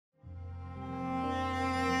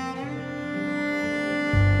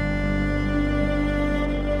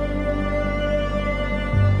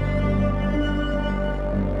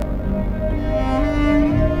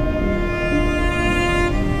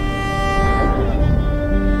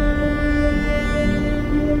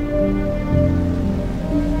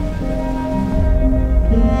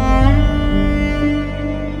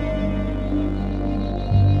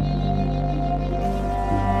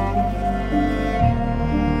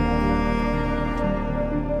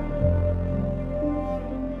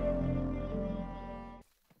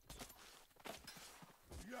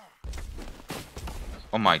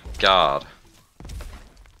my god.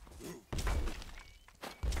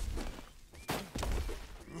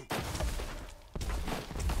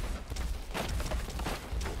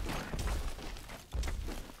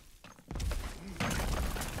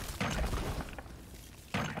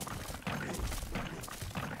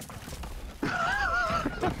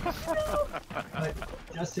 But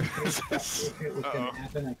just in case if it was going to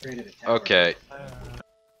happen, I created a tower. Okay.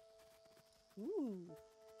 Ooh.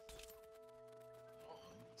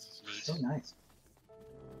 So nice.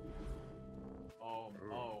 Oh,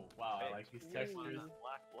 wow, I like these textures.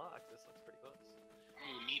 Black block, this looks pretty close.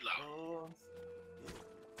 Ooh, Nilo.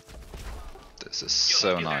 This is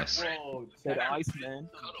so nice. Whoa, Said Iceman.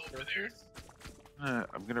 Cut over there.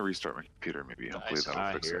 I'm gonna restart my computer. Maybe hopefully that'll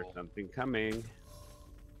I fix hear it. something coming.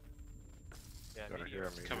 Yeah, Gotta hear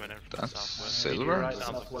Meteor's me. coming in from the That's southwest. silver? Meteor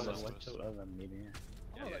sounds like What southwest. of a meteor?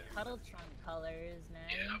 Oh, the Cuddletron colors,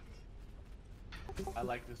 man. I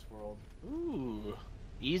like this world. Ooh,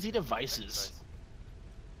 easy devices.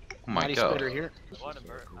 Oh my Mighty god. Splitter here. I want to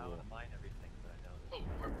mine everything, but I don't. Oh,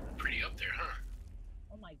 we're pretty up there, huh?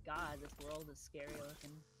 Oh my god, this world is scary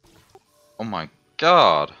looking. Oh my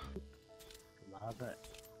god. Lava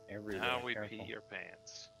everywhere. Now we Careful. pee your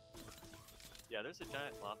pants. Yeah, there's a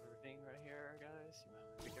giant lava thing right here, guys.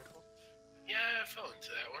 Be careful. Yeah, I fell into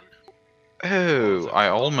that one. Oh, I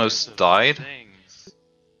almost died. Things.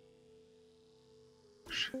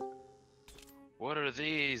 What are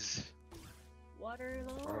these? What are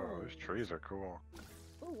those? Oh, these trees are cool.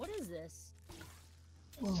 Oh, what is this?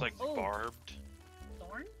 It's like Oh. barbed.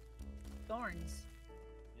 Thorn? Thorns.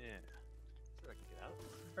 Yeah. See if I can get out.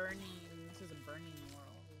 Burning. This is a burning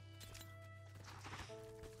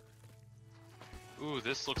world. Ooh,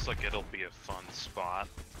 this looks like it'll be a fun spot.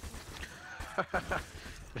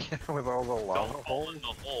 Yeah, with all the lava Don't fall holes. in the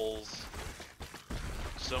holes.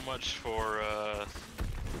 So much for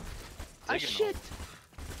digging shit!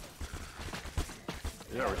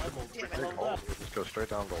 Yeah, we should dig holes. We just go straight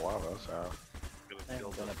down to the lava, so. holes. Gonna I'm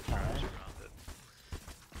build gonna up try. traps around it.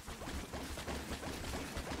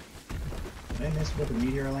 Did I miss where the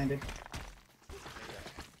meteor landed?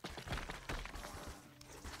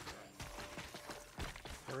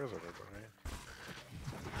 Where is everybody?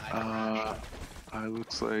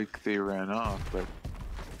 Looks like they ran off, but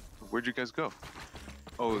where'd you guys go?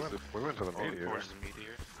 Oh, We went to the Oh, meteor. towards the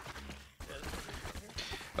meteor.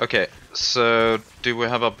 Okay, so do we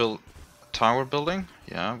have a tower building?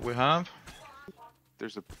 Yeah, we have.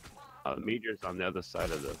 there's a The meteor's on the other side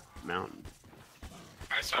of the mountain.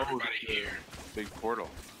 I saw everybody here. big portal.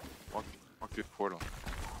 Walk through the portal.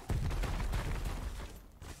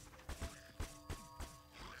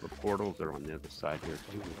 The portals are on the other side here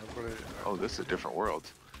too. Everybody, Oh, this is a different world.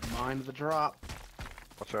 Mind the drop.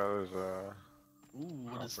 watch out, there's Ooh,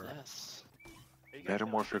 what is Hopper. this? Hey, you guys know,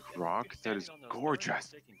 Metamorphic if rock? you're That is standing on those gorgeous. thorns,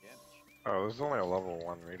 you're taking damage. Oh, this is only a level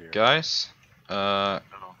 1 meteor. Guys,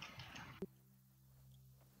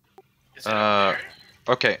 Is it up there?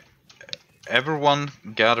 okay. Everyone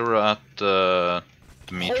gather at the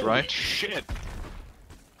meteorite. Shit!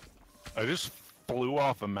 I just flew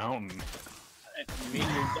off a mountain. Meteor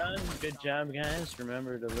done. Good job, guys.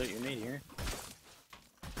 Remember to loot your meteor.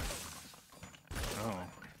 Oh.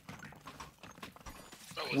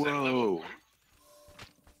 Oh, was that level? Whoa!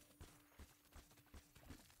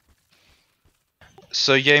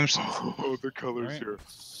 So James, Oh, the colors Right. here.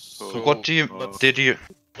 So what do you did you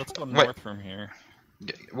let's go Wait. north from here.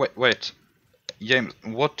 wait? James,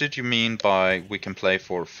 what did you mean by we can play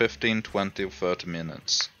for 15, 20 or 30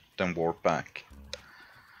 minutes, then warp back?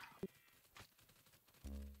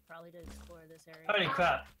 Probably to explore this area. Holy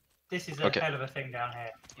crap. This is a Okay. hell of a thing down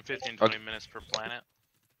here. 15, 20 minutes per planet.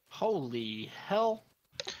 Holy hell!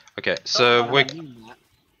 Okay, so I we mean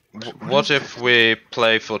that. what if we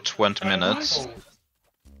play for 20 minutes,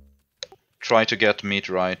 try to get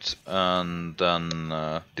meteorite, and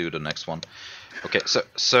then do the next one. Okay, so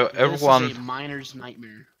This everyone, is a miner's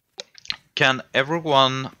nightmare. can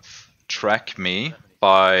everyone track me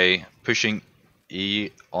by pushing E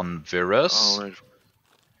on virresss? Oh,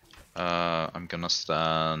 right. I'm gonna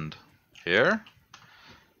stand here,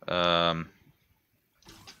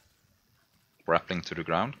 grappling to the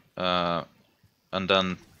ground, and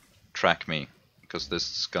then track me, because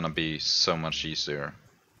this is gonna be so much easier.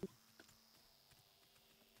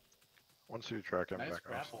 Once you track him Nice back off,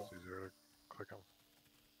 grapple. it's easier to click him.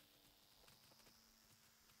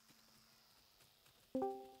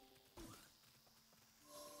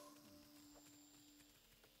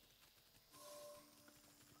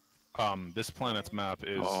 This planet's map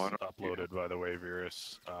is Oh, I don't- uploaded by the way,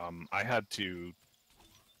 virresss. I had to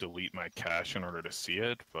delete my cache in order to see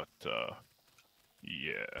it, but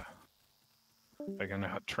Yeah. I'm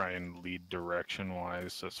gonna try and lead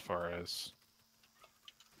direction-wise as far as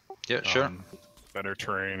Yeah, sure. better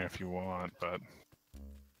terrain if you want, but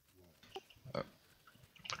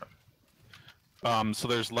so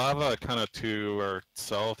there's lava kind of to our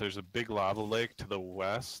south. There's a big lava lake to the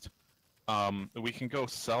west. We can go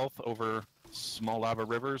south over small lava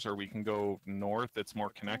rivers, or we can go north. It's more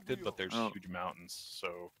connected, but there's huge mountains.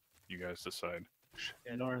 So you guys decide.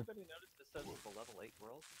 Yeah, North. Anybody notice this says it's a level 8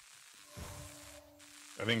 world?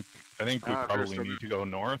 I think we probably need to go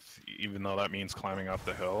north, even though that means climbing up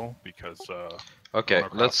the hill, because Okay, going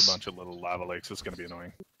across a bunch of little lava lakes is going to be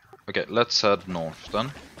annoying. Okay, let's head north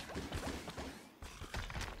then.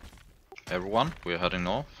 Everyone, we're heading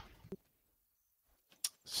north.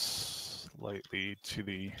 Slightly to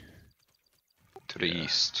the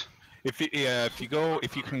east. If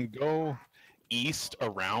you can go east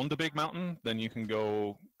around the big mountain, then you can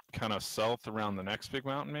go kind of south around the next big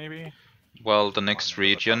mountain, maybe. Well, the next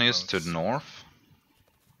region is to the north.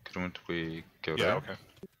 Couldn't we go there? Yeah. Okay.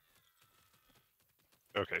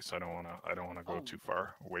 Okay, so I don't wanna go too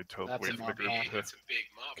far. Wait for the group to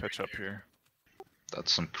catch up here.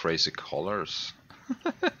 That's some crazy colors.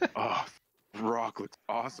 Oh, rock looks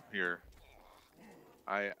awesome here.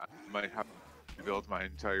 I might have to build my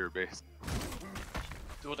entire base.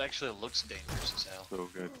 Dude, it actually looks dangerous as hell. So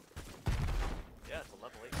good. Yeah, it's a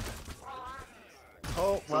level 8.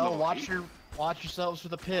 Oh well, watch yourselves for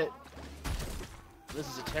the pit. This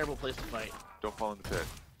is a terrible place to fight. Don't fall in the pit.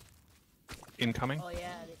 Incoming. Oh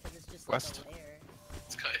yeah, because it's just West. like a layer.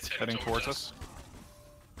 It's Heading towards us.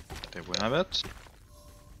 There we have it.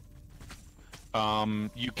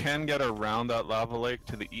 You can get around that lava lake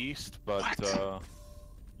to the east, but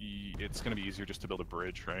it's going to be easier just to build a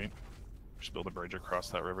bridge, right? Just build a bridge across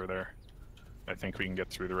that river there. I think we can get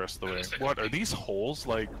through the rest of the way. What are these holes?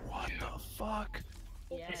 Like, what the fuck?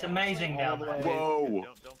 Yeah, It's amazing down there. Whoa!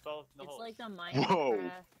 Don't fall in the It's holes. like the Whoa.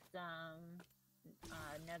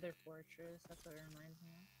 Minecraft Nether Fortress. That's what it reminds me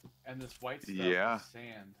of. And this white stuff Yeah. is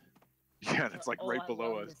sand. Yeah, that's like Oh, right I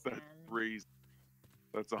below love us. the That's sand. crazy.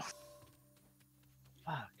 That's awesome.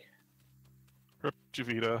 Fuck. Rip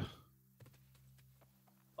Javita.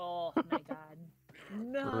 Oh my god.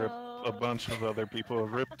 No. Rip a bunch of other people.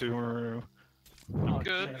 Rip Doomaroo. Oh,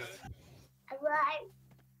 Good. shit. I lagged.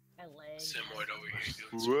 Simoid over here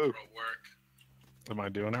doing some Whoa. pro work. Am I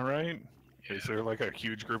doing it right? Is there like a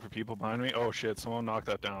huge group of people behind me? Oh shit, someone knocked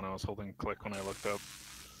that down. I was holding click when I looked up.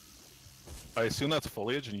 I assume that's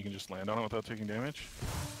foliage and you can just land on it without taking damage?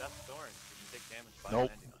 That's thorns. You can take damage by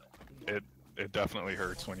Nope. landing on it. It definitely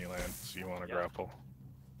hurts when you land, so you want to grapple.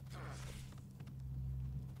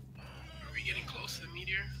 Are we getting close to the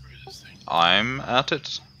meteor? Or is this thing? I'm at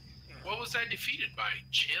it. What was I defeated by?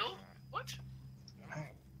 Chill? What?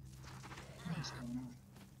 What's going on?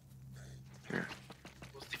 Here.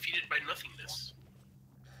 Was defeated by nothingness.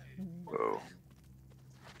 Whoa.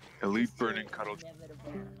 Elite burning cuddle.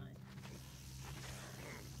 Inevitable in my-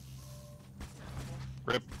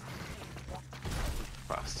 Rip.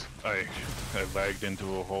 Fast. I lagged into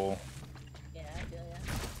a hole. Yeah, I feel ya.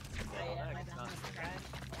 My It's not balance crashed.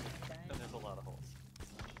 And there's a lot of holes.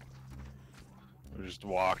 We're just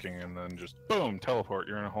walking and then just boom, teleport,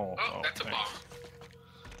 you're in a hole. Oh, that's a thanks.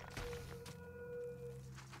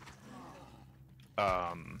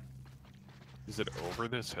 Is it over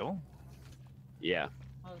this hill? Yeah.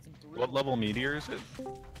 Oh, it's brutal. What level meteor is it?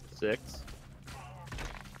 6.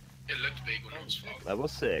 It looked big when it was falling. Level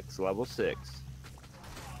 6. Level 6.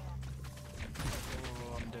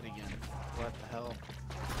 Oh, I'm dead again. What the hell?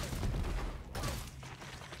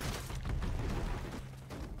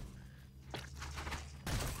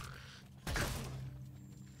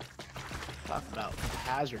 Talk about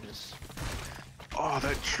hazardous. Oh,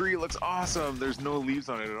 that tree looks awesome. There's no leaves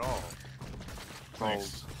on it at all. It's all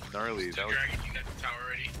Nice. gnarly. That was... Dragon, you got the tower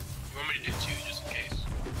ready? You want me to do 2 just in case?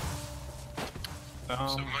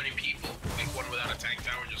 So many people. Make one without a tank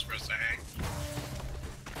tower just for us to hang.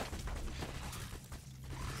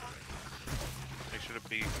 Make sure to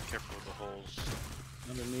be careful with the holes.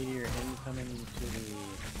 Another meteor incoming to the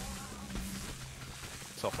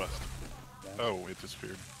Southwest. Oh, it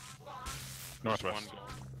disappeared. Northwest.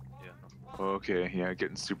 Okay, yeah,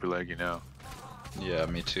 getting super laggy now. Yeah,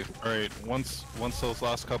 me too. Alright, once those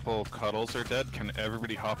last couple cuddles are dead, can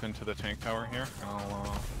everybody hop into the tank tower here? I'll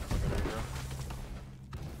there you go.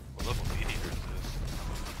 What level meteor is this?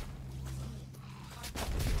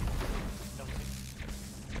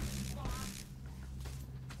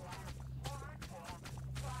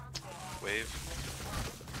 Wave.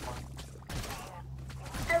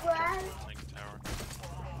 Tank tower.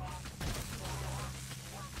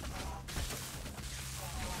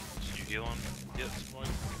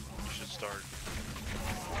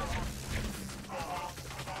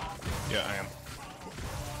 Yeah, I am.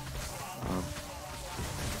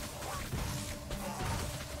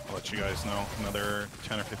 I'll let you guys know. Another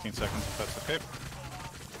 10 or 15 seconds if that's okay.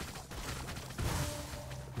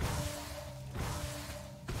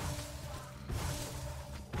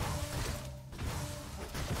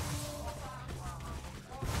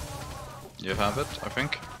 You have it, I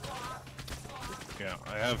think. Yeah,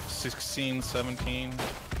 I have 16, 17.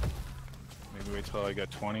 Maybe wait till I get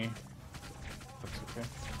 20. That's okay.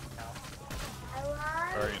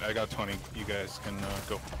 Alright, I got 20. You guys can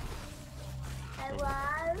go.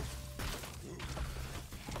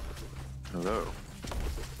 Hello.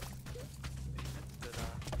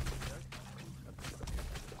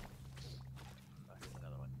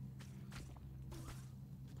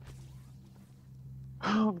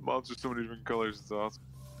 The mobs are so many different colors, it's awesome.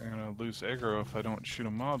 I'm gonna lose aggro if I don't shoot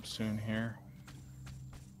a mob soon here.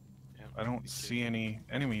 I don't see any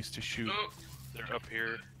enemies to shoot. They're up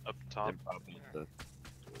here, up top.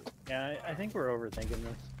 Yeah, I think we're overthinking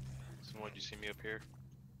this. Someone, you see me up here?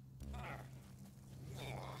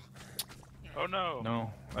 Oh no!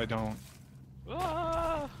 No, I don't.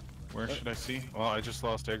 Ah! Where should I see? Well, I just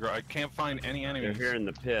lost aggro. I can't find any enemies. They're here in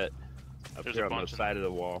the pit. Up There's here a on the bunch side of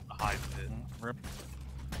the wall. High pit. Rip.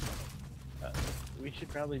 We should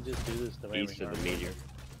probably just do this the way East we of the normally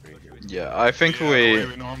meteor. Yeah, I think Yeah, the way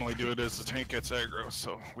we... we normally do it is the tank gets aggro,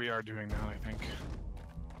 so we are doing that, I think.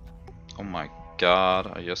 Oh my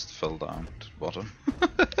god, I just fell down to the bottom.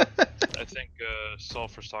 I think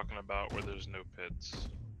Sulfur's talking about where there's no pits.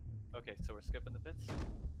 Okay, so we're skipping the pits?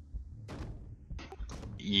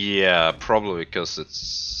 Yeah, probably because it's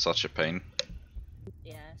such a pain.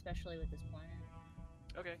 Yeah, especially with this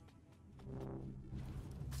planet. Okay.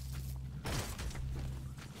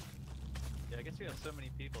 Yeah, I guess we have so many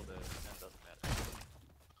people that it kind of doesn't matter.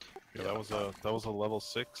 Yeah, that was a level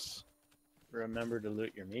 6. remember to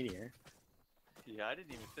loot your meteor. Yeah, I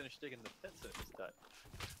didn't even finish digging the pits at this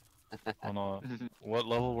time. On a, what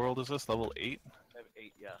level world is this? Level 8? I have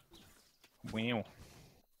 8, yeah. Wow.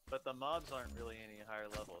 But the mobs aren't really any higher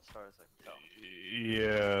level as far as I can tell.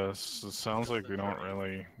 Yes, it sounds like we don't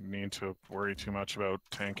really need to worry too much about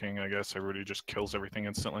tanking. I guess everybody just kills everything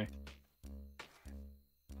instantly.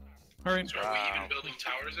 Alright. So are we even building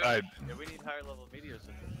towers up? Yeah, we need higher level meteors.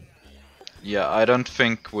 Yeah, I don't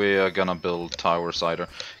think we are gonna build towers either.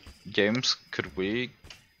 James, could we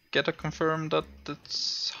get a confirm that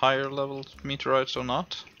it's higher level meteorites or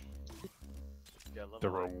not? Yeah, The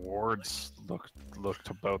rewards looked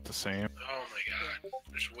about the same Oh my god,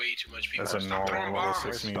 there's way too much people. as a Stop throwing normal level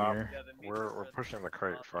bombs. 6 meteor. We're pushing the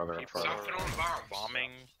crate farther and farther. Stop throwing bombs.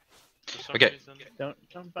 Bombing. For some Okay. reason.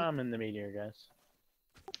 Don't bomb in the meteor, guys.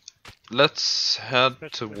 Let's head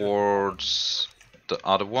towards the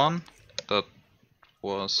other one that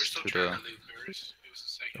was We're still to trying the... to loot mirrors. It was a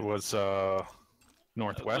second. It was Loot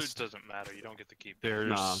northwest. doesn't matter. You don't get to keep. There's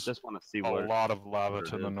Nah, just want to see a where. lot of lava where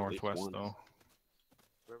to it the is, at northwest least though. once.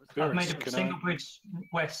 Where was I've made that? a single bridge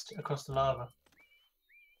west across the lava.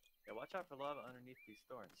 Yeah, watch out for lava underneath these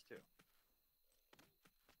thorns too.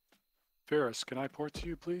 Virresss, can I port to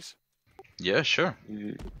you, please? Yeah, sure.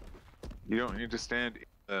 You don't need to stand He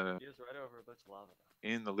is right over a bunch of lava.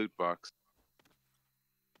 in the loot box.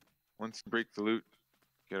 Once you break the loot,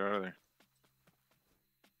 get out of there.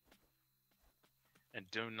 And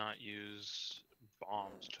do not use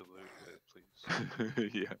bombs to loot with,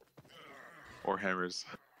 please. Yeah. Or hammers.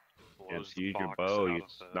 Yeah, Blows to the use your box bow, out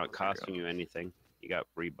it's of the- not costing you anything. You got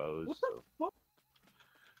free bows. So.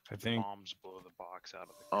 I think. Bombs blow the box out of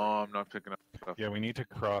the. Oh, I'm not picking up stuff. Yeah, we need to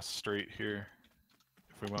cross straight here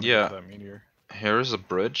if we want to Yeah. get that meteor. Here is a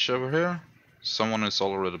bridge over here. Someone is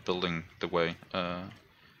already building the way.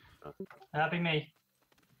 That'd be me.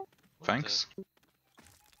 Thanks.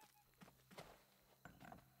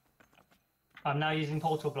 I'm now using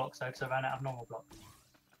portal blocks though, because I ran out of normal blocks.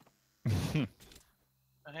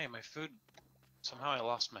 Hey, my food. Somehow I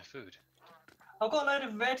lost my food. I've got a load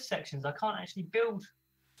of red sections. I can't actually build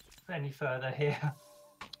any further here.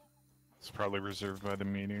 It's probably reserved by the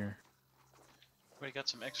meteor. We got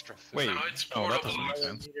some extra food. Wait, No, it's oh, that portable. doesn't make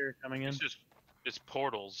sense. Meteor coming in. It's just it's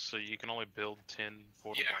portals, so you can only build 10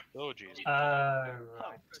 portable villages. Right.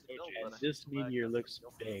 This meteor looks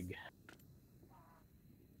big.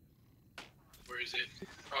 Where is it?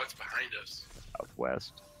 Oh, it's behind us.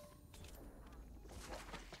 Southwest.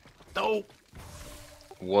 No!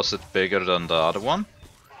 Was it bigger than the other one?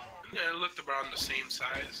 Yeah, it looked around the same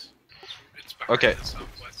size. It's behind Okay. the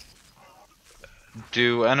southwest.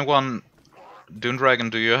 Do anyone... Doomdragon,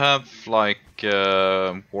 do you have, like,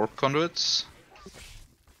 warp conduits?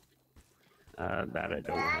 That I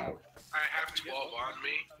don't have. I have 12 on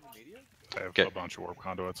me. I have Okay. a bunch of warp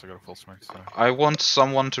conduits. I got a full strength stack. I want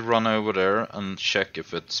someone to run over there and check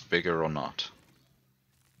if it's bigger or not.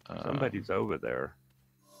 Somebody's over there.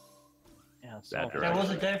 Yeah, That There was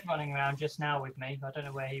a direction. dev running around just now with me. I don't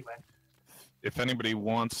know where he went. If anybody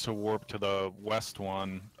wants to warp to the west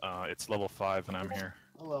one, it's level 5 and I'm here.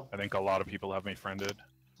 Hello. I think a lot of people have me friended.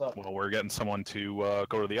 What's up? Well, we're getting someone to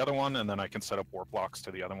go to the other one, and then I can set up warp blocks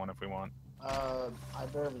to the other one if we want. I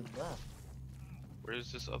barely left.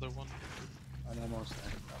 Where's this other one? I'm almost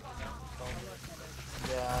there.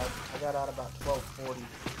 Yeah, I got out about 12:40.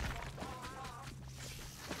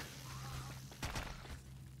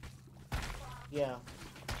 Yeah.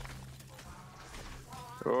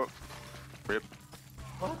 Oh, rip.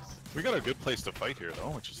 What? We got a good place to fight here, though,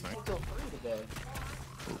 which is nice. I feel free today.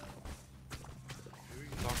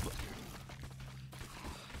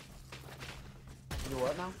 You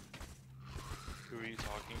what now? Who are you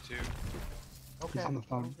talking to? Okay. He's on the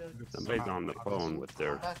phone. Somebody's on the phone with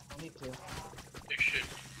their. I need to. There should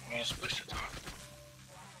be. You're supposed to talk.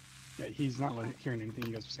 Yeah, he's not hearing anything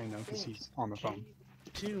you guys are saying though, because he's on the phone.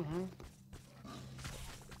 Two, huh?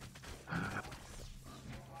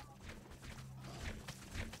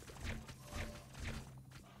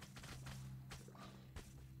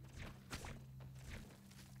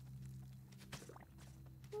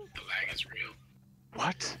 The lag is real.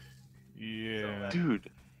 What? Yeah. Dude,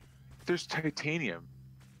 there's titanium.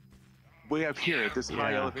 Way up here at this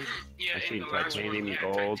high Yeah. elevation. Yeah, I've in seen the last one, titanium, we had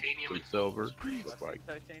gold, titanium and silver. I've It's like seen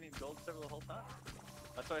titanium gold silver the whole time.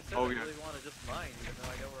 That's why I said Oh, I yeah. really want to just mine, even though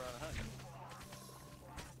I know we're on a hunt.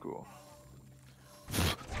 Cool.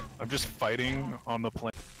 I'm just fighting on the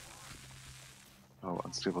plane. Oh,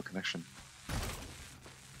 unstable connection.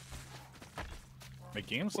 My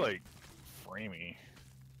game's like framey.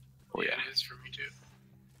 Oh yeah. It is for me too.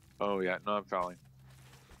 Oh yeah. No, I'm fouling.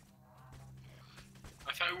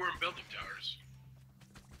 I thought we weren't building towers.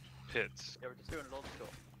 Pits. Yeah, we're just doing an old school.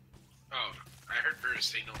 Oh, I heard virresss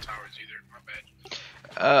say no towers either. My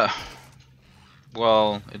bad.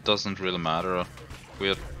 Well, it doesn't really matter. We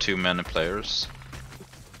have too many players.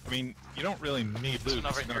 I mean, you don't really need loot.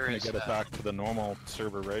 another It's not going curious to get it stat. back to the normal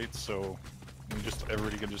server, right? So,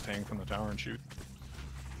 everybody can just hang from the tower and shoot.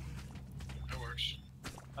 That works.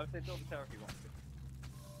 I would say build a tower if you want to.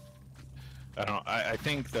 I don't know. I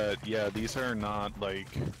think that, yeah, these are not, like,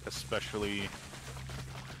 especially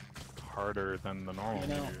harder than the normal You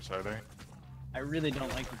know, meteors, are they? I really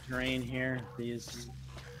don't like the terrain here. These.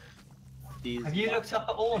 Have you looked up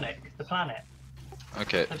at Ornick, the planet?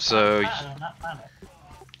 Okay, The so pattern on that planet.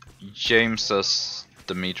 James says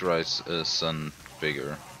the meteorite isn't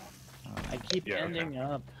bigger. I keep Yeah, okay. ending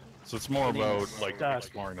up. So it's more getting about, like, stuck.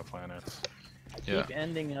 exploring the planets. I Yeah. keep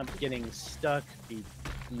ending up getting stuck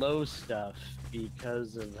below stuff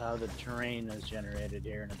because of how the terrain is generated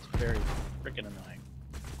here, and it's very freaking annoying.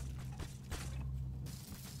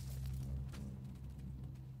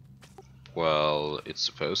 Well, it's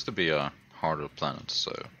supposed to be a harder planet,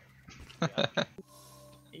 so.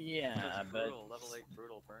 Yeah, but Brutal, level 8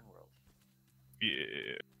 brutal burn world.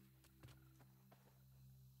 Yeah.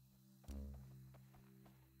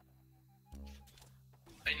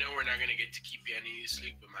 I know we're not gonna get to keep any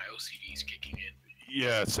sleep, but my OCD is kicking in.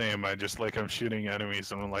 Yeah, same. I just, like, I'm shooting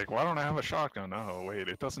enemies, and I'm like, why don't I have a shotgun? Oh, wait,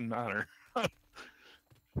 it doesn't matter.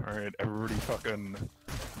 Alright, everybody fucking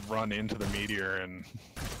run into the meteor and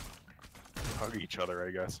hug each other,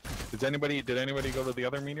 I guess. Did anybody go to the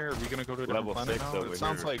other meteor? Are we gonna go to a different Level planet 6 now? over It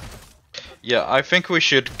sounds here. like... Yeah, I think we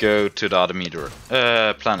should go to the other meteor.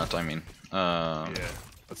 Planet, I mean. Yeah,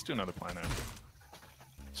 let's do another planet.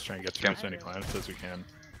 Let's try and get through as many planets as we can.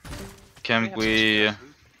 Can we...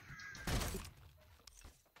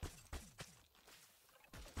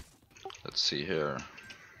 Let's see here.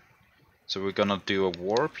 So we're gonna do a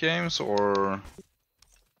warp, James, or...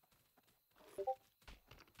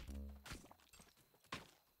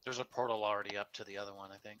 There's a portal already up to the other one,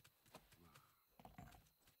 I think.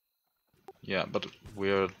 Yeah, but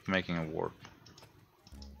we're making a warp.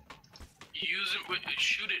 Use it,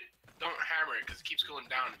 shoot it. Don't hammer it, because it keeps going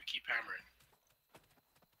down if you keep hammering.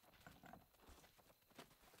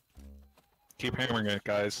 Keep hammering it,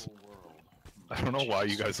 guys. I don't know why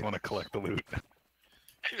you guys want to collect the loot. My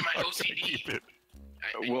I'm gonna OCD. keep it.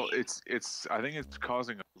 Well, it's. I think it's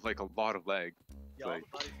causing like a lot of lag. Yeah, Like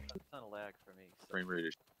a ton of lag for me. So. frame rate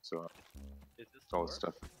issues. So Is this all work? this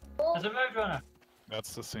stuff. There's a roadrunner.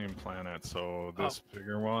 That's the same planet, so this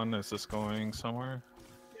bigger one, is this going somewhere?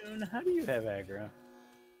 June, how do you have aggro?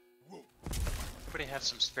 Anybody have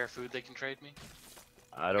some spare food they can trade me?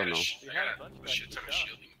 I don't know. I got a shit ton of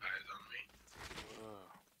shielding pies on me.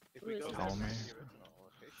 If we go Tell back to me. the original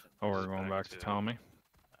location. Oh, we're going back to tell me?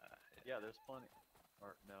 Yeah, there's plenty.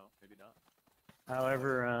 Or no, maybe not.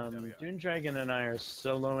 However, Dune Dragon and I are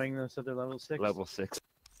soloing this at the level 6. Level 6.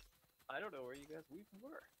 I don't know where you guys even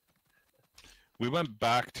were. We went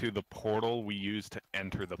back to the portal we used to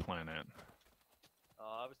enter the planet.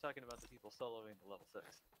 I was talking about the people soloing the level 6.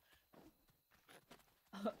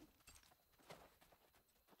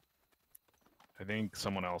 I think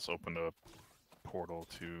someone else opened a portal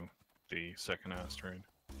to the second asteroid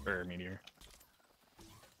or meteor.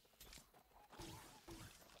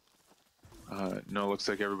 No, looks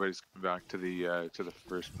like everybody's coming back to the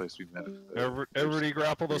first place we met. Everybody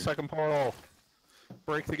grapple the second portal.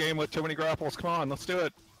 Break the game with too many grapples. Come on, let's do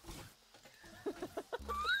it.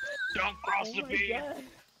 Don't cross the beam.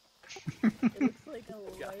 It looks like a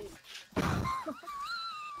light.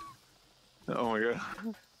 Oh my god.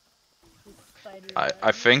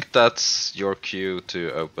 I think that's your cue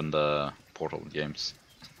to open the portal games.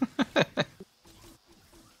 I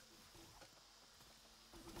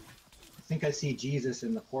think I see Jesus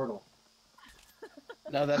in the portal.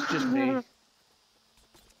 No, that's just me.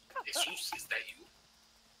 Jesus, is that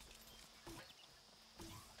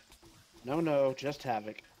you? No, just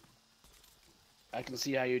Havoc. I can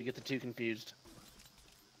see how you'd get the two confused.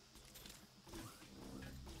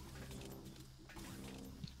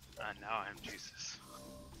 Now I'm Jesus.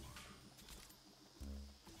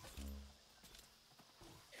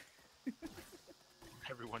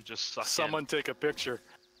 Everyone just suck Someone take a picture.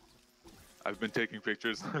 I've been taking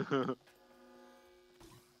pictures.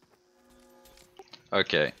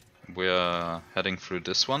 Okay, we are heading through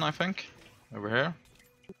this one, I think. Over here.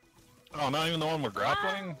 Oh, not even the one we're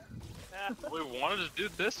grappling? We wanted to do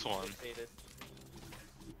this one.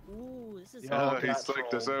 Ooh, this is Yeah, he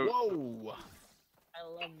slicked us out. Whoa! I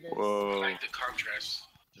love this. Whoa. I like the contrast.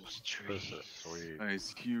 Those trees. Sweet.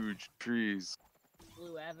 Nice, huge trees.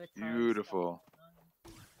 Blue avatar. Beautiful.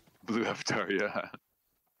 Blue avatar, yeah.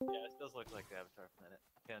 Yeah, this does look like the Avatar planet.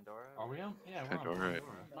 Pandora? Are we on? Yeah, we're on Pandora.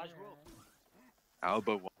 Pandora. Nice world.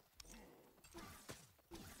 Alba one. Yeah,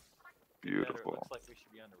 it Beautiful. looks like we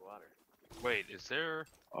should be underwater. Wait, is there?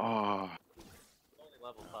 Oh, Only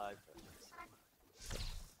level 5.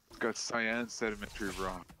 it's got cyan sedimentary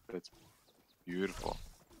rock. That's beautiful.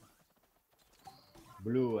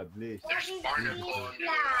 Blue at least. There's barnacle under the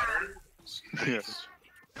water. It's nice.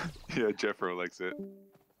 Yeah, Jeffro likes it.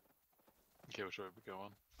 Okay, which way are we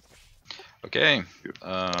going? Okay,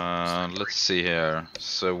 let's see here.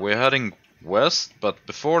 So we're heading west, but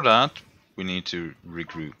before that, we need to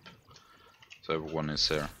regroup. So everyone is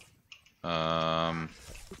here.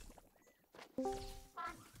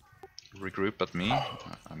 Regroup at me.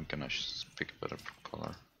 I'm gonna pick a better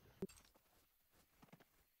color.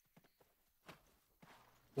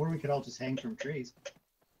 Or we could all just hang from trees.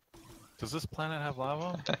 Does this planet have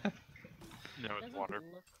lava? No, it's water.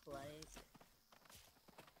 Look like...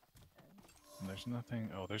 There's nothing.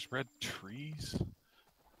 Oh, there's red trees.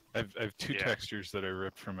 I have two Yeah. textures that I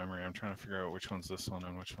ripped from memory. I'm trying to figure out which one's this one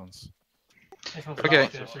and which one's. Okay.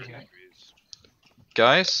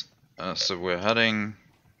 Guys, so we're heading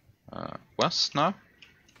west now.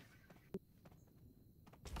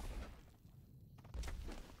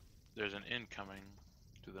 There's an incoming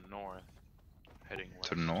to the north, heading west.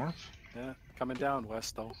 To the north? Yeah, coming down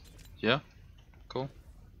west though. Yeah, cool.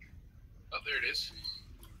 Oh, there it is.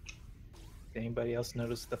 Anybody else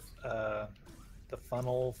notice the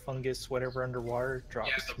funnel fungus, whatever underwater,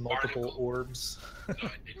 drops the multiple barnacle. orbs? No,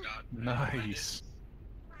 I did not. Nice.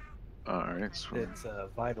 Alright, sweet. It's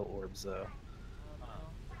vital orbs though.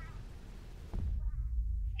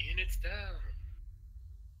 And it's down.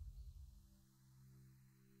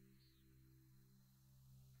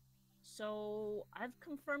 So I've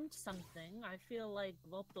confirmed something. I feel like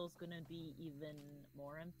Volto's gonna be even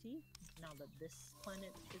more empty now that this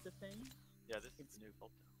planet is a thing. Yeah, this is the new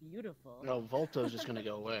Volto. Beautiful. No, Volto's just gonna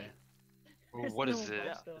go away. There's What is no it?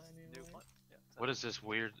 Volto This is the new anymore. one. Yeah, What is this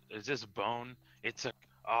weird? Is this bone? It's a.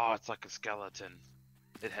 Oh, it's like a skeleton.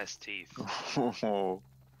 It has teeth. Oh,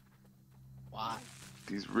 Why?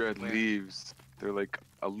 these red Where? leaves. They're like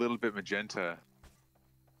a little bit magenta.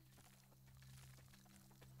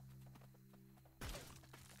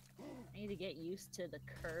 I need to get used to the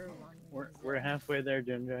curve on We're halfway there,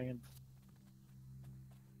 Dune Dragon.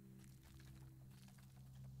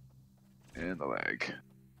 And the lag.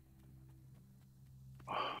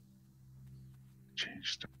 Oh,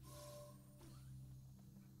 changed.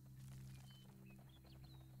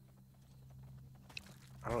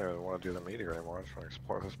 I don't even want to do the meteor anymore. I just want to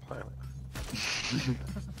explore this planet.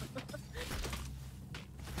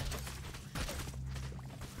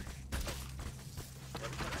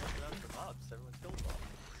 Everyone's mobs. Everyone's killed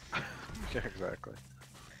mobs. Yeah, exactly.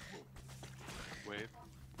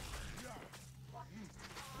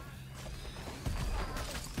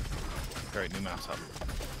 Alright, new map's up.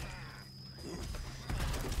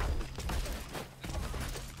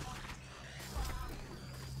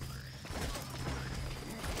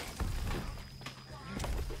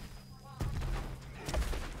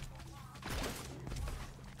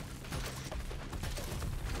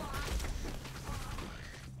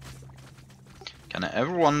 Can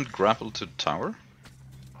everyone grapple to the tower?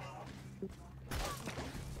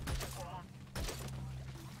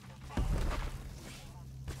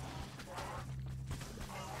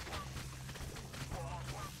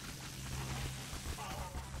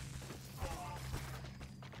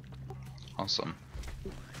 Awesome.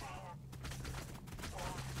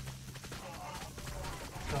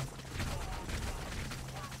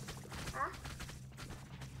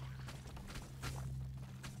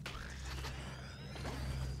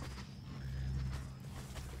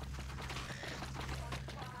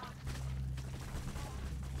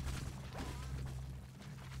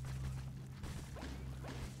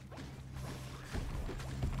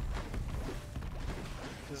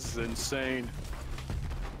 This is insane.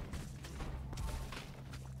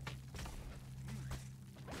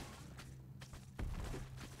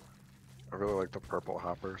 I really like the purple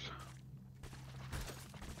hoppers.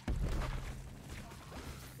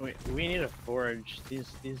 We need a forge. These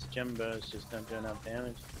jumbos just don't do enough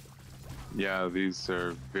damage. Yeah, these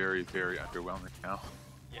are very, very underwhelming now.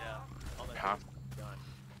 Yeah. All that Half done.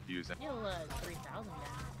 using. Heal 3,000 damage.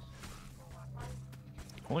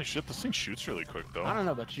 Holy shit, this thing shoots really quick though. I don't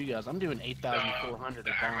know about you guys. I'm doing 8,400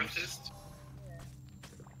 The bombs. amethyst?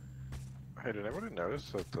 Hey, did anybody notice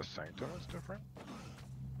that the sanctum is different?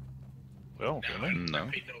 Oh, No, really? No. I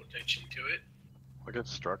paid no attention to it. Like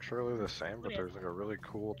it's structurally the same, but there's like a really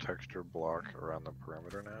cool texture block around the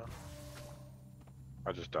perimeter now.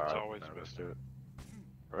 I just died. always- Noticed it.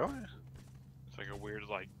 Really? It's like a weird,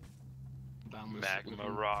 like, Boundless magma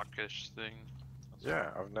looking. rockish thing.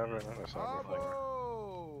 Yeah, I've never noticed that before.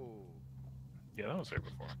 Yeah, that was there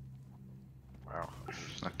before. Wow.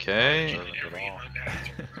 Okay. Doesn't at all.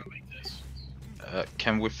 Like this.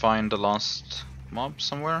 Can we find the last mob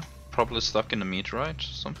somewhere? Probably stuck in the meteorite or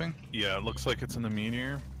something? Yeah, it looks like it's in the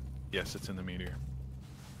meteor. Yes, it's in the meteor.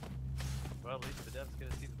 Well, at least the dev's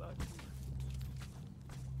gonna see the bug.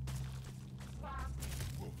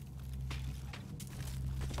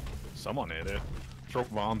 Someone hit it. Throw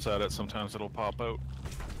bombs at it, sometimes it'll pop out.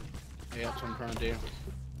 Yeah, that's what I'm trying to do.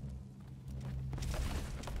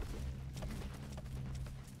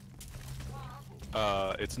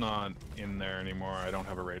 It's not in there anymore. I don't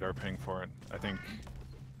have a radar ping for it. I think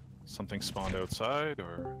something spawned outside,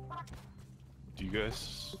 or do you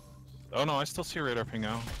guys? Oh no, I still see a radar ping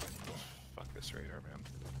now. Fuck this radar, man.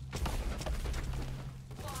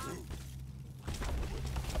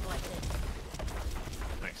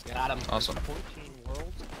 Nice. Got him. Awesome. 14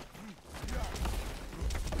 worlds.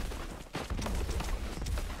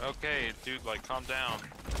 Okay, dude, like, calm down.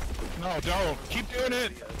 No, don't. Keep doing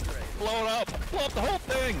it. Blow it up. Blow up the whole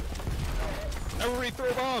thing. Everybody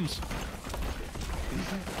throw bombs.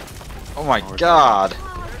 Oh my god!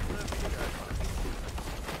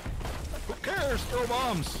 Who cares? Throw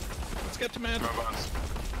bombs. Let's get to man. Throw bombs.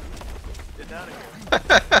 Get down here.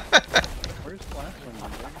 Where's the last one?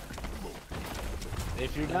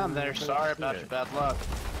 If you're down there, sorry about your bad luck.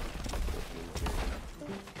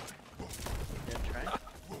 Good try.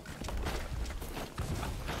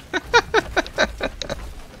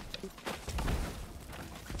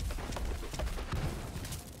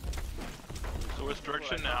 So which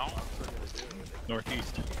direction now?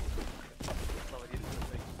 Northeast.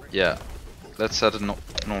 Yeah. Let's head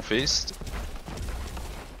northeast.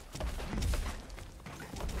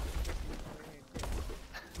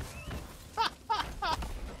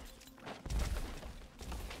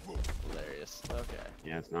 Hilarious. Okay.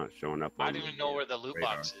 Yeah, it's not showing up. I on don't even know where the loot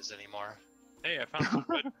radar. box is anymore. Hey, I found some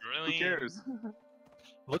red. Really? Who cares?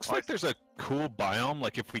 Looks like there's a cool biome.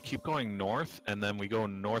 Like if we keep going north and then we go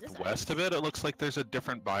northwest of it, it looks like there's a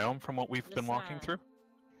different biome from what we've been walking through.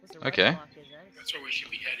 Okay. That's where we should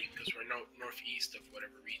be heading, because we're northeast of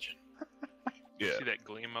whatever region. Yeah. See that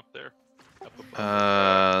gleam up there? Up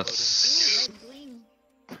above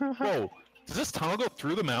Whoa! Does this tunnel go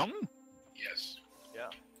through the mountain? Yes. Yeah.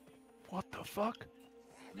 What the fuck?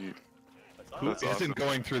 Yeah. Who That's isn't awesome.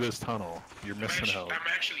 going through this tunnel? You're missing out. I'm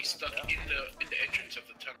actually stuck in the entrance of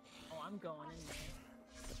the tunnel. Oh, I'm going in there.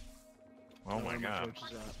 Oh my god.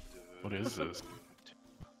 What is this?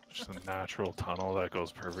 Just a natural tunnel that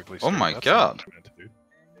goes perfectly Oh straight. my That's god. not meant to do.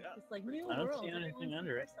 It's like new I don't world. see anything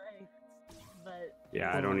under it. But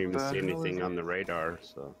Yeah, I don't even the see hell is anything on it? the radar,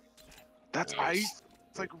 so. That's ice.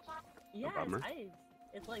 It's like yeah, bummer. it's ice.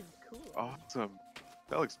 It's like cool. awesome.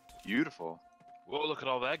 That looks Beautiful. Whoa, look at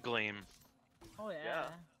all that gleam. Oh yeah.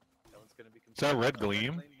 That one's gonna be Is that red completely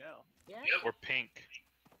gleam? now. Yeah. Or pink.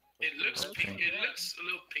 It looks pink. It looks a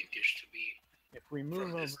little pinkish to me. If we move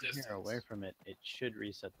From over this here distance. away from it, it should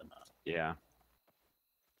reset the map. Yeah.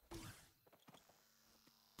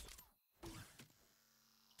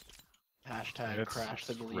 Hashtag It's crash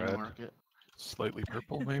the gleam red. market. Slightly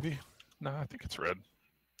purple, maybe? No, I think it's red.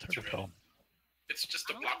 Hard to tell. It's just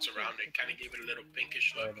the blocks around it. Kind of gave it a little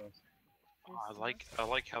pinkish look. Oh, I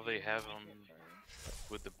like how they have them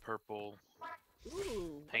with the purple Ooh,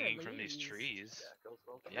 what are hanging from these these? trees.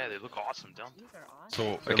 Yeah, they look awesome, don't they? These are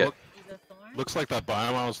awesome. So it Okay. These are thorns? looks like that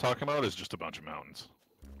biome I was talking about is just a bunch of mountains.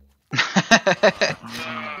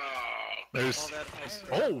 There's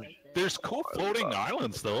there's cool floating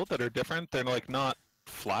islands though that are different. They're like not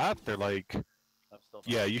flat. They're like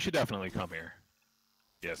yeah. You should definitely come here.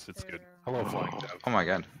 Yes, it's good. Hello, flying dove. Oh my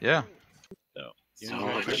god. Yeah. No.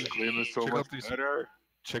 Oh, this gleam is so Check much out these- better.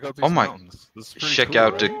 Check out these Oh my. mountains. This is pretty Check cool,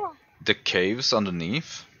 out right? the caves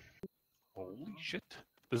underneath. Holy shit.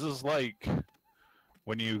 This is like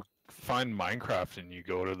when you find Minecraft and you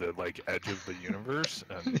go to the like edge of the universe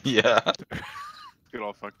and Yeah. Get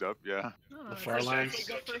all fucked up, yeah. Oh, The it's far like lines.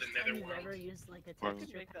 the first time you've ever used like a Far-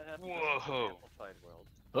 texture Make that happen. Whoa. Amplified world.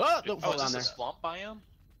 Oh, don't fall Oh, down is there. this a swamp biome?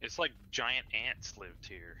 It's like giant ants lived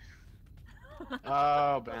here.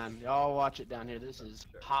 Oh man, y'all watch it down here. This is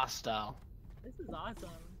hostile. This is awesome.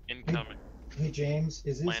 Incoming. Hey James,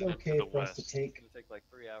 is this Landed to okay the for us to west. take? It's gonna take like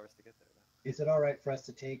 3 hours to get there. Is it all right for us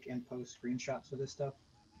to take and post screenshots of this stuff?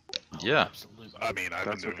 Yeah. Absolutely. I mean I've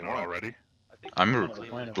been That's what doing you it want. already. I think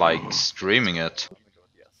I'm like streaming it. I'm gonna go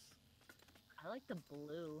with yes. I like the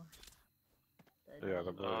blue. Yeah,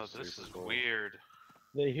 the blue Oh, is this super is cool. weird.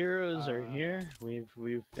 The heroes are here. We've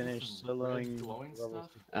finished some red soloing glowing level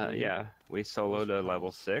stuff? Yeah, we soloed a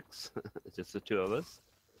level 6. Just the two of us.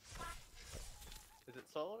 Is it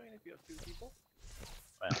soloing if you have 2 people?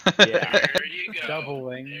 Yeah. There you go.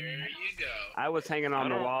 doubling. There you go. I was hanging on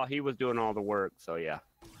the wall. He was doing all the work. So yeah.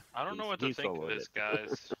 I don't know what to He think of soloed this, it. guys.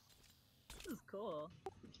 This is cool.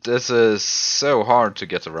 This is so hard to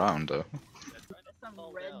get around though. There's some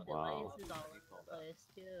red Wow. devices all over the place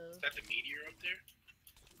too. Is that the meteor up there?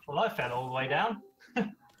 Well, I fell all the way down. Yeah,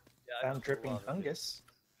 I Found fell dripping lava, too. fungus.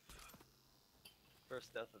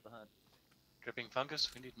 First death of the hunt. Dripping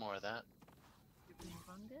fungus? We need more of that. Dripping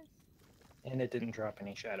fungus? And it didn't drop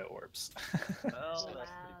any shadow orbs. Well, Wow,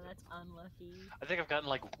 that's that's unlucky. I think I've gotten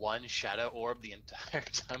like one shadow orb the entire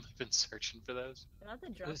time I've been searching for those. I thought the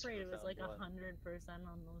drop This rate was found like one. 100%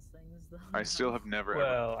 on those things though. I still have never ever.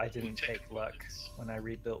 Well, I didn't take luck when I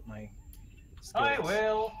rebuilt my skills. I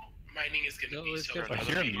will. Mining is gonna be so I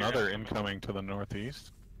hear another incoming to the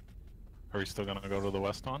northeast. Are we still gonna go to the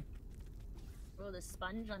west one? Bro, the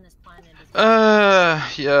sponge on this planet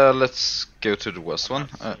is Yeah, let's go to the west one.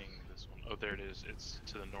 Seeing this one. Oh, there it is. It's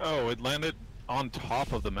to the north. Oh, it landed on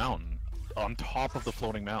top of the mountain. On top of the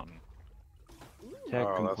floating mountain. Tech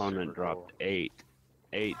Oh, that's component super dropped cool. 8.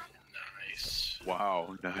 8. Nice.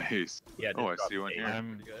 Wow, nice. Yeah, it Oh, I dropped see one 8. here.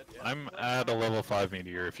 I'm at a level 5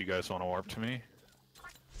 meteor if you guys want to warp to me.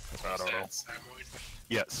 I don't know. Samoid?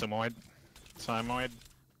 Yeah, Simoid. Simoid.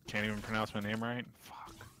 Can't even pronounce my name right.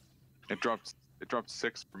 Fuck. It dropped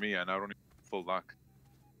 6 for me, and I don't even have full luck.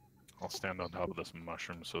 I'll stand on top of this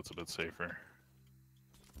mushroom so it's a bit safer.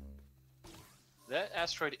 That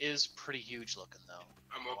asteroid is pretty huge looking though.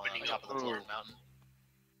 I'm On opening top up. of the floating mountain.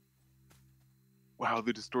 Wow,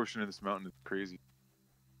 the distortion of this mountain is crazy. You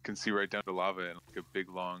can see right down to lava in like a big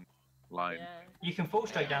long line. yeah. You can fall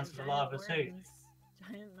straight down to the Giant lava too. worms.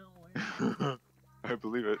 Giant no worms. I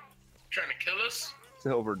believe it. Trying to kill us?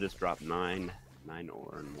 Silver just dropped 9. 9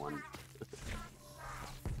 ore and 1.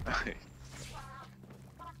 They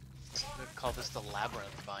call this the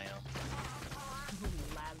labyrinth biome.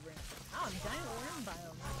 Labyrinth. Oh, giant worm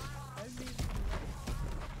biome. That'd be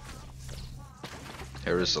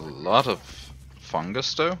There is a lot of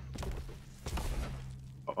fungus though.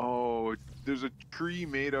 Oh, there's a tree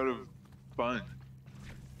made out of sponge.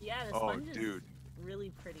 Yeah, the Oh, sponge is dude.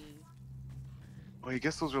 really pretty. Oh, I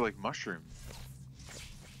guess those are like mushrooms.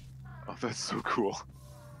 Oh, that's so cool.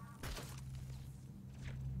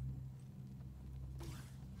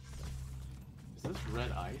 Is this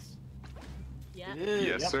red ice? Yeah. It is.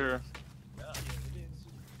 Yes, sir. Yeah, it is.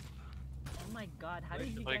 Oh my god, how did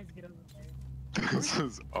you Like- guys get over there? This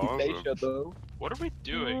is awesome. What are we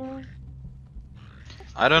doing?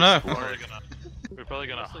 I don't know. We're probably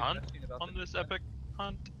gonna hunt on this epic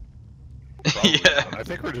hunt. Yeah. I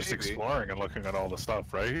think we're just Maybe. exploring and looking at all the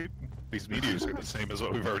stuff, right? These meteors are the same as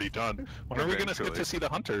what we've already done. When are we gonna get Eventually. to see the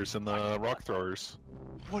hunters and the rock throwers?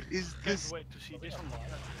 What is this? Wait, does she just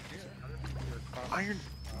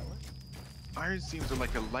Iron seems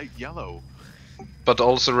like a light yellow. But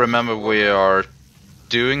also remember, we are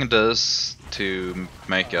doing this to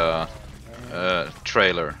make a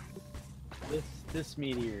trailer. This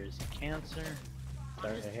meteor is cancer.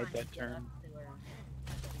 Sorry, I hate that term.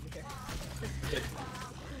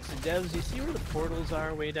 So devs, you see where the portals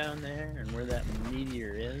are way down there, and where that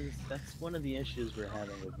meteor is? That's one of the issues we're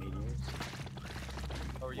having with meteors.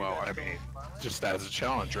 Well, I mean, just as a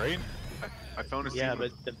challenge, right? I found a Yeah,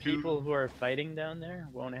 but the people who are fighting down there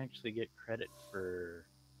won't actually get credit for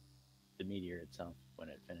the meteor itself when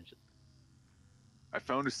it finishes. I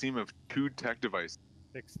found a seam of 2 tech devices.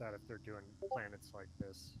 Fix that if they're doing planets like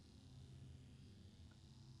this.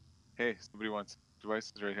 Hey, somebody wants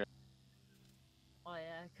devices right here. Oh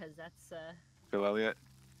yeah, because that's Phil Elliott,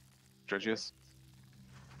 Dredgius.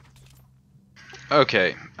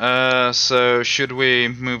 Okay, so should we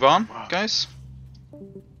move on, guys?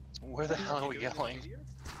 Where the hell are we going?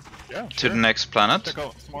 Yeah, To the next planet? Check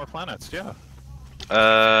out some more planets, yeah.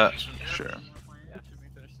 Sure.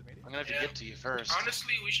 I'm gonna have to get to you first.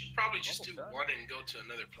 Honestly, we should probably just do one and go to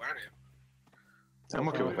another planet. I'm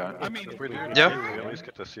okay with that. I mean, if we do yeah. we at least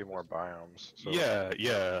get to see more biomes. So. Yeah,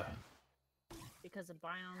 yeah. because the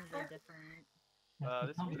biomes are different.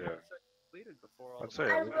 This meteor looks like completed before all I'd the say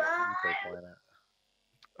at least a planet.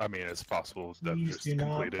 I mean, it's possible that Please just do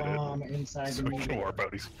not completed bomb it. inside So the we can meteor. war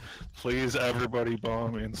buddies. Please, everybody,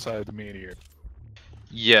 bomb inside the meteor.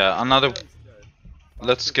 Yeah, another.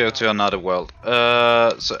 Let's go to another world.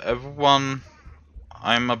 So everyone,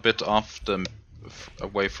 I'm a bit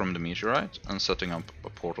away from the meteorite and setting up a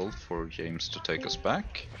portal for James to take us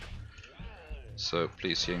back. So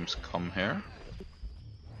please, James, come here.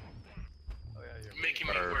 Making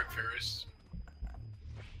me work, Virresss.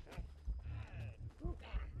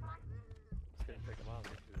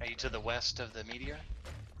 Are you to the west of the meteor?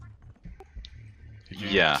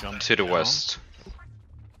 Yeah, to the west.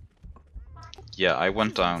 Yeah, I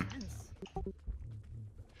went down.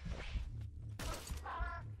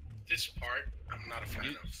 This part, I'm not a fan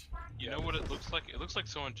of. You know what it looks like? It looks like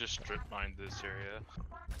someone just strip mined this area.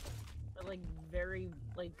 But like very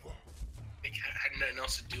like. Like, had nothing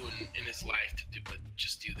else to do in his life to do but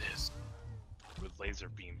just do this. With laser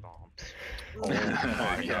beam bombs. Oh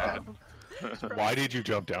my god. Why did you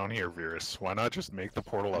jump down here, Virus? Why not just make the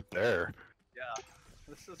portal up there? Yeah.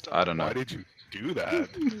 This is I don't know. Why did you do that?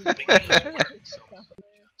 I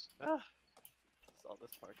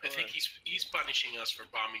think he's punishing us for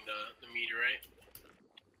bombing the meteorite.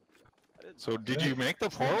 So did you make the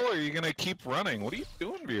portal, or are you gonna keep running? What are you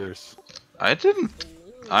doing, Virus? I didn't.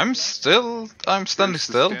 I'm standing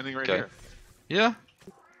still. Standing right Okay. here. Yeah.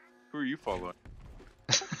 Who are you following?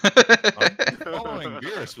 I'm following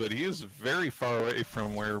Virus, but he is very far away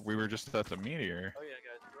from where we were just at the meteor. Oh yeah,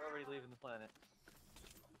 guys, we're already leaving the planet.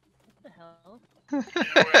 What the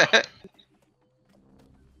hell?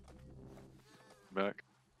 Back.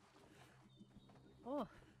 Oh.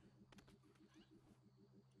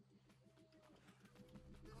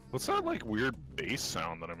 What's that like weird bass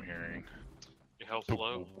sound that I'm hearing? Your health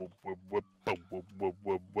low.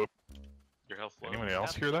 Your health low. Anyone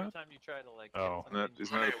else hear that? Time you try to, like, Oh,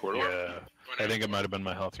 Isn't that a portal? yeah. I think it might have been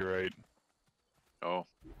my health. You're right. Oh.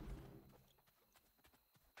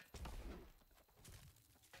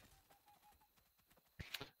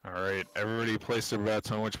 All right, everybody place their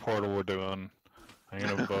bets on which portal we're doing. I'm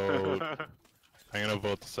gonna vote. I'm gonna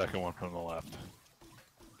vote the second one from the left.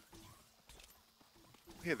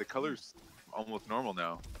 Hey, the color's almost normal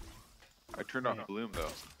now. I turned off bloom though.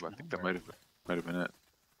 So I think that might have been it.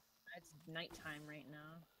 It's nighttime right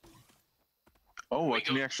now. Oh,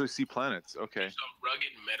 can you actually see planets? Okay. There's a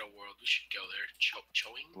rugged meta world. We should go there.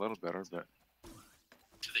 Chowing A little better, but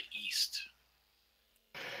to the east.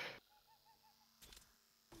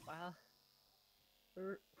 Wow.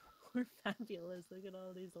 We're fabulous. Look at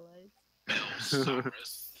all these lights.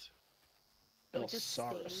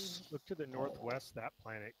 Belsaurus. Look to the northwest. That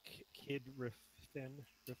planet, Kid Riften.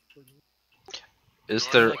 Is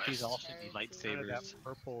there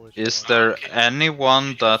is there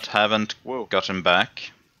anyone that haven't gotten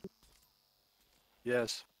back?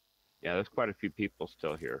 Yes. Yeah, there's quite a few people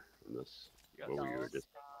still here in this. Where we were just.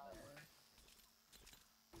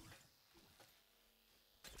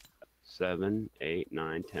 7, 8,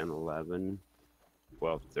 9, 10, 11,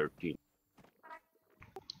 12, 13.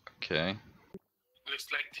 Okay. Looks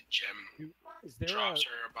like the gem Is there drops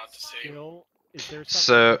are about the same. skill? Is there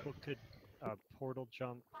So- something people could portal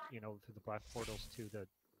jump, through the black portals to the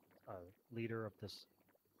leader of this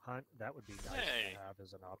hunt? That would be nice Hey. to have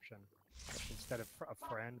as an option. Instead of a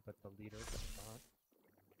friend, but the leader of the hunt.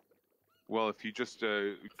 Well, if you just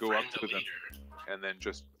go up to them and then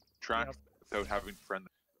just track without having to friend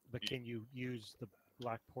them. But can you use the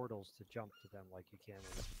black portals to jump to them like you can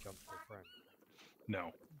when you jump to a friend?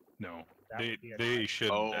 No, no. That They would be a they nice- should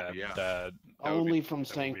Oh, add yeah. that. Only from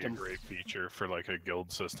That would be a Sanctum. great feature for like a guild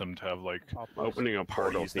system to have like Opening a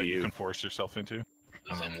portal parties to that you you. can force yourself into,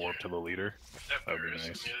 and then warp to the leader. That would be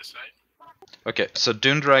nice. Okay, so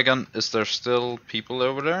Dune Dragon, is there still people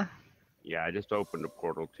over there? Yeah, I just opened a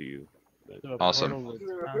portal to you. But, So a Awesome. portal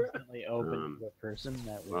that's constantly open to a person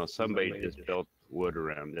that would well, be somebody related. just built wood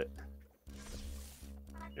around it.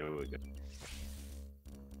 There we go.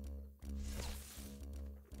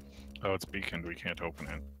 Oh, it's beaconed. We can't open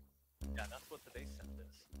it. Yeah, that's what the base sent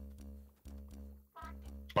is.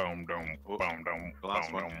 Boom, dome, boom, dome, The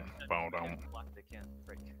last boom, one. dome, boom, dome. Block they can't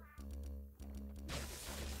break.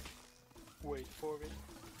 Wait for it.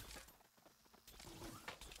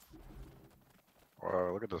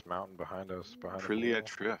 Wow, look at this mountain behind us. Behind Trilia the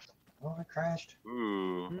Drift. Oh, I crashed.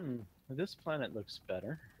 Ooh. This planet looks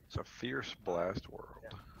better. It's a fierce blast world.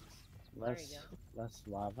 Less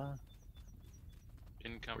lava.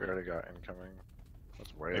 We Incoming. already got incoming.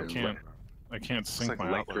 That's way I over can't. there. I can't It's sync like my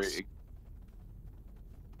light atlas. gray.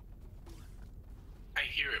 I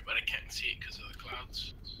hear it, but I can't see it because of the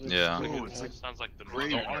clouds. Yeah. Ooh, it's like Sounds like the gray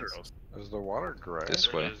north- water. Is the water gray? This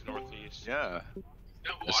There it way. is, northeast. Yeah.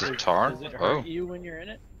 That Is water. it tar? Does it hurt Oh, you when you're in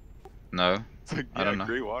it? no. It's like, I don't know.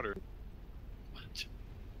 gray water.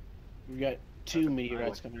 We got 2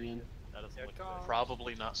 meteorites coming in. That doesn't look good.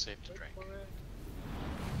 Probably not safe to drink.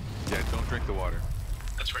 Yeah, don't drink the water.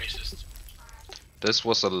 That's racist. This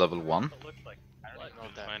was a level 1. It looked like I don't what? know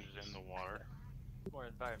what that landed means. in the water. More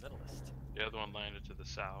environmentalist. The other one landed to the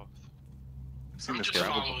south. I've seen I'm this just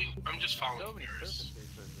gravel. following. I'm just So following many yours. surface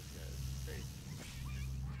resources,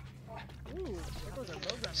 guys. Great. Ooh, there goes our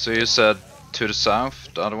roadrunner. So you said to the south,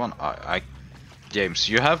 the other one? James,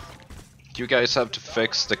 you guys have to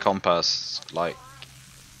fix the compass, like,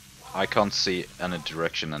 I can't see any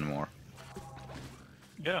direction anymore.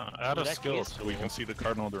 Yeah, add a That skill is so we can cool. see the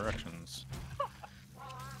cardinal directions.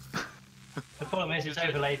 The problem is it's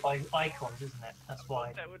overlaid by icons, isn't it? That's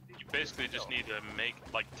why. You basically just need to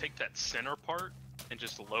take that center part and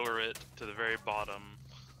just lower it to the very bottom.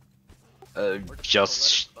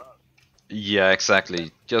 Yeah,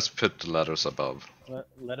 exactly. Just put the letters above.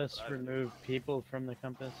 Let us remove people from the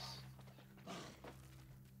compass.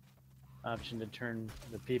 Option to turn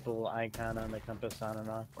the people icon on the compass on and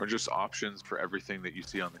off. Or just options for everything that you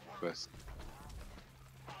see on the compass.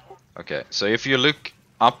 Okay, so if you look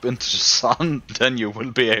up into the sun, then you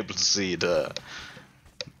will be able to see the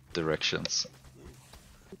directions.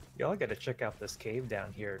 Y'all gotta check out this cave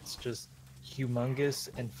down here. It's just humongous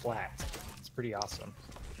and flat. It's pretty awesome.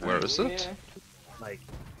 Where is it? Like,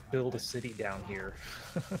 build a city down here.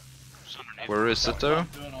 Where is it though?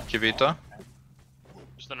 Kivita?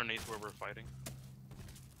 Just underneath where we're fighting.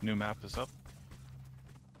 New map is up.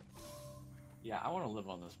 Yeah, I want to live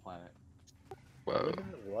on this planet. Whoa.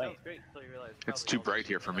 Sounds great until you realize It's probably too all bright these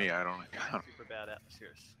here for me. I don't. super bad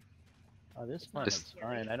atmospheres. Oh, this planet's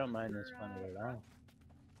fine. I don't mind this planet at all.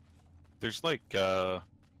 There's like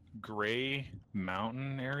gray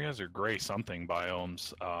mountain areas or gray something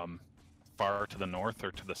biomes far to the north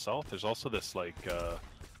or to the south. There's also this like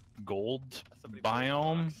gold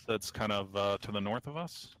biome that's kind of to the north of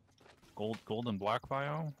us. Gold and black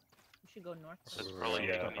biome. We should go north. This is probably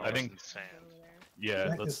Yeah, taking I us think. in sand. Yeah,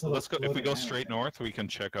 Check let's this little go. If we floating go island. straight north, we can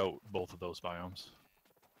check out both of those biomes.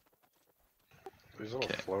 These little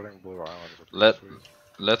floating blue islands. are Let pretty sweet.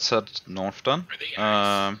 let's head north then.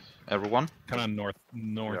 Everyone. Kind of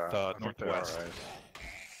Yeah, I think they are northwest. ice.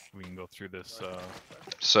 We can go through this.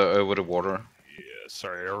 So over the water. Yeah,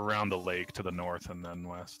 sorry, around the lake to the north and then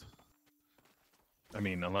west. I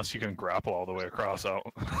mean, unless you can grapple all the way across out.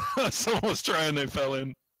 Someone was trying, they fell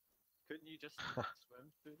in. Couldn't you just swim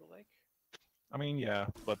through the lake? I mean, yeah,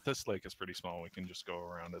 but this lake is pretty small. We can just go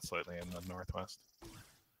around it slightly in the northwest.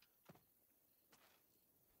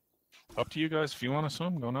 Up to you guys. If you want to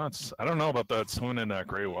swim, go nuts. I don't know about that swimming in that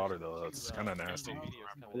gray water though. That's kind of nasty.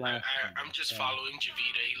 I'm just following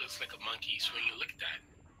Javita. He looks like a monkey swinging. Look at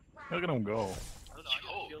that. Look at him go.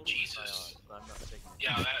 Oh, Jesus. I'm not taking it.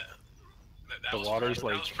 Yeah, that The was water's that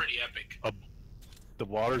like was pretty epic. the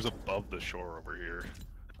water's above the shore over here.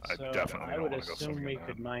 I So definitely I don't would want to go assume swimming we in that.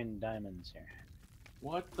 could mine diamonds here.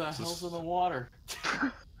 What the This hell's is- in the water?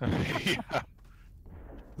 Yeah.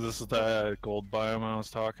 This is the gold biome I was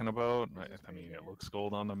talking about. I mean, it looks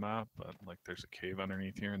gold on the map, but like there's a cave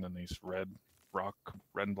underneath here, and then these red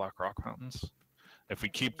and black rock mountains. If we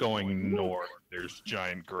keep going north, there's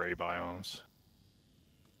giant gray biomes.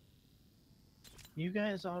 You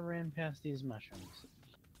guys all ran past these mushrooms.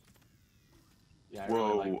 Yeah, I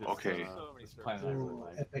Whoa, really like this, okay. this planet. I really Ooh,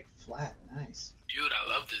 like. epic flat, nice. Dude, I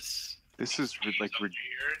love this. This is like Up here.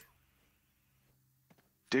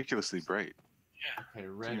 ridiculously bright. Yeah. Okay,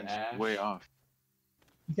 red Seems ash. way off.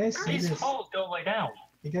 You guys see These this? holes go all the way down.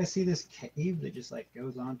 You guys see this cave that just like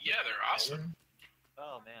goes on? Yeah, they're awesome.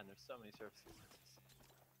 Oh man, there's so many surfaces.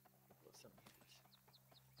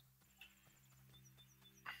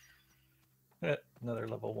 Another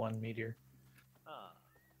level 1 meteor.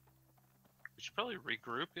 We should probably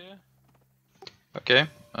regroup, yeah? Okay,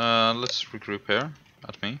 let's regroup here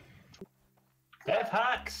at me. Death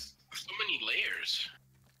hacks! So many layers.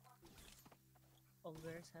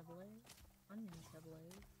 Ogres have layers. Onions have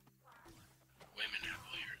layers. Women have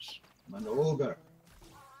layers. I'm an ogre.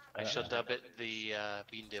 I shall dub it the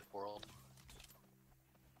bean dip world.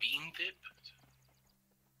 Bean dip?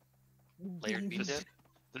 Layered bean dip.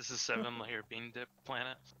 This is 7-layer bean dip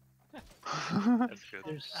planet. That's good.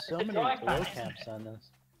 There's so many dry glow patch, isn't caps it? on this.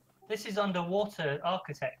 This is underwater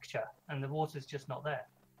architecture, and the water's just not there.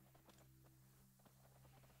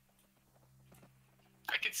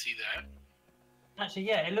 I could see that. Actually,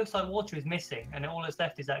 yeah, it looks like water is missing, and all that's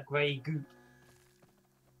left is that grey goop.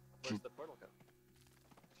 Where's the portal go?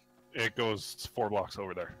 It goes 4 blocks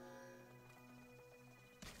over there.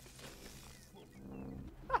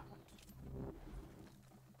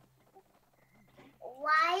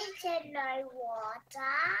 Why is there no water?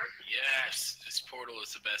 Yes, this portal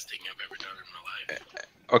is the best thing I've ever done in my life.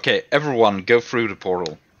 Okay, everyone, go through the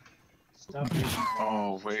portal.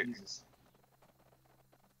 Oh, wait.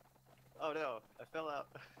 Oh no, I fell out.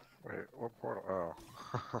 Wait, what portal?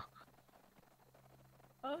 Oh.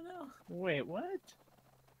 Oh no. Wait, what?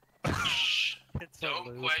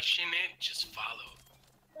 Don't question it, just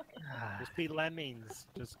follow. Just be lemmings.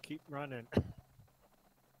 Just keep running.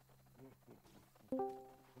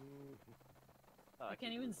 I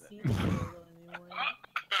can't even see the portal anymore.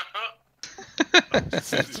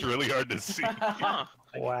 It's really hard to see. Huh.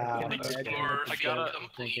 Wow. I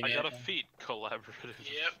got a feat. Collaborative.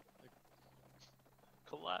 Yep.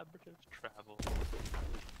 Collaborative travel.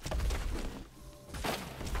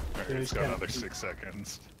 Alright, it's got another 6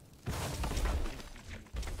 seconds.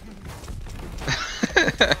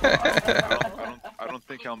 I don't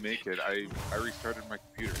think I'll make it. I restarted my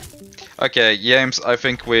computer. Okay, James, I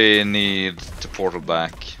think we need the portal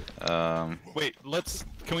back. Wait,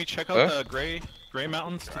 can we check out Huh? the gray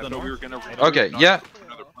mountains to the thought north? we were gonna Okay, yeah.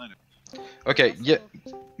 Another planet. Okay,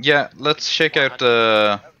 yeah, let's check out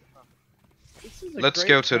the... This is a Let's great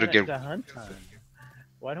go to the planet guild. to hunt on.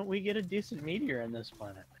 Why don't we get a decent meteor on this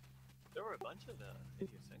planet? There were a bunch of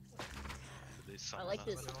idiosyncrasies. I like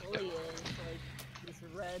this foliage, like this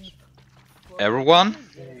red. Everyone?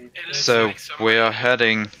 It looks So like some- we are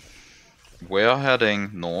heading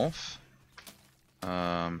north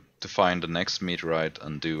to find the next meteorite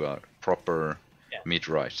and do a proper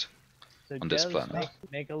meteorite So on this Devs, planet.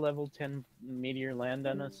 Make a level 10 meteor land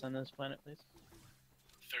on us on this planet, please.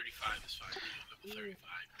 35 is fine. Level 35.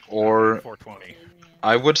 Or 420.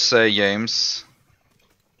 I would say, James,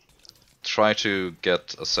 try to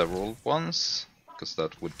get several ones, because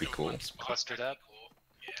that would be cool. Clustered up.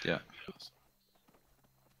 Yeah.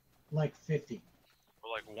 Like 50. Or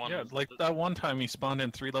like one. Yeah, like that one time he spawned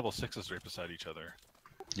in 3 level 6s right beside each other.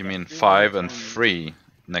 You mean 5 and 3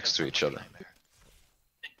 next to each other?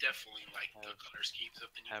 I definitely like the color schemes of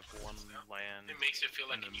the new Have one land. It makes it feel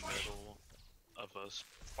like in a the new middle of us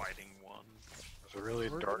fighting one. It's a really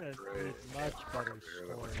We're dark gonna gray. need much better Here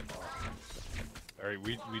that looks storage. awesome. Alright,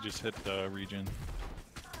 we just hit the region.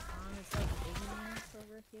 It's like ignorance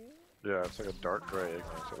over here. Yeah, it's like a dark gray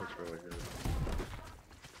igneous. It looks really good.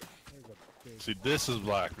 There's a big See, this is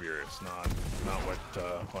black virus, not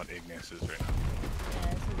what igneous is right now.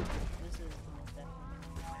 Yeah, this is most definitely.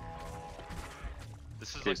 This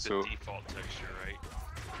is Okay, like so- the default texture, right?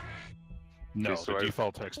 No, so the I-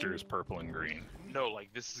 default texture is purple and green. No,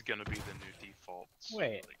 like this is gonna be the new default.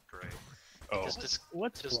 Wait. Like gray. Oh,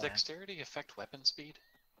 What's Does black? dexterity affect weapon speed?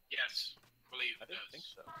 Yes, I believe I it didn't does. think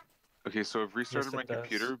so. Okay, so I've restarted Yes, my it does.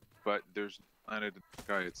 computer, but there's a planet in the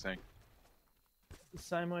sky. It's saying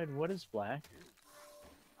Simoid, what is black?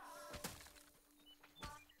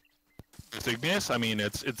 it's igneous. I mean,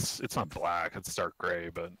 it's not black. It's dark gray,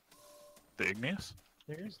 but the igneous.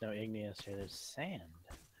 There is no igneous here. There's sand.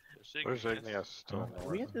 Where's igneous still? Are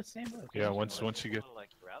we at the same location? Yeah, once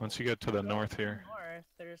you get to the north here, North,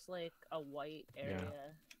 there's like a white area.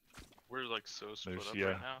 We're like so split there's up yeah,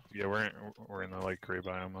 right now. yeah, we're in the light gray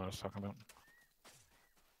biome I was talking about.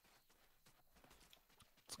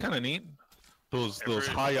 It's kind of neat. those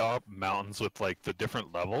high up mountains with like the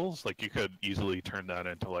different levels, like you could easily turn that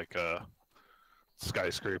into like a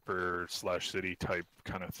skyscraper / city type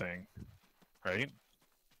kind of thing, right?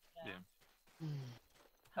 Yeah.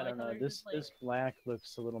 I don't know. This black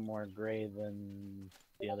looks a little more gray than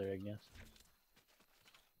the other Ignis.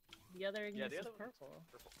 The other Ignis is purple.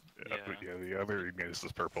 Yeah, the other Ignis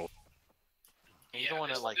is purple. You don't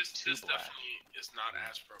want it like this too black. definitely is not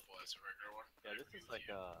as purple as a regular one. Yeah, this is like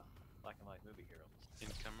a black and white movie hero.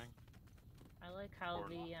 Incoming. I like how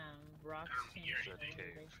the rocks change color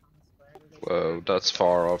based on the square. Whoa, that's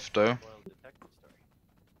far off though.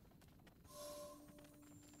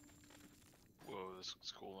 Whoa, this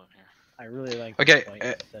looks cool in here. I really like. Okay,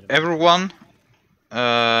 everyone,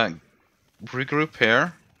 regroup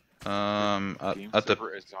here. At the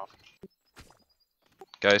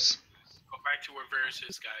guys. Go back to where virresss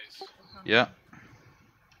is, guys. Yeah.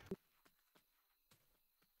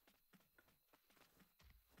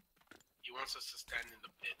 He wants us to stand in the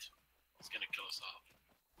pit. He's gonna kill us off.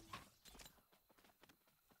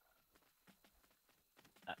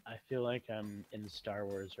 I feel like I'm in Star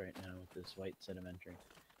Wars right now with this white sedimentary.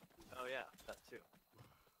 Oh yeah, that too.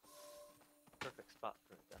 Perfect spot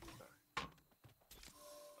for a Death Star.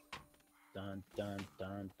 Dun dun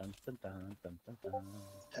dun dun dun dun dun dun dun.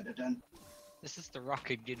 Dun, dun, dun. This is the rock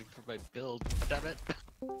I needed for my build. Damn it.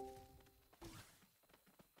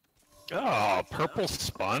 Oh, purple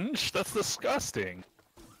sponge? That's disgusting.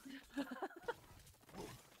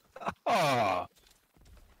 Oh.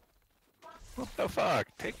 What the fuck?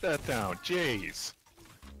 Take that down. Jeez.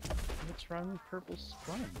 What's wrong with purple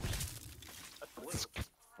sponge? It's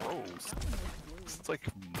gross. It's like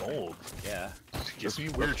mold. Yeah. Gives me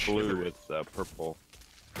Just weird blue shivers. with purple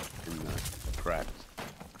in the cracks.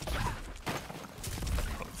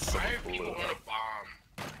 Why do people want a bomb?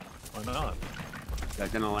 Why not? Is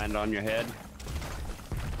that gonna land on your head?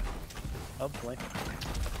 Hopefully.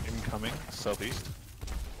 Incoming, southeast.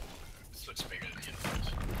 This looks bigger than the universe.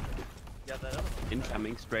 Yeah, that other one.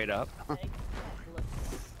 Incoming, straight up.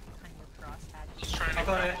 Just trying to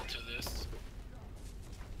grapple to this.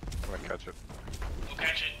 I'm gonna catch it. Go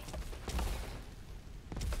catch it.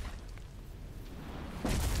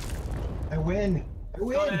 I win! I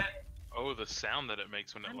win! Oh, the sound that it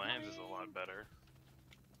makes when it lands is a lot better.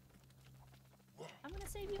 I'm gonna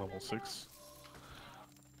save you. Level 6. It's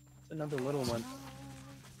another little one.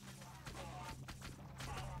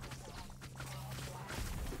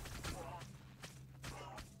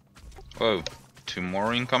 Whoa, 2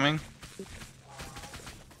 more incoming.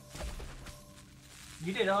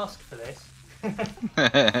 You did ask for this. Oh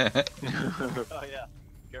yeah.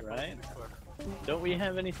 Right? Don't we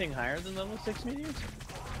have anything higher than level 6 meteors?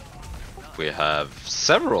 We have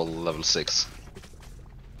several level 6.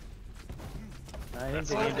 I think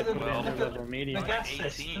they need to put in a level medium. The gas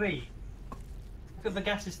is 3. Look at the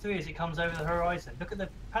gas is 3 as it comes over the horizon. Look at the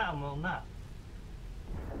pattern on that.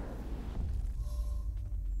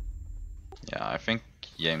 Yeah, I think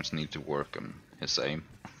James need to work on his aim.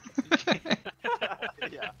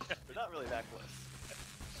 Yeah, they're not really that close.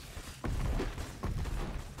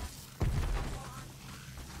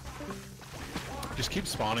 Just keep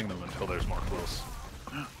spawning them until there's more close.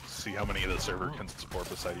 See how many of the server can support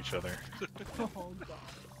beside each other. Oh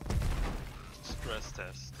god. Stress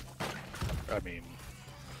test. I mean,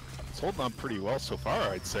 it's holding up pretty well so far,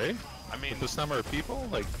 I'd say. I mean, with this number of people,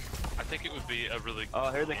 like. I think it would be a really Oh,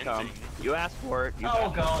 cool here they come. ending. You asked for it. You Oh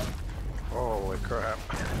got it. god. Holy crap.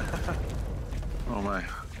 Oh my.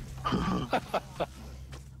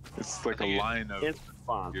 It's like a line of. It's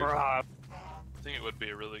fun. I think it would be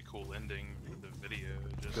a really cool ending for the video.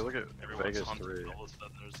 Just Look at everyone's Vegas hunting, 3. all of a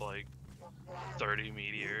sudden there's like 30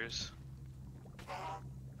 meteors.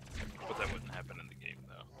 But that wouldn't happen in the game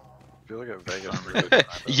though. If you look at Vegas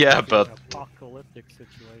 3. Yeah, but Apocalyptic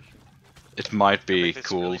situation. it might be If it's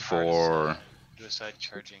cool really hard to for Suicide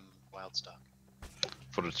charging wild stock.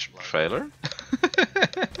 the trailer.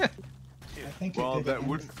 I think Well, a good that end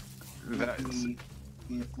wouldn't. That's. be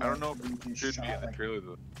if, I don't know like, if we it should just be shot, in the like, trailer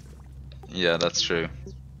though. Yeah, that's true.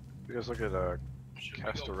 You guys look at Should we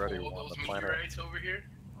Cast go Already pull one. those The planet, meteorites over here?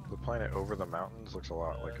 the planet over the mountains looks a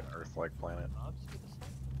lot like an Earth-like planet.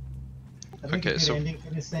 I think a Okay, good so- ending for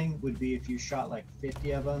this thing would be if you shot like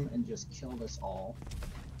 50 of them and just killed us all.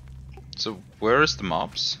 So where is the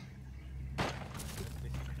mobs?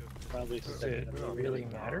 Probably Does it really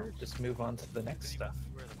matter? Just move on to the next stuff.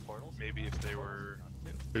 Where are the portals? Maybe if they were.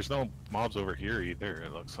 There's no mobs over here either,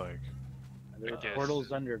 it looks like. Are there I guess.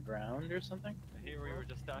 portals underground or something? Here we were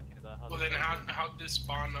just talking about how. Well, then how'd this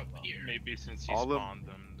spawn up here? Maybe since you All the- spawned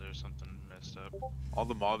them, there's something messed up. All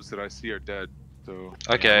the mobs that I see are dead. So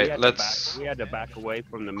Okay, We had to back away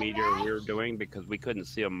from the meteor we were doing because we couldn't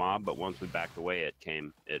see a mob, but once we backed away, it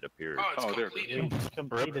appeared. Oh, it's completed. We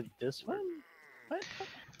completed this one? What?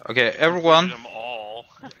 Okay, everyone. Them all.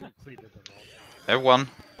 Completed them all. Everyone,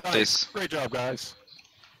 Nice. please. Great job, guys.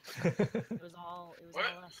 It was all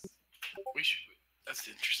us. We should. That's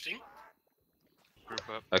interesting. Group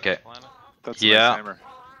up. Okay. Planet. that's Yeah. nice hammer.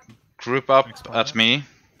 Group up Next at planet. me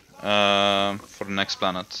for the next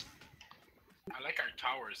planet. I like our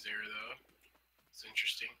towers there, though. It's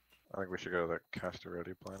interesting. I think we should go to the Cast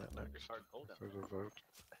Ready planet next. There's a vote.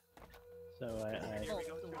 So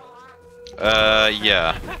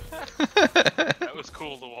Yeah. That was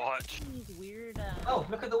cool to watch. These weird. Oh,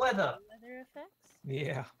 look at the weather. Weather effects.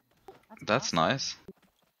 Yeah. That's nice.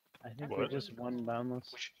 I think What? we just won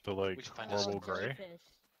Boundless. The like find horrible some gray. Fish.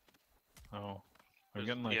 Oh, I'm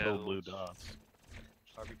getting like Yeah, little blue those- dots.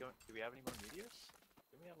 Are we going? Do we have any more meteors?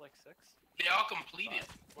 Didn't we have like 6? They all completed.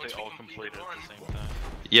 Once They we all completed completed one. at the same time.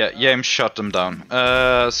 Yeah, James shut them down.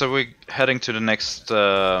 So we're heading to the next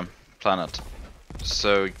planet.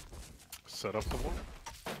 So Set up the wall.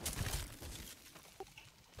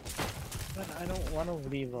 But I don't want to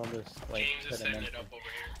leave all this like James is setting sediment. it up over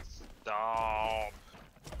here. Stop.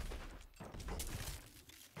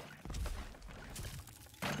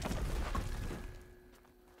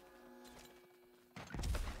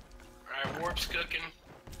 Alright, warp's cooking.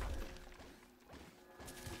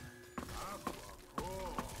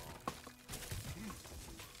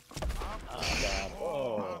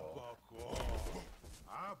 Oh.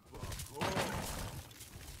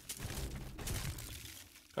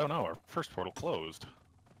 Oh no, our first portal closed.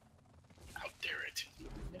 How dare it.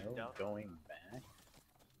 No, going back.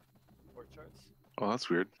 Port charts? Oh, that's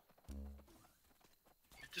weird.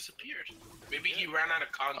 It disappeared. Maybe he ran out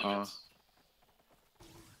of conduits.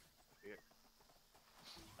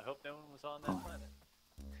 I hope no one was on that planet.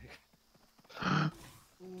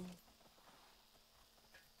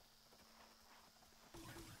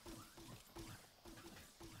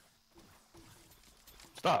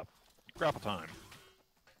 Stop. Grapple time.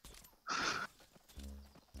 I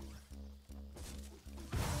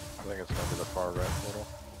think it's gonna be the far right portal.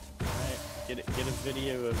 Alright, get a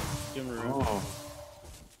video of Doomaroo. Oh.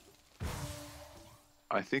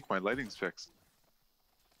 I think my lighting's fixed.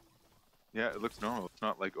 Yeah, it looks normal. It's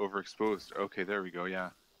not like overexposed. Okay, there we go. Yeah,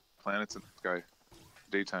 planets in the sky,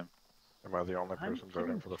 daytime. Am I the only person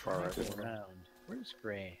voting for the far right Looking portal? around. Where's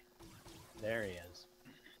Gray? There he is.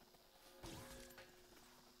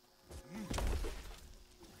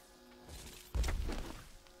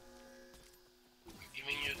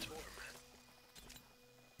 Giving you a tour, man.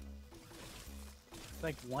 It's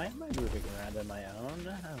like, why am I moving around on my own?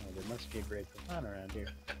 Oh, there must be a great fun around here.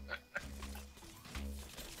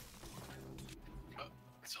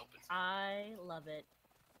 It's open. I love it.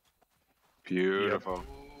 Beautiful.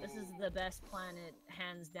 This is the best planet,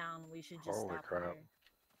 hands down. We should just Holy stop crap. here.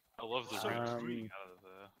 I love the Um, coming out of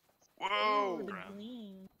the. Whoa! Ooh, the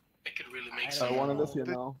gleam. It could really make I some. don't One know. of this,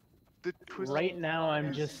 The twist. Right now,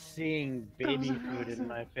 I'm just seeing baby food in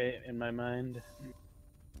my mind.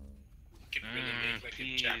 Could really make like a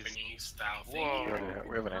peas. Japanese style thing. Whoa.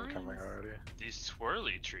 We have an incoming already. These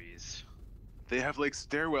swirly trees. They have like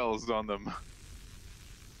stairwells on them.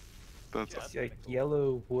 That's It's like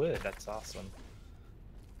yellow wood. That's awesome.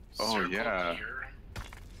 Oh Circle yeah. here.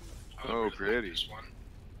 Oh, really pretty. This one.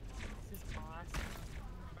 This is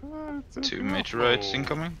awesome. So 2 cool. meteorites Oh.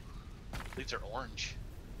 incoming. These are orange.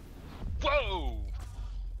 Whoa!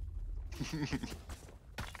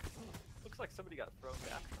 Looks like somebody got thrown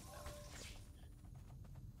back from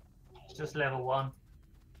that. It's just level 1.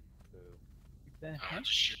 The Oh, heck?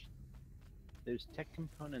 shit. There's tech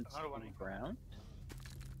components How do I- on the ground?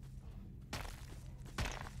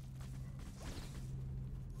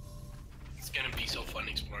 It's gonna be so fun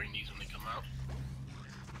exploring these when they come out.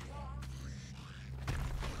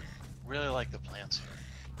 Really like the plants here.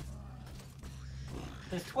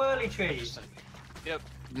 There's twirly trees. Yep.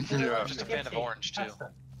 Yeah. I'm just a fan of orange too.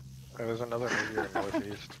 There's another meteor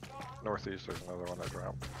northeast. Northeast, there's another one that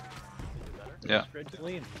dropped. Yeah. Red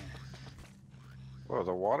gleam. Whoa,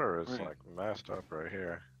 the water is Right. like messed up right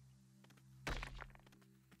here.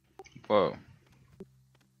 Whoa.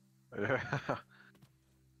 Yeah.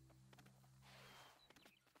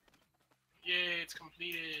 Yay, it's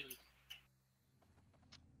completed.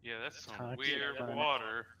 Yeah, that's some Toxic weird planet.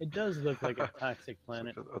 water. It does look like a toxic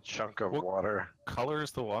planet. A chunk of What- water. Color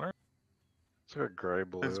is the water? It's like a gray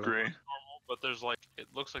blue. It's gray. Normal, but there's like it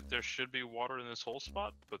looks like there should be water in this whole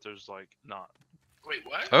spot, but there's like not. Wait,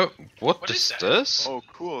 what? Oh, what What is is that? this? Oh,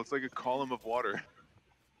 cool. It's like a column of water.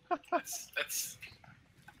 That's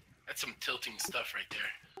That's some tilting stuff right there.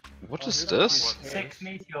 What is this? 6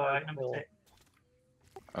 meteor at number 6.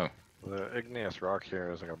 Oh. The igneous rock here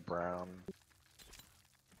is like a brown.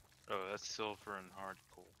 Oh, that's silver and hard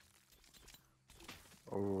coal.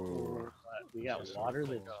 Ooh. We got water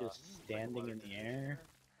that's just standing in the air.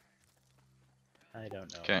 I don't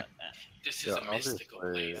know Okay. about that. This is Yeah, a mystical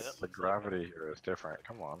obviously place. the gravity here is different.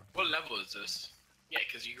 Come on. What level is this? Yeah,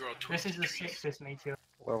 because you grow This twisted is the trees. 6th meteor.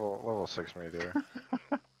 Level 6 meteor.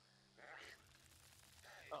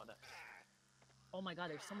 Oh, nice. Oh my god,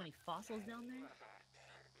 there's so many fossils down there.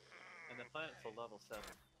 And the planet's a level 7.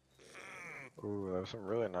 Ooh, there's some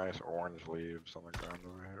really nice orange leaves on the ground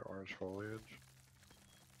over here. Orange foliage.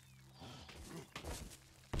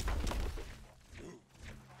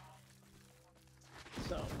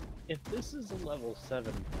 So, if this is a level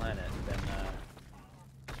 7 planet, then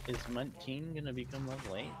is Munteen gonna become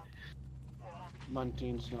level 8?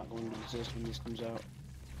 Munteen's not going to exist when this comes out.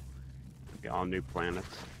 Be all new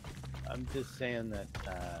planets. I'm just saying that.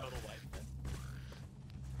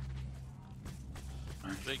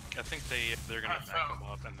 I think they're gonna back them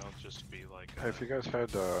up and they'll just be like. Hey, if you guys head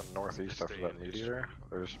northeast after that meteor,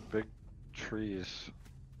 there's big trees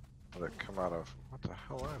that come out of. What the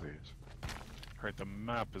hell are these? Alright, the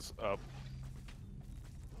map is up.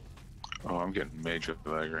 Oh, I'm getting major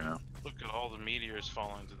lag right now. Look at all the meteors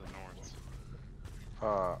falling to the north.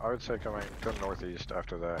 I would say go northeast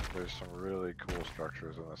after that. There's some really cool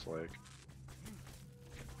structures in this lake.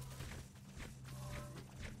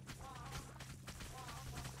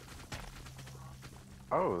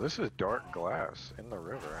 Oh, this is dark glass in the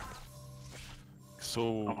river.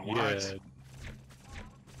 So yeah.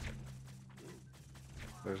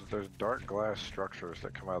 There's dark glass structures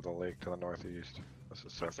that come out of the lake to the northeast. This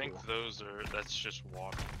is so I think cool. that's just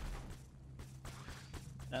water.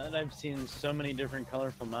 Now that I've seen so many different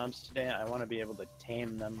colorful mobs today, I want to be able to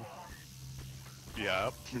tame them. Yeah.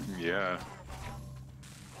 Yeah.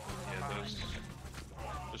 Yeah,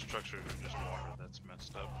 those structures are just water that's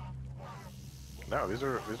messed up. No, these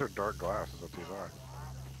are dark glass. Is what these are.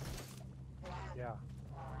 Yeah.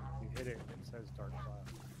 You hit it, it says dark glass.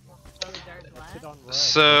 Dark Hit on red.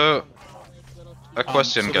 So, a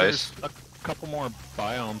question, so guys. there's a couple more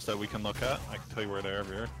biomes that we can look at. I can tell you where they are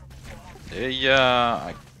over here.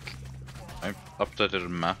 Yeah, I updated the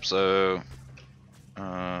map. So,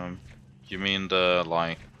 you mean the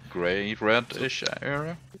like gray reddish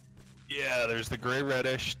area? Yeah, there's the gray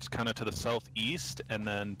reddish kind of to the southeast, and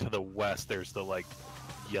then to the west there's the like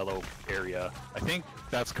yellow area. I think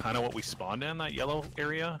that's kind of what we spawned in, that yellow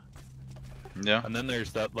area. Yeah. And then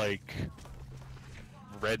there's that like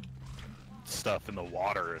red stuff in the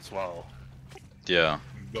water as well. Yeah.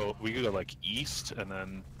 We could go like east and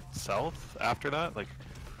then south after that. Like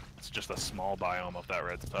it's just a small biome of that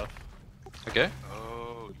red stuff. Okay.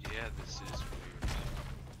 Oh yeah, this is weird.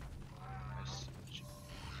 I see what you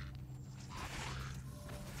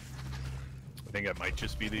I think it might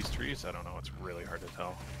just be these trees. I don't know. It's really hard to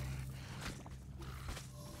tell.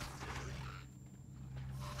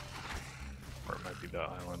 Or it might be the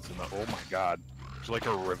islands in the. Oh my god. There's like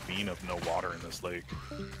a ravine of no water in this lake.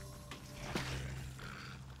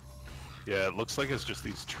 Yeah, it looks like it's just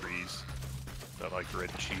these trees. That like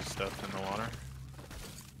red cheese stuff in the water.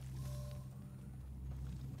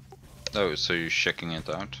 Oh, so you're checking it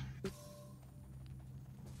out?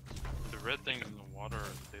 The red things in the water,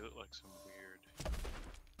 they look like some weird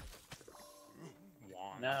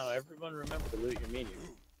wands. Now, everyone remember to loot your meteor.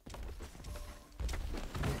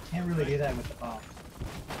 Can't really do that with the bomb.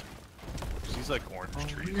 These like orange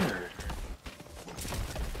trees. Weird.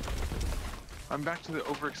 I'm back to the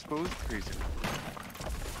overexposed crazy.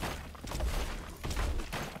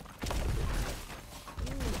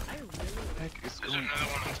 Heck is There's going another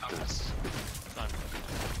one on top of this.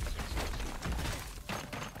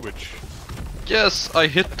 Which? Yes, I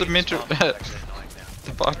hit the meteor.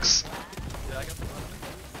 The box.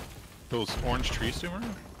 Those orange trees, Zoomer?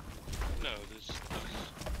 No, there's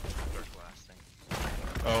glass things.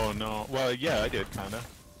 Oh no. Well, yeah, I did kinda.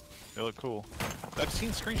 They look cool. I've seen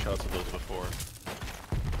screenshots of those before.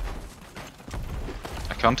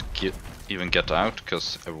 I can't even get out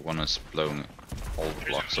because everyone is blowing all the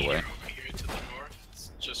blocks away. Over here to the north,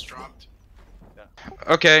 it's just dropped.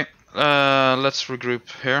 Okay, let's regroup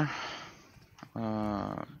here.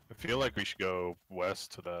 I feel like we should go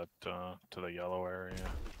west to that to the yellow area.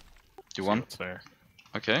 You See want? what's there?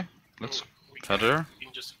 Okay, let's We head there. You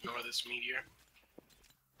can just ignore this meteor.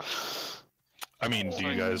 I mean, do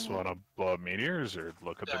you guys want to blow up meteors or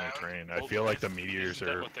look at the new terrain? I feel like the meteors Isn't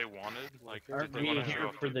that are. what they wanted? Like, Aren't did they we want to show here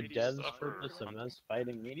off for their the meaty devs' stuff, purpose or- of us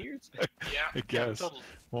fighting meteors? Yeah. I guess. totally.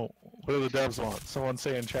 Well, What do the devs want? Someone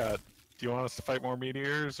say in chat. Do you want us to fight more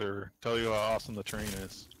meteors, or tell you how awesome the terrain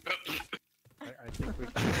is? I think we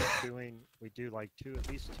keep doing. We do like at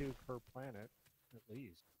least two per planet, at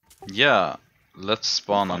least. Yeah, let's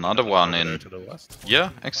spawn another one in. To the west.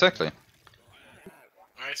 Yeah, exactly.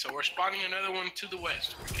 Alright, so we're spawning another one to the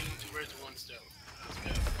west. We're getting to where the one's down. Let's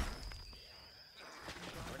go.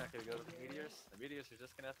 We're not gonna go to the meteors. The meteors are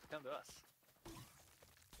just gonna have to come to us.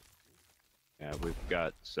 Yeah, we've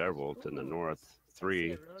got several to the north.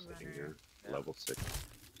 3 sitting here, level 6.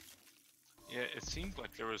 Yeah, it seemed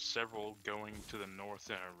like there was several going to the north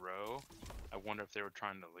in a row. I wonder if they were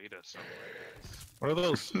trying to lead us somewhere. What are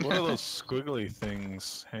those? What are those squiggly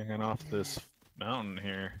things hanging off this mountain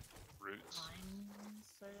here? Roots.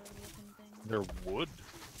 They're wood.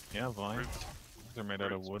 Yeah, vines. They're made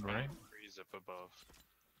out of wood, right? Trees up above.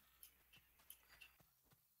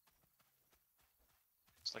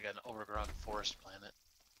 It's like an overgrown forest planet.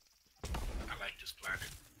 I like this planet.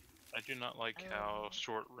 I do not like how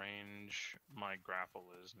short range my grapple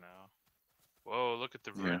is now. Whoa, look at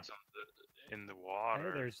the roots in the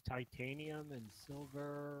water. Hey, there's titanium and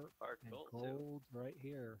silver and gold, gold right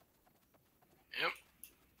here.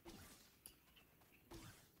 Yep.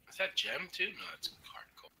 Is that gem too? No, it's hard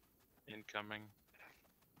gold. Incoming.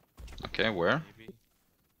 Okay, where? Maybe.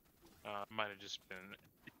 Might have just been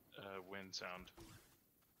wind sound.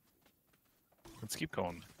 Let's keep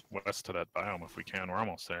going west to that biome if we can. We're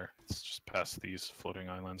almost there. It's just past these floating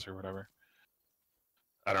islands or whatever.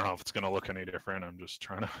 I don't know if it's gonna look any different. I'm just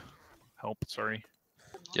trying to help. Sorry.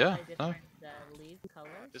 Yeah. No. Leaf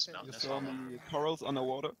colors. This mountain is So many corals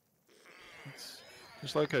underwater.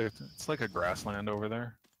 It's like a grassland over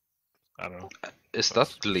there. I don't know. Is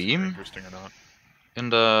that gleam? Interesting or not? In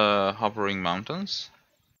the hovering mountains?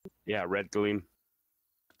 Yeah, red gleam.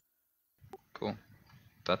 Cool.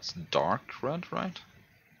 That's dark red, right?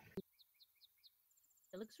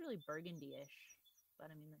 It looks really burgundy-ish,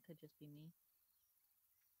 but I mean that could just be me.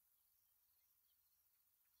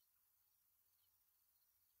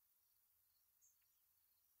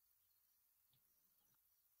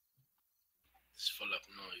 It's full of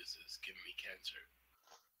noises, giving me cancer.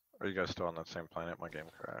 Are you guys still on that same planet? My game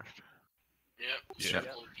crashed. Yep. Yeah.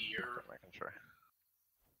 Circle deer. Making sure.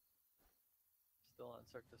 Still on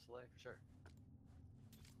Cirque du Soleil for sure.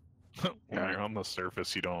 When you're on the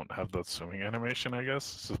surface, you don't have the swimming animation, I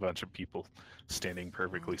guess. It's a bunch of people standing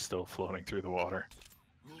perfectly still, floating through the water.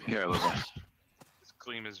 Yeah, I love that. This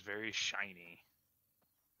gleam is very shiny.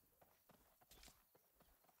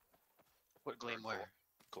 What gleam where?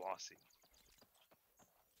 Glossy.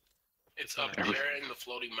 It's up there in the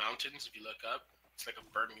floating mountains. If you look up, it's like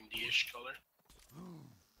a burgundy-ish color.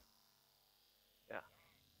 Yeah.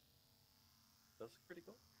 Those are pretty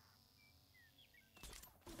cool.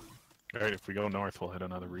 Alright, if we go north, we'll hit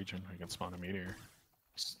another region. We can spawn a meteor.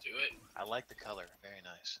 Let's do it. I like the color. Very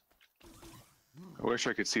nice. I wish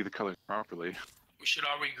I could see the colors properly. We should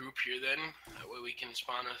all regroup here then. That way we can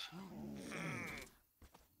spawn us.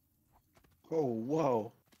 Oh,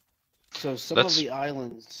 whoa. So some Let's- of the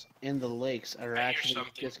islands in the lakes are I hear actually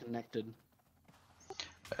something. disconnected.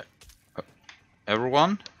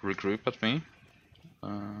 Everyone, regroup at me.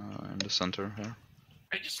 In the center here.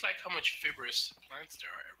 I just like how much fibrous plants there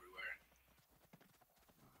are everywhere.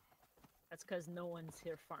 That's because no one's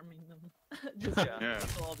here farming them. Yeah,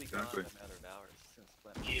 They'll all be gone exactly. in a matter of hours since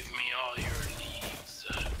planting. Give me all your leaves.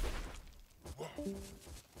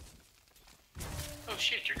 Oh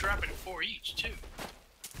shit, you're dropping 4 each too.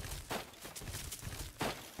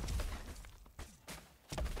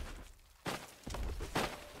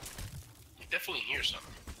 You definitely hear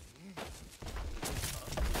something.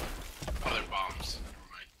 Oh, they're bombs. Never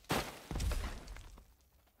mind.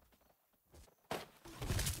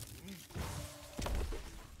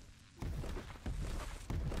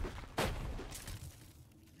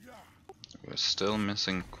 We're still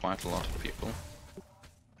missing quite a lot of people.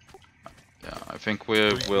 Yeah, I think we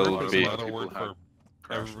will There's be. a lot of word for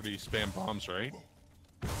everybody spam bombs, right?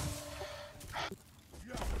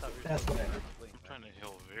 That's what I heard. I'm trying to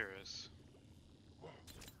heal virresss.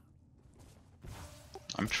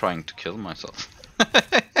 I'm trying to kill myself.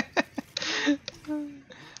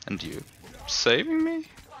 And you saving me?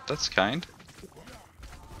 That's kind.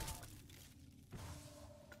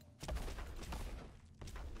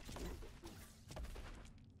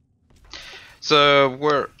 So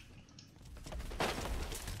where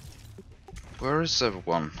is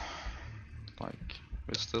everyone? Like,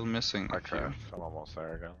 we're still missing I a few. crashed. I'm almost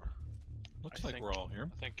there again. Looks like we're all here.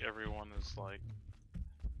 I think everyone is like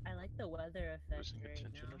I like the weather effect losing right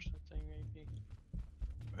attention now. or something, maybe.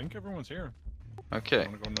 I think everyone's here. Okay.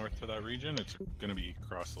 Want to go north to that region? It's gonna be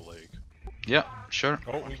across the lake. Yeah, sure.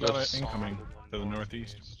 Oh, we got it incoming to the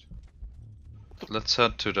northeast. Let's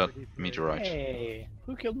head to that meteorite. Hey,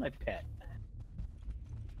 who killed my pet?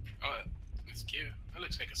 Oh, it's cute. That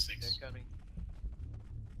looks like a 6. Incoming.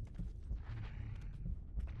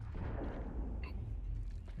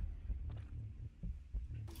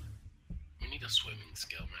 We need a swimming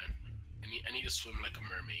skill, man. I need to swim like a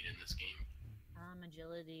mermaid in this game.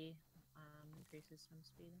 Agility increases swim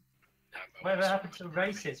speed. Whatever happened to the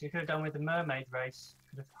races? We could have done with the mermaid race.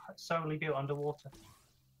 Could have solely built underwater.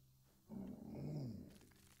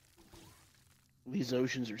 These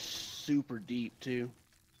oceans are super deep too,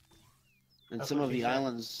 and That's some what of she the said.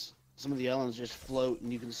 islands, just float,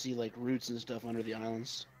 and you can see like roots and stuff under the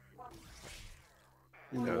islands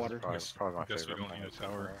in the Yeah, water. Probably my Guess we favorite don't need a planet so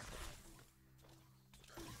tower.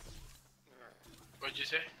 What'd you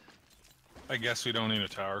say? I guess we don't need a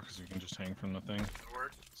tower because we can just hang from the thing.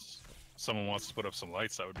 Word? Someone wants to put up some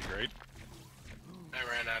lights, that would be great. I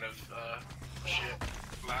ran out of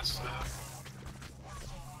shit last.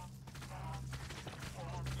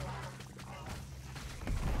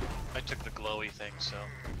 I took the glowy thing, so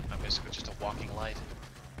I'm basically just a walking light.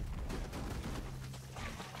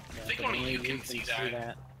 I think only you can see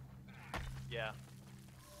that. Yeah.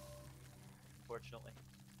 Fortunately.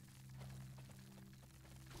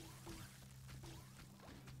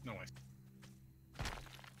 No way.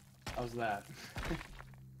 How's that?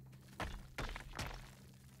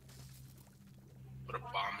 Put a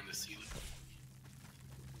bomb in the ceiling.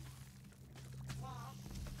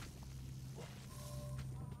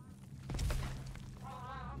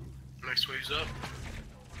 Next wave's up.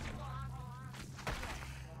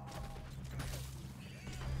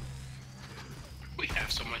 We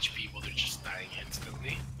have so much people, they're just dying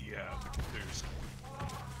instantly. Yeah, there's.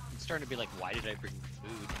 It's starting to be like, why did I bring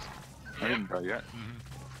food? I didn't die yet.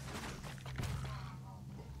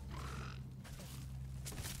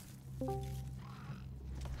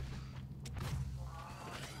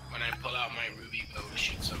 When I pull out my ruby bow to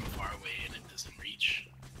shoot something far away and it doesn't reach.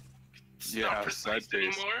 It's Yeah, not precise side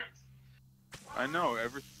base. anymore. I know,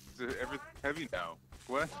 every heavy now.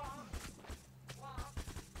 What?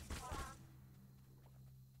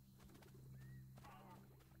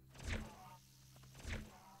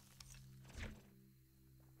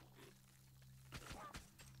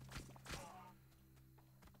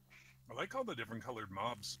 I like all the different colored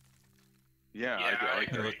mobs. Yeah, Yeah, I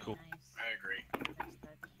like They agree. look cool. I agree.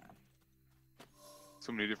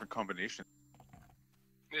 so many different combinations.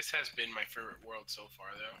 This has been my favorite world so far,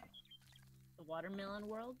 though. The watermelon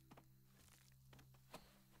world.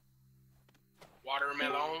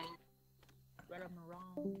 Watermelon.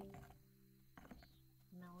 Watermelon.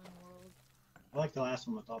 Melon world. I like the last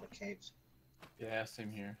one with all the caves. Yeah,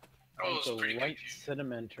 same here. Oh, It's it's a pretty white good.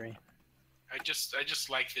 sedimentary. I just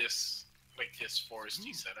like this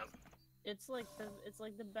foresty setup. It's like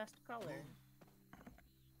the best color.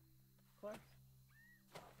 Of course.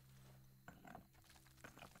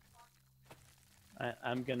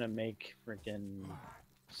 I'm gonna make freaking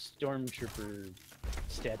stormtrooper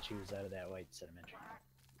statues out of that white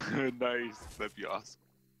sedimentary. Nice, that'd be awesome.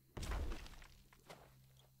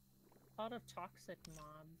 A lot of toxic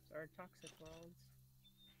mobs or toxic worlds.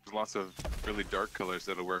 There's lots of really dark colors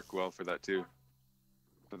that'll work well for that too.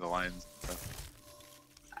 For the lines.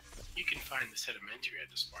 You can find the sedimentary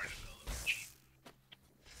at the Sparta Village.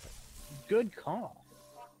 Good call.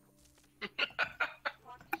 What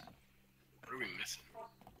are we missing?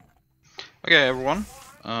 Okay, everyone.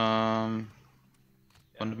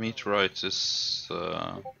 When the meteorite is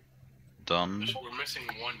done. We're missing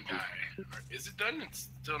one guy. Is it done? It's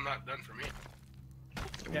still not done for me.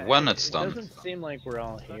 Yeah, When it it's done. doesn't seem like we're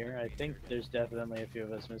all here. I think there's definitely a few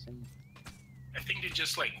of us missing. I think they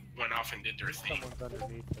just like went off and did their thing. Someone's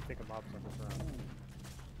underneath. I think a mob's on the ground.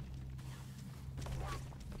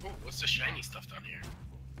 Oh, what's the shiny stuff down here?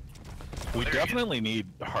 We There he is. definitely need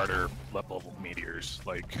harder level meteors.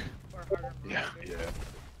 Like, Yeah.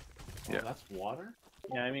 Oh, that's water?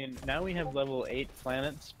 Yeah, I mean, now we have level 8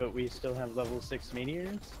 planets, but we still have level 6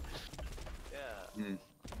 meteors. Yeah. Hmm.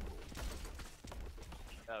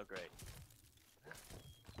 Oh, great.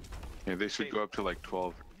 Yeah, they should go up to like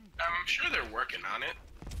 12. I'm sure they're working on it.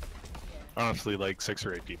 honestly, like 6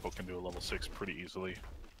 or 8 people can do a level 6 pretty easily.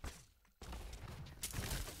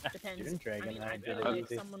 Depends. Student Dragon, I mean, I I did feel it like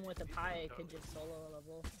easy. someone with a pie could just solo a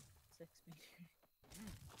level 6 meteor.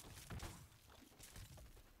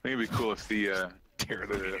 I think it'd be cool if the tear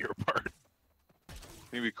the meteor apart. I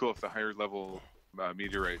think it'd be cool if the higher level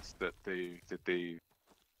meteorites that they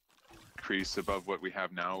increase above what we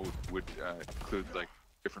have now would include like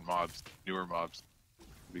different mobs, newer mobs.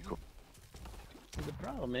 It'd be cool. The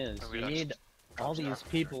problem is, Oh, we you actually need all these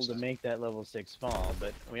people to make that level 6 fall,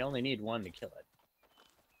 but we only need one to kill it.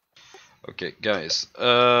 Okay, guys.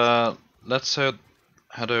 Let's head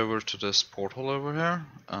over to this portal over here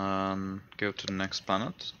and go to the next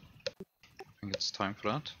planet. I think it's time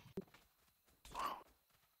for that.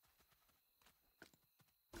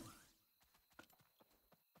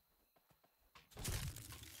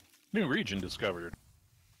 New region discovered.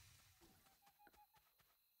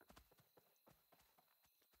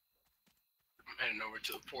 I'm heading over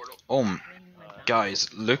to the portal. Oh, guys,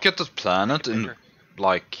 look at the planet in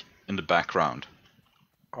the background.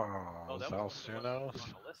 Oh, that was on the list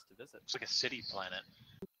to visit. It's like a city planet.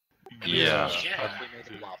 Yeah. Probably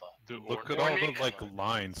made of lava. Dude, look at all the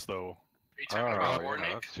lines though. Oh,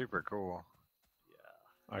 yeah, that's super cool.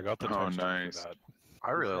 I got the Oh, texture nice. for that.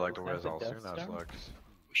 I really like the way Is that the Death Alsunas Star? looks.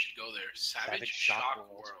 We should go there. Savage Shock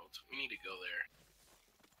World. We need to go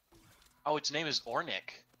there. Oh, its name is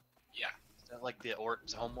Ornick. Yeah. Is that like the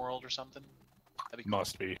its home world or something? That'd be cool.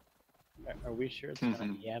 Must be. Are we sure it's not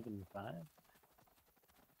Yavin 5?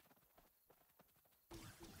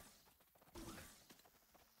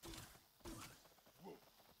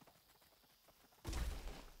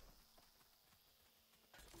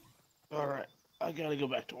 Alright, I gotta go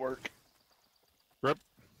back to work. Rip.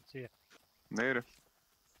 See ya. Later.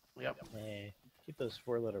 Yep. Hey, keep those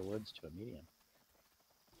 4-letter words to a medium.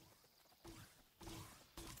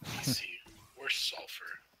 Let's see. Where's Sulfur?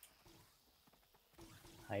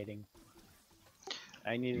 Hiding.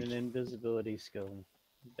 I need an invisibility skill.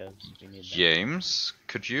 Does we need that. James,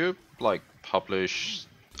 could you publish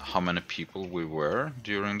how many people we were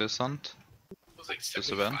during this hunt? It was like This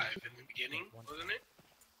 75 event? in the beginning, wasn't it?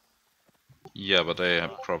 Yeah, but they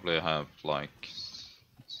probably have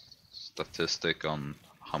statistic on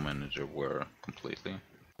how many there were completely.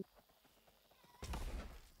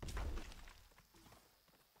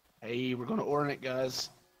 Hey, we're gonna orn it, guys.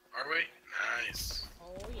 Are we? Nice.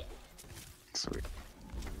 Oh yeah. Sweet.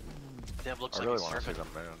 That looks I like really a want to see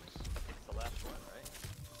serpent. the moons. It's the last one, right?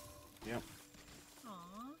 Yep.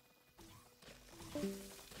 Aww.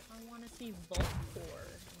 I want to see Voltor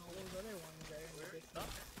and all those other ones that are in the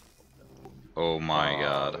distance. Oh my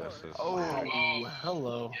god. This is Oh,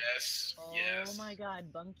 hello. Yes. Oh my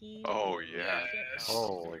god, Bunky. Oh yeah. Yes.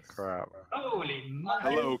 Holy crap. Holy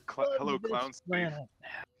mother. Hello, clown Steve. Planet.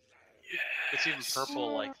 It's even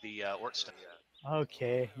purple like the Ort stuff.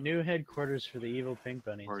 Okay, new headquarters for the evil pink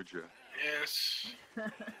bunnies. Georgia. Yes.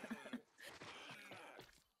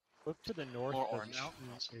 Look to the north. More The orange.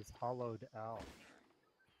 mountain is hollowed out.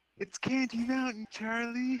 It's Candy Mountain,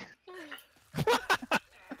 Charlie.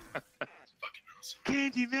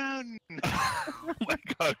 Candy Mountain. Oh my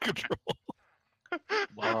god, control.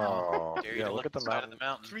 Oh, Dare you yeah, to look at the inside of mountain. the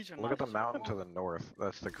mountain. Look at the mountain to the north.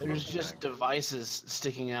 That's the There's coolest just thing. devices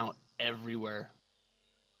sticking out everywhere.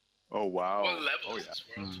 Oh wow. What level Oh is yeah. this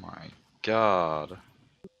Oh world? my god.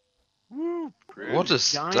 Woo. Pretty. What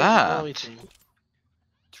is Giant that? glowy thing.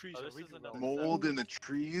 Trees oh, this is another Mold in the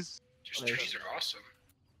trees. These trees are awesome.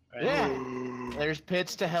 Yeah. There's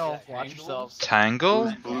pits to hell. Watch yourselves.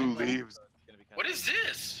 Tangle? Blue leaves. What is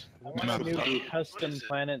this? A new What custom is it?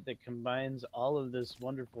 planet that combines all of this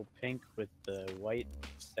wonderful pink with the white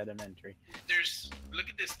sedimentary. There's look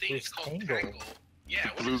at this thing. There's It's called Tangle. Tangle. Yeah.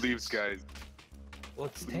 What Blue is leaves, this? guys.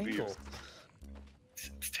 What's Blue Tangle? leaves.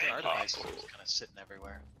 It's Our Tangle. device is kind of sitting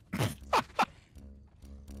everywhere.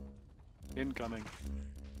 Incoming.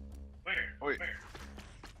 Where? Wait. Where?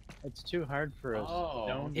 It's too hard for us. Oh.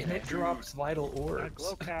 Don't. And it drops vital orbs.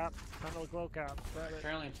 Glow cap. Tunnel glow cap. Grab it.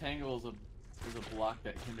 Apparently, Tangle is a block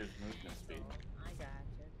that hinders movement speed. I gotcha.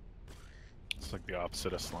 It's like the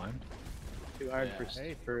opposite of slime. Too hard Yeah. for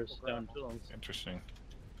Hey, for stone tools. Interesting.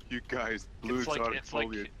 You guys, blue It's like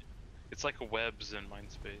exotic it's like webs in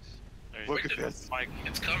Mindspace. There you Look go. at this. Mike,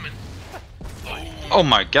 It's coming. Oh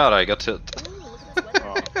my god, I got hit. Ooh, look at this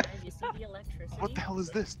weather, guys. You see the electricity? What the hell is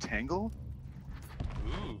this? Tangle?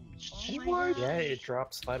 ooh, Oh my god. Yeah, it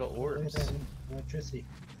drops vital orbs. Electricity.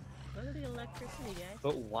 Look at the electricity, guys.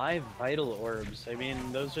 But why vital orbs? I mean,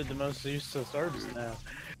 those are the most useless orbs now.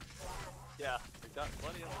 Yeah, we got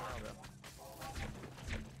plenty of them around them.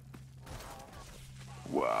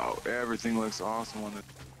 Wow, everything looks awesome on the.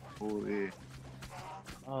 Holy.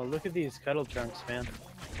 Oh, look at these cuddle trunks, man.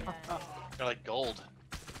 Oh my god. They're like gold.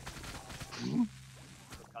 The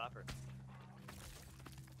copper.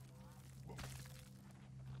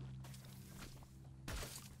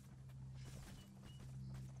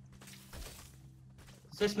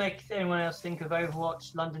 Does this make anyone else think of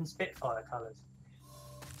Overwatch London Spitfire colours?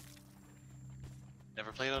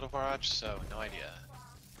 Never played Overwatch, so no idea.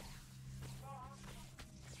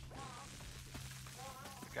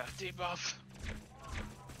 got debuff.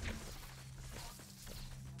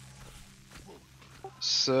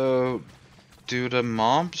 So, do the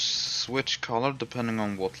mobs switch color depending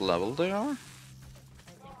on what level they are?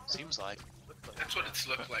 Seems like. That's what it's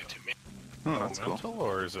looked like to me. Oh, that's cool.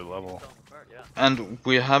 Or is it level? And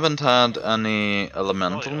we haven't had any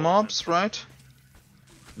elemental mobs, right?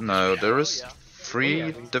 No, there is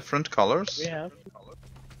 3 different colors. We have.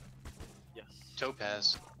 Yes.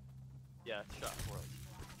 Topaz. Yeah, shock world.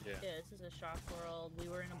 Yeah, this is a shock world. We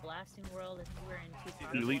were in a blasting world. I think we were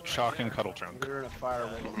in 2 Elite shock and cuddle chunk. We were in a fire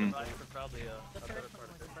world. For probably a The better first part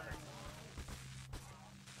one of was it. burn.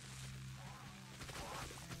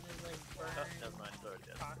 And there's like burn, Never mind, it's already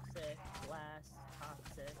dead. toxic, blast,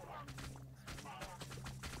 toxic,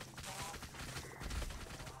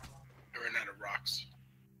 I ran out of rocks.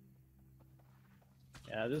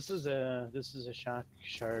 Yeah, this is a shock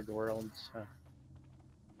shard world. So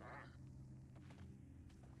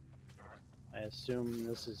I assume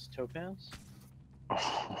this is Topaz.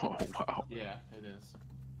 Oh wow. Yeah, it is.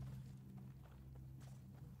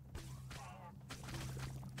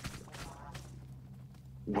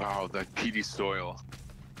 Wow, that peaty soil.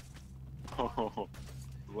 Oh,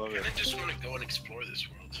 love it. I just want to go and explore this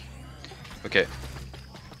world. Okay.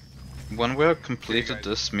 When we have completed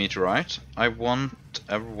this meteorite, I want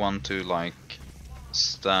everyone to like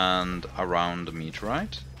stand around the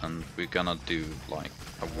meteorite, and we're gonna do like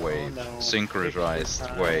a wave, no. synchronized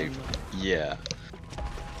Picture wave. time. Yeah.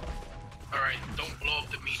 Alright, don't blow up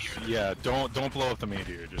the meteor. Yeah, don't blow up the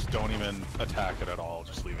meteor. Just don't even attack it at all.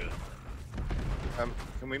 Just leave it.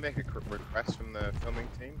 Can we make a request from the filming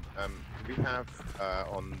team? Can we have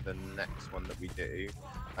on the next one that we do,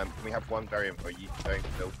 can we have one variant where you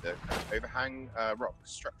don't build the kind of overhang rock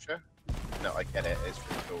structure? No, I get it, it's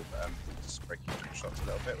really cool, but just break your shots a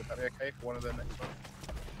little bit. Would that be okay for one of the next ones?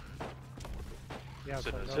 Yeah,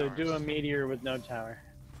 So do a meteor with no tower.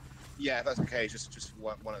 Yeah, that's okay. Just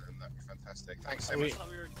one of them. That'd be fantastic. Thanks so much.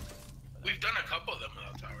 We've done a couple of them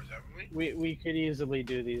without towers, haven't we? We could easily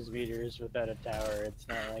do these meteors without a tower. It's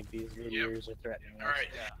not like these meteors are threatening us. Alright,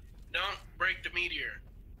 don't break the meteor.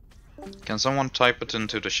 Can someone type it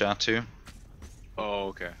into the chat too? Oh,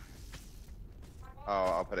 okay. Oh,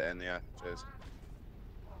 I'll put it in, yeah. Cheers.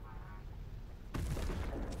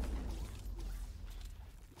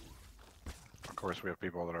 Of course, we have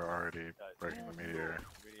people that are already breaking the meteor.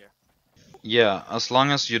 Yeah, as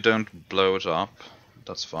long as you don't blow it up,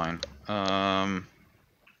 that's fine. And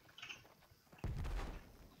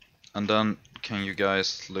then, can you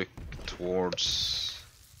guys look towards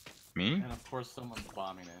me? And of course, someone's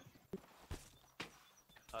bombing it.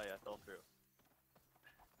 Oh yeah, fell through.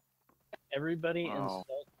 Everybody Oh.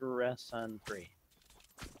 install virresss on free.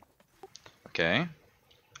 Okay.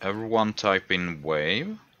 Everyone type in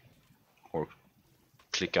wave, or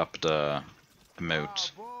click up the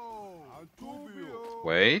emote.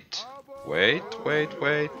 Wait.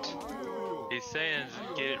 He's saying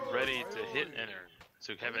get ready to hit enter.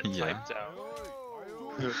 So have it Yeah. typed out.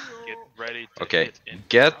 Get ready to Okay, hit enter.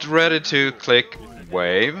 get ready to click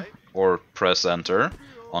wave or press enter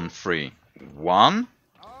on 3. 1,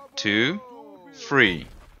 2, 3.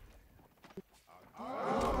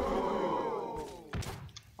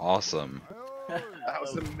 Awesome. That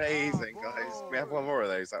was amazing, guys. Can we have one more of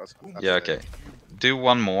those? That was fantastic. Yeah, okay. Do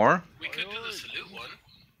one more. We could do the salute one.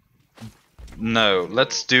 No,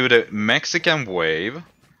 let's do the Mexican wave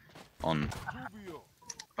on.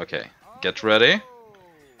 Okay, get ready.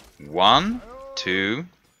 1, 2,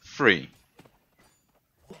 3.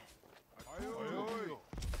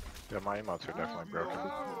 Yeah, my emotes are definitely broken.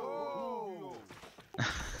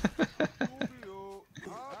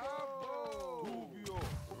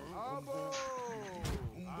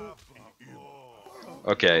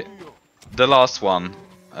 Okay, the last one.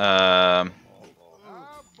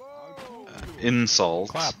 Insult.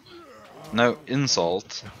 Clap. No,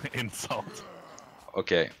 insult. Insult.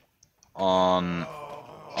 Okay. On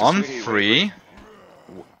 3.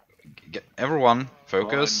 Everyone,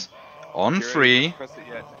 focus. On 3.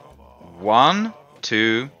 1,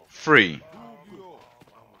 2, 3.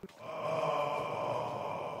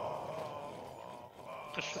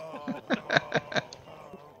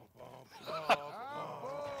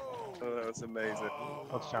 Oh, that was amazing.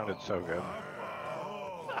 That sounded so good.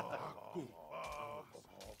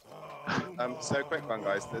 So quick one,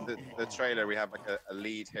 guys. The trailer, we have like a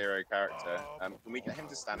lead hero character. Can we get him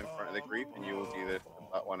to stand in front of the group and you all do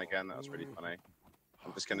that one again? That was really funny.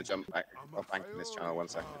 I'm just gonna jump back off bank in this channel 1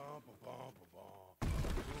 second.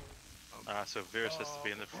 So virresss has to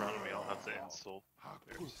be in the front, and we all have to insult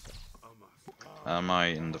virresss. Am I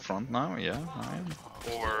in the front now? Yeah, I am.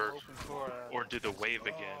 Or do the wave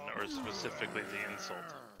again, or specifically the insult.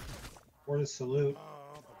 Or the salute.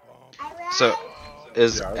 So,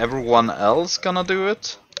 is everyone else gonna do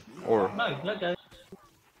it? Or No, let go.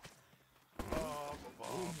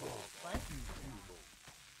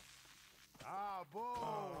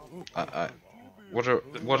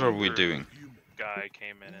 what are we doing? Guy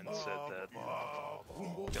came in and said that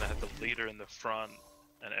we're gonna have the leader in the front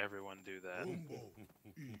and everyone do that.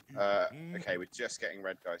 Okay, we're just getting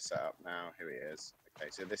red guy set up now. Who he is? Okay,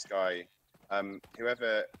 so this guy,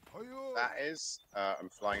 whoever that is, I'm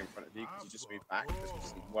flying in front of you. Could you just move back? There's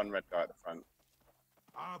just one red guy at the front.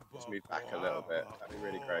 Just move back a little bit. That'd be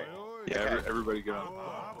really great. Yeah, Okay. everybody get on.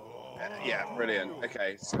 Yeah, brilliant.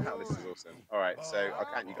 Okay, so this is awesome. All right, so I'll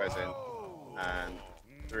count you guys in, and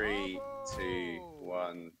 3, 2,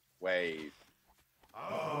 1, wave.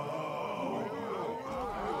 I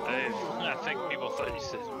think people thought you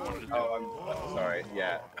said one. Oh, I'm sorry.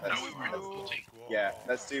 Yeah,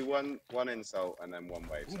 let's do one insult and then one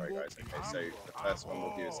wave. Sorry, guys. Okay, so the first one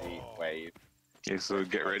we'll do is the wave. Okay, so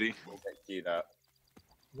get ready. We'll get queued up.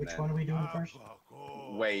 Which one are we doing first?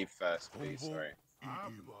 Wave first, please. Sorry.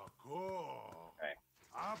 Okay.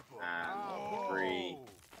 And 3,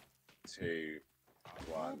 2,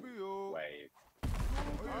 1, wave.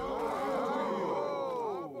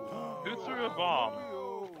 Who threw a bomb?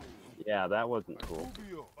 Yeah, that wasn't cool.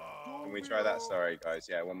 Can we try that? Sorry, guys.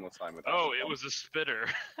 Yeah, one more time with that. Oh, it was a spitter.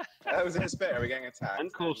 That was a spitter. We're getting attacked.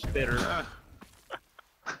 Uncool spitter.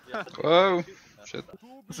 Whoa! Shit.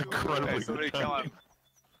 It's incredibly Okay, somebody kill him.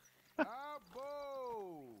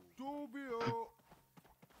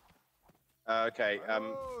 Okay,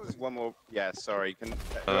 there's one more. Yeah, sorry. Can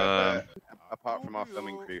apart from our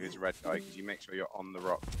filming crew, who's a red guy, could you make sure you're on the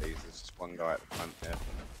rock, please? There's just one guy at the front here.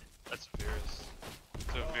 That's virresss.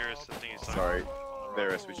 So virresss, I think he's Sorry,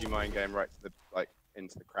 virresss. Would you mind going right to the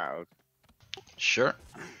into the crowd? Sure.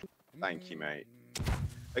 Thank you, mate.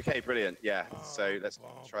 Okay, brilliant. Yeah. So let's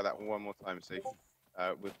try that one more time. So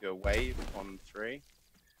we'll do a wave on 3.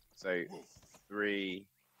 So 3,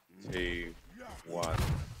 2, 1,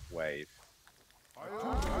 wave.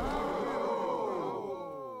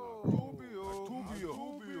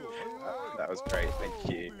 That was great, thank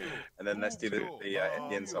you. And then let's do the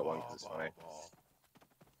insult one because it's funny.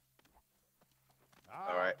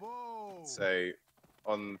 All right. So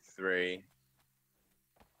on 3.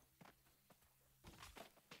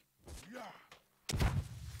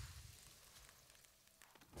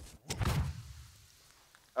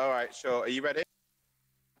 All right, sure. Are you ready?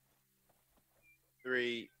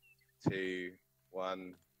 3, 2,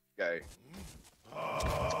 1, go.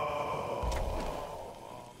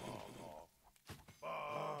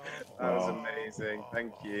 That was amazing.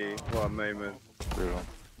 Thank you. What a moment. Brutal.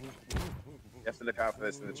 You have to look out for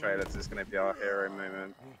this in the trailer. This is going to be our hero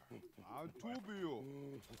moment.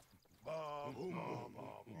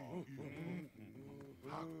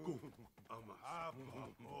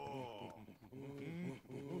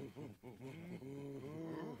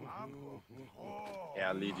 Yeah,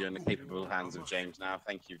 I'll leave you in the capable hands of James now.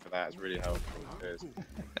 Thank you for that. It's really helpful. Cheers. Hey,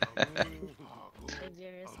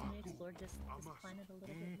 virresss, can we explore this planet a little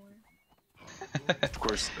bit more?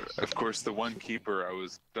 Of course, the one keeper I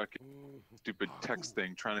was stuck in stupid text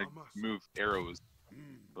thing trying to move arrows,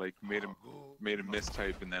 like made a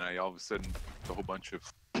mistype, and then I all of a sudden a whole bunch of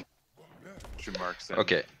question marks and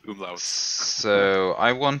Okay. umlauts. So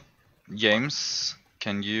I want James.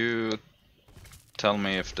 Can you tell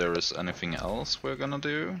me if there is anything else we're gonna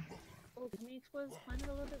do? Oh, can we explore this planet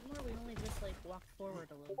a little bit more? We only just like walked forward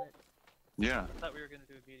a little bit. Yeah. I thought we were gonna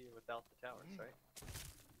do a video without the towers, right?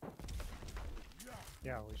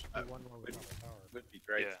 Yeah, we should do one more without the tower. Would be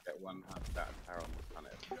great to get one without a tower on the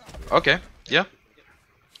planet. Okay. Yeah.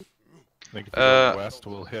 I think if we go west,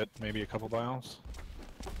 we'll hit maybe a couple biomes.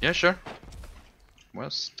 Yeah, sure.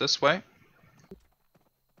 West this way.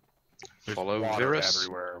 There's Follow water virresss.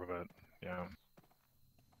 everywhere, but yeah.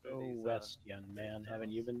 Go west, young man. Haven't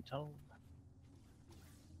you been told?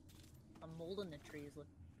 A mold in the trees look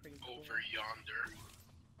pretty cool. Over yonder.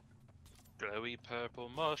 Glowy purple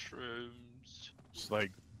mushrooms. It's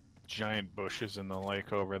like giant bushes in the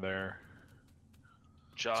lake over there.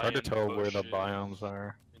 Giant It's hard to tell where the bushes biomes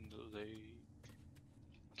are. in the lake.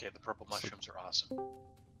 Okay, the purple mushrooms are awesome.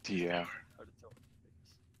 Yeah. Hard to tell.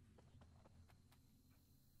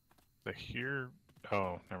 The here.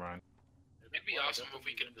 Oh, never mind. It'd be awesome if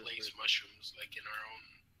we could place mushrooms like in our own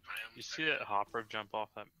biome. You see that hopper jump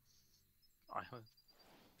off that island?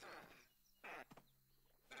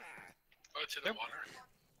 Oh, it's in the water.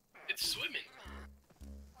 It's swimming.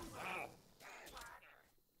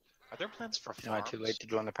 Are there plans for Am I farms? too late to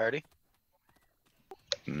join the party?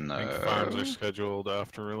 No. I think farms are scheduled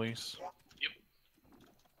after release.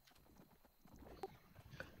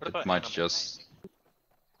 What It about might animal just. taming?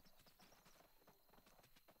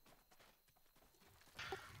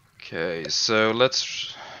 Okay, so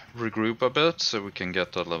let's regroup a bit so we can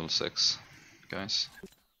get to level 6, guys. Yeah,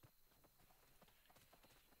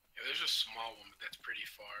 there's a small one, but that's pretty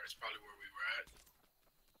far. It's probably where we were at.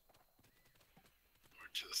 Or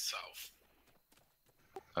to the south.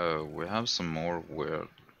 Oh, we have some more weird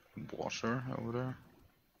water over there.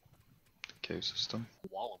 The cave system.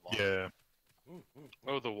 Wall of Yeah.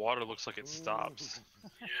 Oh, the water looks like it stops.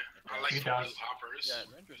 Yeah, I like the blue hoppers. Yeah,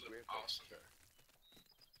 They renders look weird. awesome. Sure.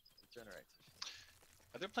 It generates.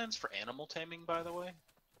 Are there plans for animal taming, by the way?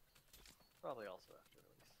 Probably also after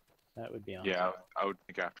release. That would be awesome. Yeah, I would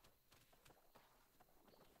think after.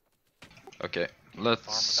 Okay, Farm let's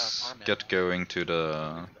without farm get going to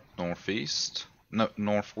the northeast. No,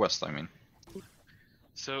 northwest, I mean.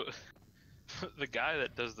 So, the guy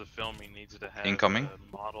that does the filming needs to have Incoming.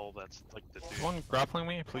 a model that's like the dude. Someone grappling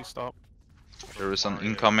me? Please stop. There is an Mario.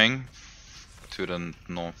 incoming to the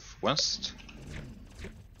northwest.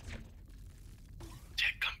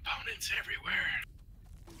 Tech components everywhere.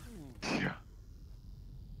 Yeah.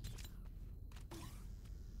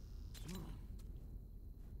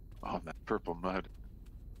 Oh, that purple mud.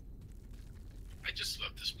 I just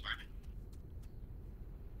love this planet.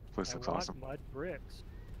 Place I looks want awesome. mud bricks.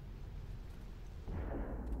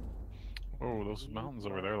 Oh, those mountains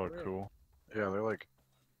over there look cool. Yeah, they're like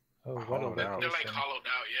Oh, what a hollowed out. They're like location. hollowed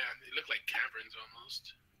out, yeah. They look like caverns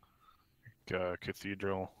almost.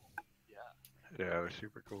 Cathedral. Yeah, they're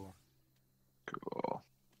super cool. Cool.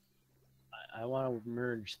 I want to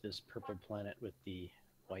merge this purple planet with the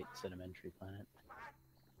white sedimentary planet.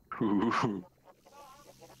 Ooh.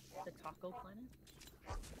 The taco planet?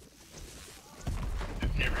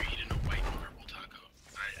 I've never eaten a white and purple taco.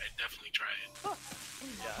 I'd definitely try it.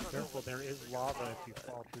 Yeah, I don't know. Careful, there is lava if you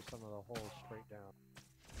fall through some of the holes straight down.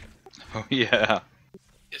 Oh yeah,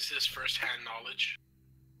 Is this first-hand knowledge?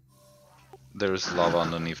 there's lava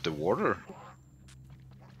underneath the water.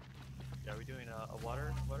 Yeah, are we doing a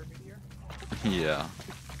water meteor? Yeah.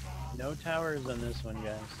 No towers on this one,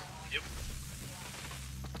 guys. Yep.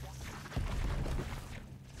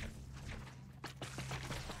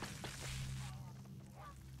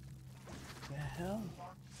 The hell?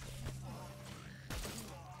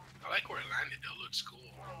 I like where it landed though, looks cool.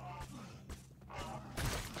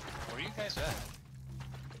 Where are you guys at?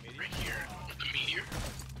 Right here, with the meteor.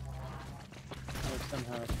 I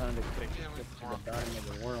somehow found a quick trip to the bottom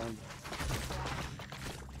of the world.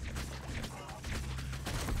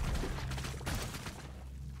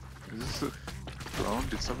 Is this a drone?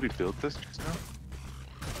 Did somebody build this just now?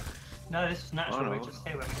 No, this is natural. Oh, We no. just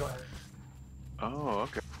here when we got it. Oh,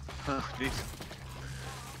 okay. Huh, neat.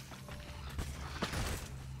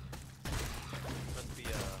 Must be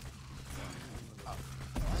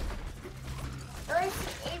Those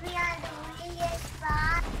if you are the weirdest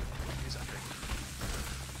spot. He's under.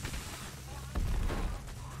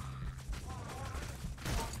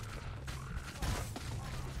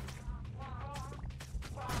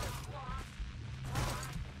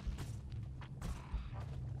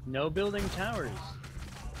 No building towers.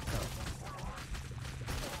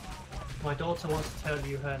 My daughter wants to tell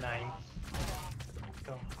you her name.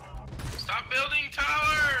 Go. Stop building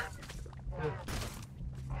tower! Good.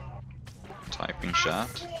 Typing chat.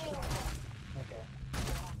 Okay.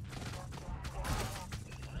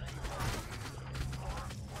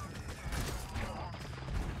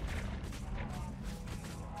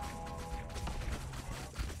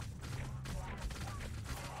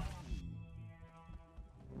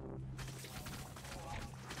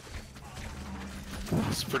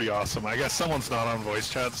 It's pretty awesome. I guess someone's not on voice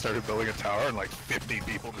chat, started building a tower, and like 50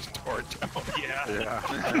 people just tore it down. Yeah.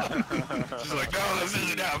 She's like, no, this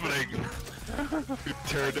isn't happening. You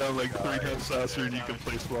tear it down like 3 times faster and you can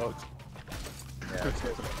place blocks. Yeah, it's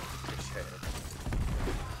good. Shit.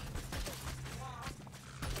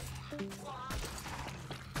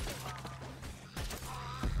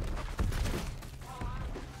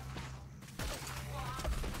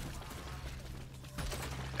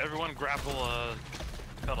 Everyone grapple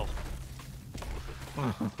cuddle.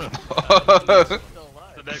 The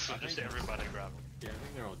next one, just everybody grapple. Yeah, I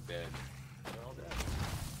think they're all dead. they're all dead.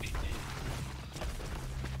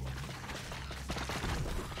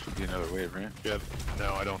 Should be another wave, right? Yeah,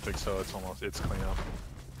 no, I don't think so. It's clean up.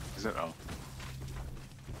 Is it? Oh.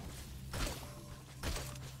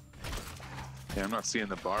 Yeah, I'm not seeing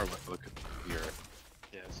the bar when I look at here.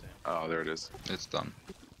 Yeah, same. Oh, there it is. It's done.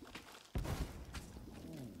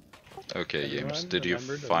 Okay, Everyone James, did you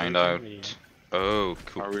remember to find leave out? me. Oh,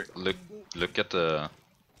 cool. Look at the.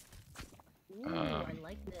 Ooh, I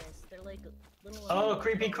like this. They're like little. Oh,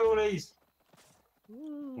 creepy crawlies!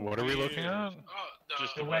 Ooh. What are we looking at?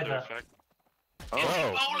 Just the the weather weather. effect. Oh,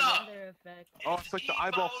 Weather effect. oh, it's like the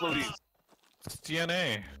eyeball floaties. it's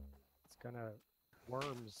DNA. It's gonna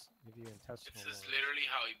worms give you intestinal. This is literally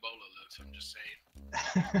how Ebola looks. I'm just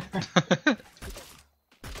saying.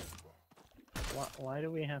 Why do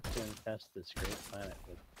we have to infest this great planet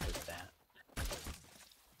with that?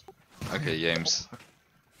 Okay, James.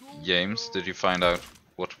 James, did you find out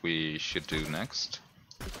what we should do next?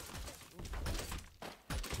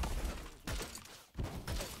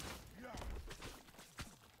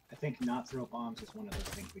 I think not throw bombs is one of those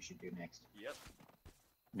things we should do next. Yep.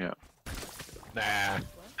 Yeah. Nah. I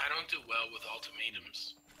don't do well with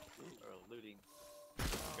ultimatums. Or looting.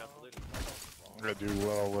 Got the looting. I'm gonna do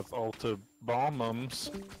well with Alta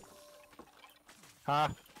bombums. Huh?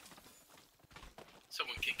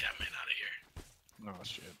 Someone kick that man out of here. Oh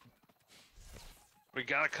shit. We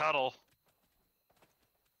gotta cuddle.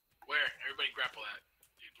 Where? Everybody grapple at.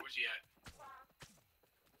 Dude, where's he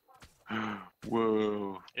at?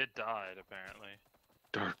 Whoa. It died apparently.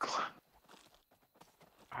 Dark cloud.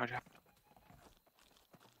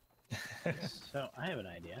 So I have an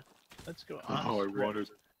idea. Let's go Oh, off I script. wanted.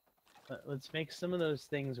 Let's make some of those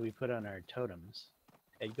things we put on our totems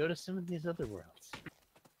and go to some of these other worlds.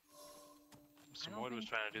 Samoyed was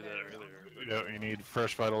trying to do that earlier. You need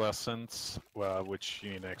fresh vital essence, which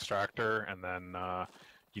you need an extractor, and then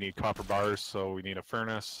you need copper bars, so we need a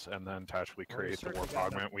furnace, and then to actually create the warp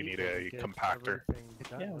augment, we need a compactor.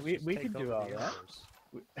 Yeah, we could do all that.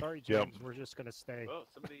 Sorry, Yep. James, we're just gonna stay. Oh,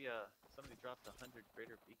 somebody dropped 100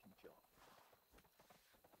 greater beacon fuel.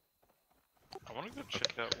 I want to go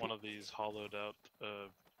check out one of these hollowed out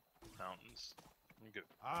mountains. Let me go.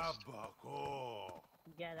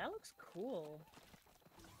 Yeah, that looks cool.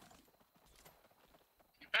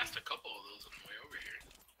 You passed a couple of those on the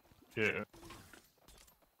way over here. Yeah.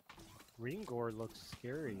 Ringor looks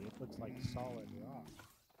scary. It looks like solid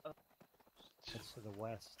rock. It's to the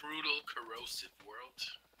west. Brutal, corrosive world.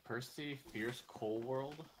 Percy, fierce coal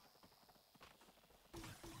world.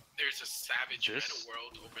 There's a savage This- metal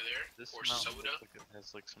world over there. This Or mountain soda. looks like it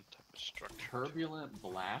has like some type of structure. Turbulent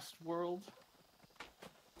blast world.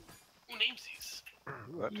 Who names these?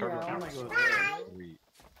 That Yeah, turtle I wanna looks go there. sweet.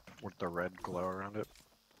 With the red glow around it.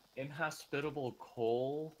 Inhospitable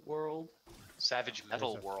coal world. Savage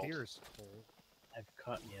metal There's a world. fierce coal. I've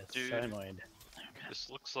caught me a Dude. cymoid. This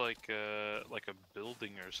looks like a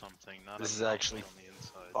building or something. Not This a is mountain actually on the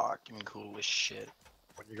inside. fucking cool as shit.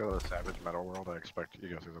 When you go to the Savage Metal world, I expect you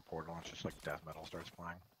go through the portal and it's just like death metal starts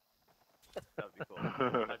flying. That'd be cool.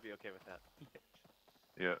 I'd be okay with that.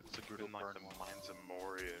 Yeah. It's like in like the mines of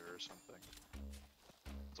Moria or something.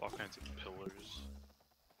 It's all kinds of pillars.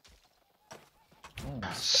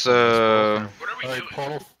 So. What are we Alright, doing?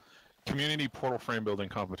 portal, community portal frame building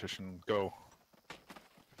competition. Go.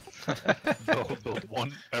 build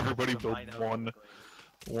one. Everybody build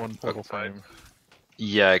one portal frame.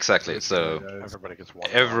 Yeah, exactly. So Everybody gets one.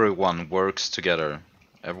 everyone works together.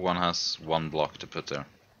 Everyone has one block to put there.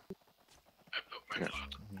 I put my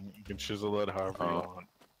block. You can chisel it however you want.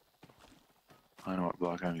 I know what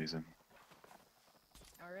block I'm using.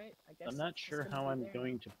 Alright, I guess. I'm not it's sure gonna how be I'm there.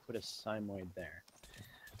 going to put a cymoid there.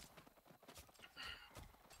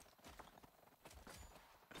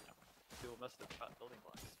 People must have caught building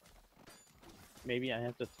blocks. Maybe I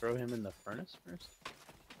have to throw him in the furnace first?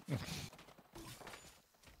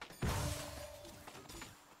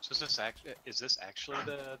 So is this actually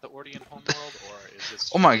the Ordean homeworld, or is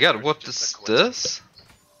this? Oh my god, or is it what just is a coincidence?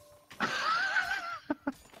 this?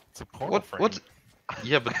 It's a portal What? frame. What?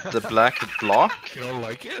 Yeah, but the black block? You don't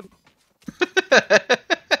like it?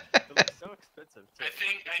 It looks so expensive too. I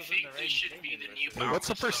think this should be the new Hey, what's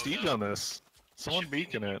the Boundless prestige logo. on this? Someone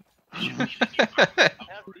beacon it. Have beacon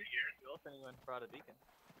fuel if anyone brought a beacon.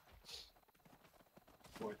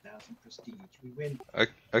 4,000 prestige. We win.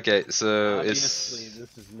 Okay, so Obviously, it's.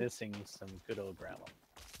 this is missing some good old gravel.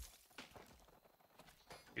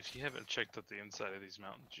 If you haven't checked out the inside of these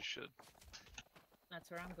mountains, you should. That's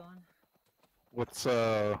where I'm going. What's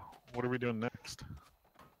what are we doing next?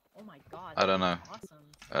 Oh my god. I don't know.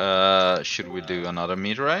 Awesome. Should we do another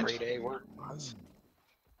meteorite? Grade A work.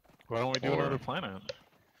 Why don't we do Or- another planet?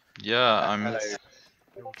 Yeah, I'm.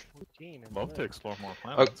 Love to explore more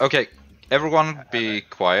planets. Okay, everyone be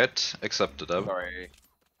quiet except the dev. Sorry.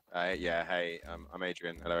 Yeah, hey, I'm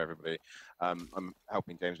Adrian. Hello, everybody. I'm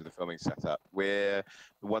helping James with the filming setup. We've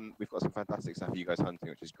got some fantastic stuff for you guys hunting,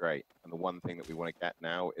 which is great. And the one thing that we want to get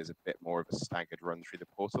now is a bit more of a staggered run through the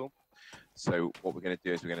portal. So what we're going to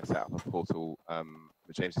do is we're going to set up a portal.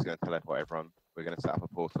 James is going to teleport everyone. We're going to set up a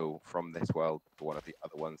portal from this world to one of the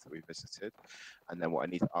other ones that we visited. And then what I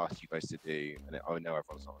need to ask you guys to do, and I know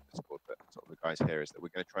everyone's not on Discord, but sort of the guys here, is that we're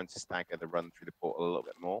going to try and stagger the run through the portal a little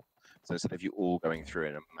bit more. So instead of you all going through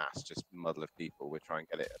in a mass, just muddle of people, we'll try and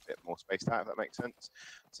get it a bit more spaced out, if that makes sense.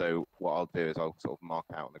 So what I'll do is I'll sort of mark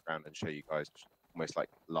out on the ground and show you guys almost like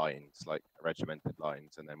lines, like regimented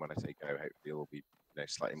lines. And then when I say go, hopefully it'll be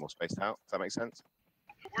slightly more spaced out. Does that make sense?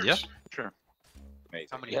 Yeah. Sure. Amazing.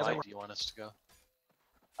 How many line do you want us to go?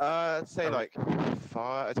 Say like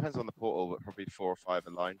 5. It depends on the portal, but probably 4 or 5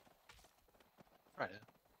 in line. Right.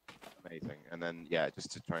 Amazing. And then yeah,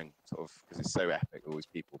 just to try and sort of, because it's so epic, all these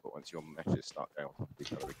people, but once your meshes start going on top of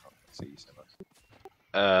each other, we can't see you so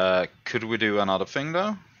much. Could we do another thing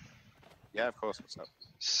though? Yeah, of course. What's up?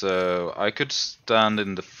 So I could stand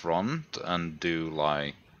in the front and do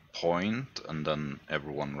like point, and then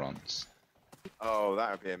everyone runs. Oh,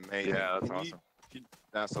 that would be amazing. Yeah, that's awesome.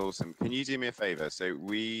 That's awesome. Can you do me a favor? So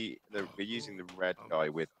we're using the red guy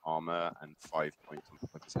with armor and 5 points on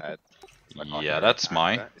top of his head. Like Yeah, that's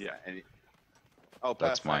my. Yeah. Oh,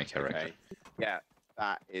 that's my perfect, character. okay. Yeah,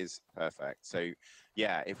 that is perfect. So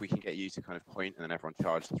yeah, if we can get you to kind of point and then everyone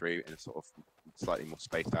charge through in a sort of slightly more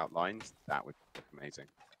spaced out lines, that would be amazing.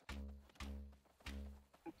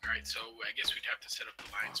 Alright, so I guess we'd have to set up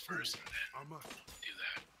the lines first and then do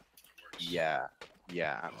that. Yeah,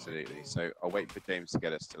 yeah, absolutely. So I'll wait for James to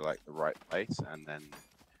get us to like the right place, and then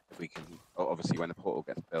if we can, obviously when the portal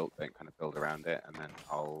gets built, then kind of build around it, and then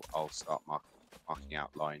I'll start marking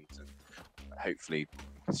out lines, and hopefully,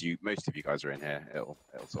 because most of you guys are in here, it'll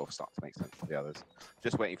sort of start to make sense to the others.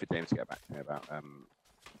 Just waiting for James to get back to me about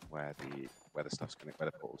where the stuff's gonna, where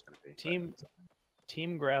the portal's gonna be.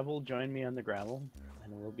 Team Gravel, join me on the gravel,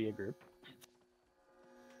 and we'll be a group.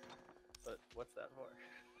 But what's that for?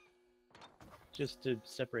 Just to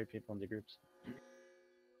separate people into groups.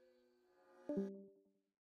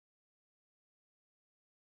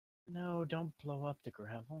 No, don't blow up the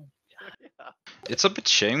gravel. Yeah. It's a bit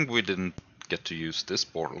shame we didn't get to use this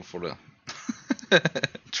portal for the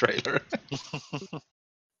trailer. We can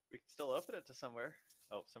still open it to somewhere.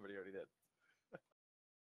 Oh, somebody already did.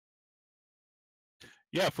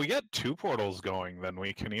 Yeah, if we get 2 portals going, then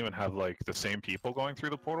we can even have like the same people going through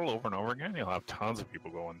the portal over and over again. You'll have tons of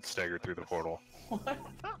people going staggered through the portal. What?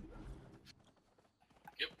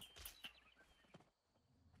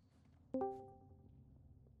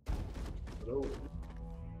 Hello.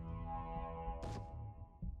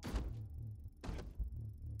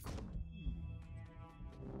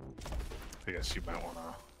 I guess you might want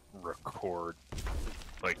to record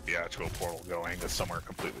like the actual portal going to somewhere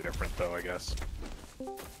completely different, though. I guess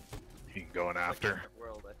you can go in after.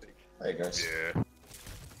 World, I think. Hey guys. Yeah.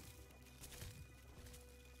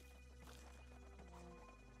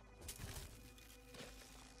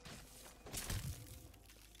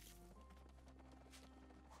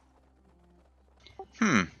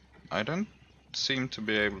 I don't seem to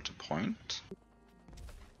be able to point.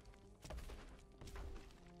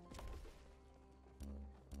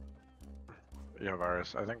 Yeah,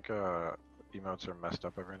 virus. I think emotes are messed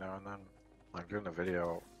up every now and then. Like during the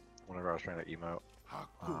video, whenever I was trying to emote,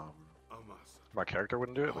 my character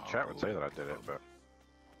wouldn't do it. The chat would say that I did it, but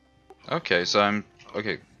Okay, so I'm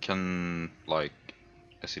okay. Can like,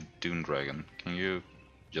 I see Dune Dragon. Can you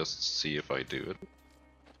just see if I do it?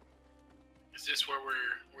 Is this where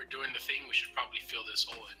we're doing the thing? We should probably fill this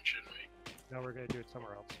hole in, shouldn't we? No, we're gonna do it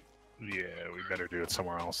somewhere else. Yeah, we better do it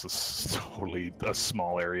somewhere else. This is totally a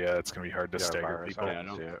small area. It's gonna be hard to stagger virus, people. Yeah, I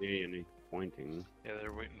don't see any pointing. Yeah,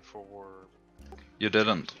 they're waiting for. You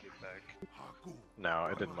didn't. to get back. no,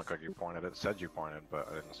 it didn't look like you pointed. It said you pointed, but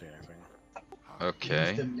I didn't see anything. Okay.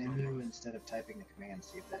 Use the menu instead of typing the command,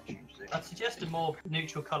 see if that changes it. I'd suggest a more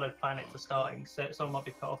neutral coloured planet for starting, so someone might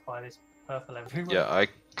be put off by this purple everywhere. Yeah, I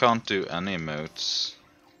can't do any emotes.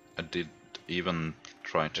 I did even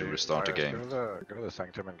try to Hey, restart the virus, game. Go to the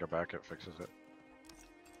sanctum and go back. It fixes it.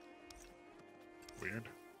 Weird.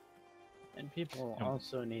 And people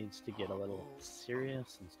also needs to get a little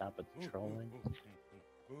serious and stop with the trolling.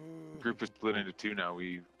 Group is split into 2 now.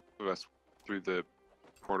 We of us through the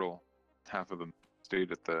portal. Half of them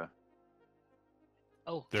stayed at the.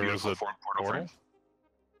 Oh, there was a portal.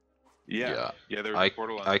 Yeah. There was I a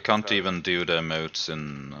portal. On I the can't side. even do the emotes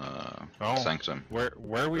in Sanctum. Where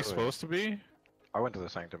are we supposed to be? I went to the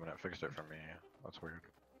sanctum and it fixed it for me. That's weird.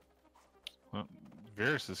 Well,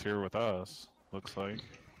 virresss is here with us. Looks like.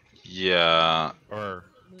 Yeah. Or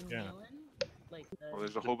yeah. Like Well,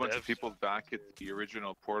 there's a whole bunch of people back at the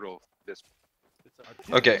original portal. This.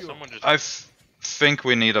 Okay, Someone just think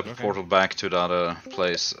we need a portal back to the other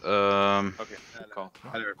place. Okay, call.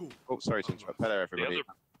 Hello. Oh, sorry to interrupt. Hello, everybody.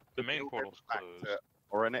 The main portal's back closed. to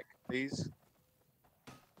Oranek, please.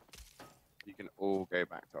 You can all go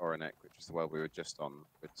back to Oranek, which is the world we were just on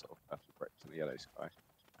with sort of purple bricks and the yellow sky.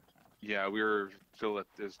 Yeah, we were still at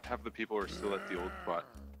this. Half the people are still at the old spot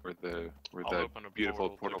where the I'll open a beautiful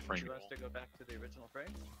portal portal to frame. You want us to go back to the original frame?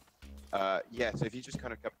 Yeah, so if you just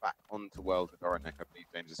kind of go back onto world with Oranek, I believe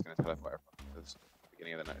James is going to teleport everyone to the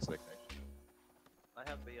beginning of the next location. I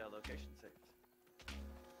have the location saved.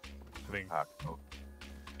 I think cool.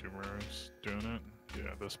 Doomer's doing it.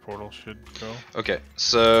 Yeah, this portal should go. Okay,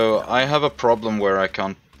 so I have a problem where I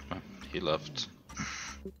can't. He left.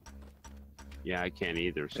 Yeah, I can't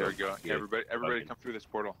either. So There we go. yeah, Everybody fucking- come through this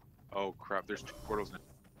portal. Oh crap! There's 2 portals now.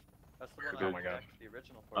 That's the one Oh I my god. the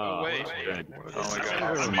original portal. Oh, wait. good. Oh my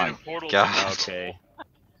god. Oh my Portal god. Okay.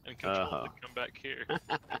 and control to come back here.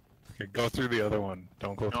 Okay, go through the other one.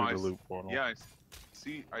 Don't go No, through I the s- loop portal. Yeah, I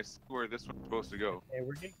see where this one's supposed to go. Hey,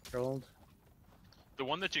 we're getting trolled. The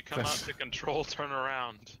one that you come out to control, turn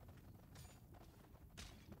around.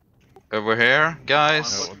 Over here,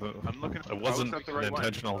 guys. I'm looking. It wasn't I was at the an right one.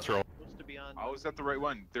 intentional troll. Supposed to be on. I was at the right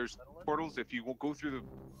one. There's portals. If you go through the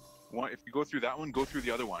one, if you go through that one, go through the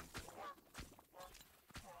other one.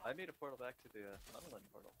 I made a portal back to the Sunderland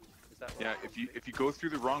portal. Is that Yeah, if you go through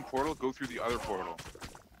the wrong portal, go through the other portal.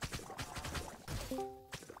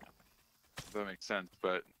 If that makes sense,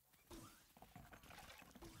 but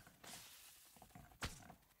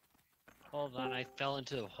Hold on, I fell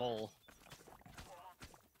into the hole.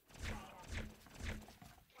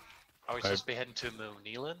 Are we supposed to be heading to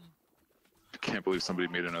Moonelin? I can't believe somebody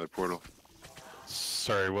made another portal.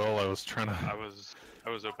 Sorry, Will. I was trying to I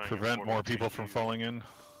was opening a prevent portal more to people from falling in.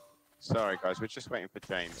 Sorry, guys, we're just waiting for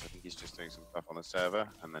James. I think he's just doing some stuff on the server,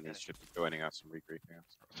 and then he should be joining us and regrouping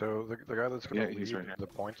us. So the guy that's going Yeah, to he's lead right here. the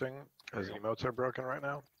pointing, his emotes are broken right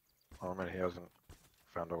now. And he hasn't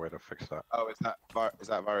found a way to fix that. Oh, is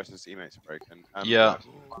that virus's emotes are broken? Yeah.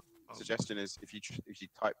 Suggestion is if you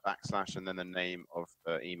type / and then the name of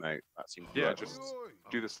the emote, that seems to Yeah, work. just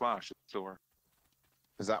do the slash. It still works.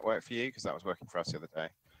 Does that work for you? Because that was working for us the other day.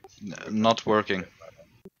 Not working.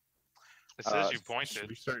 It says you pointed.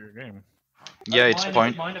 Restart your game. Yeah, it's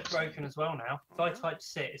point. Mine are broken as well now. If I type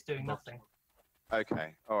sit, it's doing nothing.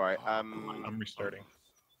 Okay, all right. I'm restarting.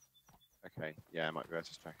 Okay, yeah, it might be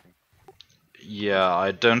versus tracking. Yeah,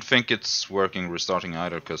 I don't think it's working restarting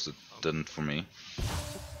either because it didn't for me.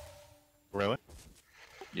 Really?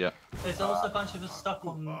 Yeah. There's also a bunch of us stuck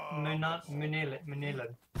on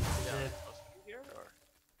Moonelin.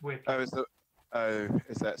 Weird. Oh, is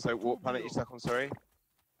that so? What planet you stuck on? Sorry.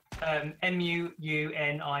 Muunilan.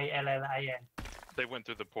 They went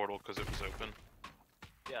through the portal because it was open.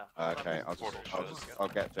 Yeah. Okay, I'll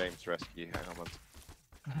get James to rescue you. Hang on one.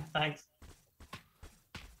 Thanks.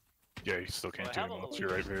 Yeah, you still can't do Well, I have all emotes. the You're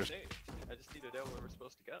right, locations Virus. saved. I just need to know where we're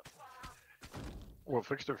supposed to go. What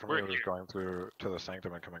fixed it for We're me was here. going through to the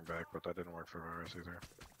sanctum and coming back, but that didn't work for Virus either.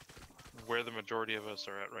 Where the majority of us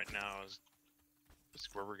are at right now is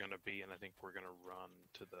where we're gonna be, and I think we're gonna run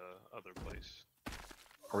to the other place.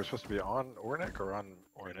 Are we supposed to be on Ornick or on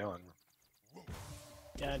Ornillan?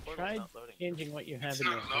 Yeah, Portal's try not loading. changing what you have It's in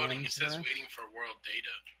your not loading. It hands. says Russ. waiting for world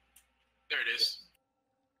data. There it is.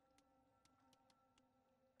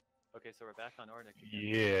 Okay, so we're back on Ornick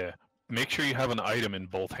again. Yeah. Make sure you have an item in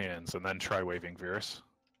both hands, and then try waving Virus.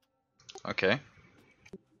 Okay.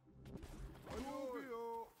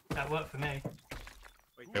 That worked for me.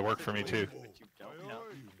 Wait, It worked for me too. but you don't have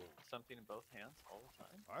something in both hands all the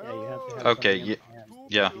time? Yeah, you have to have Okay. something in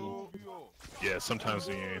Yeah. your hands. Yeah. Yeah, sometimes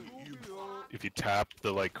if you tap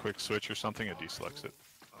the quick switch or something, it deselects it.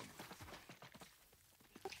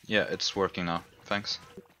 Yeah, it's working now. Thanks.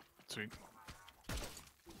 Sweet.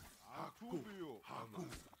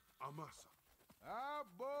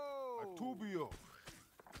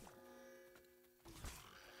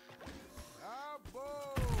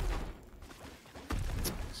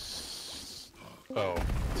 Oh,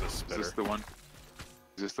 it's a Is spitter. this the one?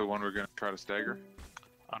 Is this the one we're gonna try to stagger?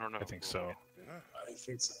 I don't know. I think so. I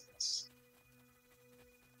think so.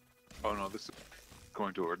 Oh no, this is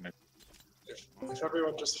going to Ordinate. If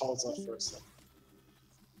everyone just holds up for a second.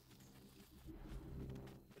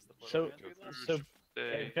 So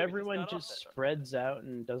if everyone just spreads out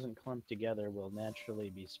and doesn't clump together, we'll naturally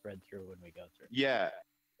be spread through when we go through. Yeah,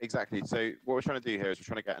 exactly. So what we're trying to do here is we're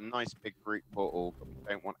trying to get a nice big group portal, but we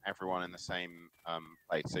don't want everyone in the same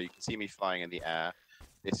place. So you can see me flying in the air.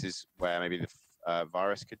 This is where maybe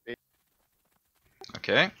virus could be.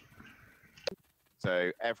 Okay.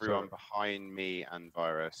 So everyone behind me and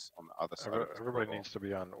virus on the other side. Everybody needs to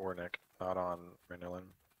be on Ornick, not on Renillin.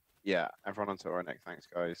 Yeah, everyone onto Ornick. Thanks,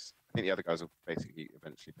 guys. I think the other guys will basically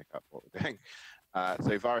eventually pick up what we're doing.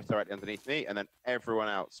 So virus directly underneath me, and then everyone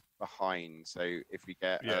else behind. So if we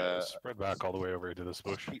get spread back all the way over to this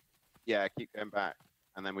bush. Keep going back,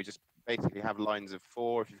 and then we just basically have lines of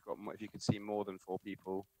 4. If you can see more than 4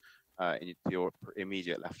 people to your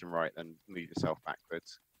immediate left and right, then move yourself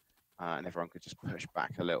backwards, and everyone could just push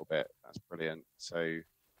back a little bit. That's brilliant. So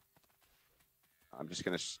I'm just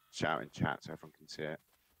going to shout in chat so everyone can see it.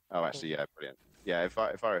 Oh, actually, yeah, brilliant. Yeah, if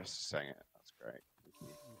Virus is saying it, that's great. Thank you.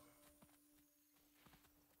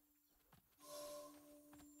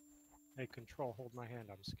 Hey, control, hold my hand.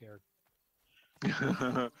 I'm scared.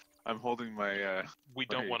 I'm holding my. We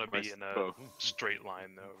don't want to my be in a bow. straight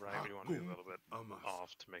line, though, right? We want to be a little bit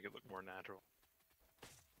off to make it look more natural.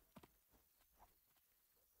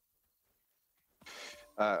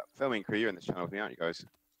 Filming crew, you're in this channel with me, aren't you guys?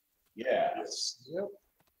 Yes. Yep.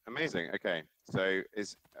 Amazing. Okay, so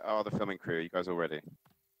are the filming crew? Are you guys all ready?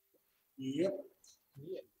 Yep.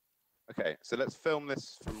 Yep. Okay, so let's film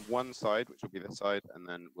this from one side, which will be this side, and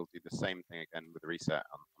then we'll do the same thing again with the reset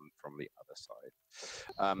from the other side.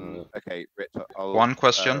 Okay, Rich, One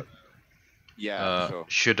question. Yeah, sure.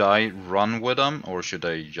 Should I run with them, or should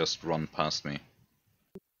they just run past me?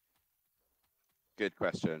 Good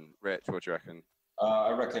question. Rich, what do you reckon?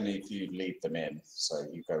 I reckon if you lead them in, so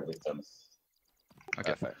you go with them.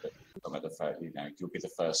 Okay. You'll be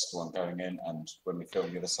the first one going in, and when we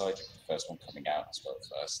film the other side, you'll be the first one coming out as well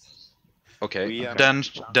first. Okay.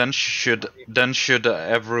 Then should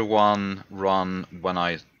everyone run when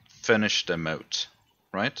I finish the moat,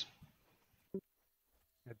 right?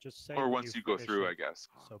 Yeah, just say Or when once you go finish through, it, I guess.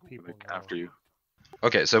 so people Like know. after you.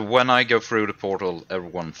 Okay, so when I go through the portal,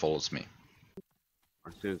 everyone follows me.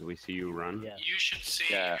 As soon as we see you run. You should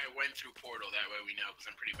say I went through portal. That way we know, because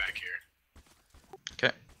I'm pretty back here.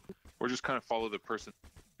 Okay. Or just kind of follow the person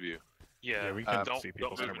view. Yeah, we can don't see move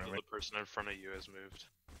people's until camera, the person in front of you has moved.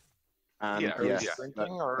 And Yeah, yes,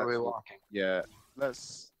 sprinting or are we walking? Yeah,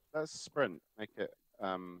 let's sprint. Make it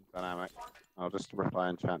dynamic. I'll just reply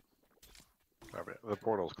in chat. The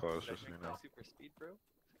portal's closed, just so you know. Super speed, bro.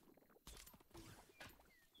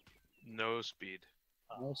 No speed.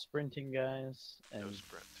 No sprinting, guys, and, No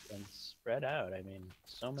sprint. and spread out. I mean,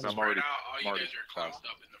 so many. I'm already, All you I'm already guys are closed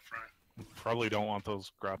up in the front. Probably don't want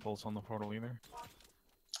those grapples on the portal either.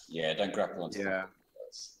 Yeah, don't grapple onto Yeah.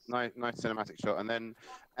 Nice cinematic shot. And then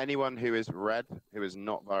anyone who is red, who is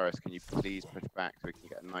not virus, can you please push back so we can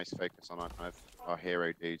get a nice focus on our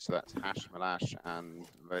hero dude. So that's Hash, Malash, and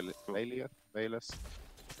Valus.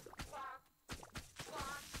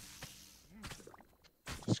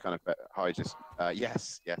 Just kind of hide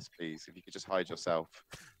yes, please. If you could just hide yourself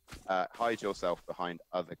behind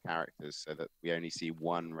other characters so that we only see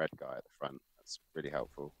one red guy at the front. That's really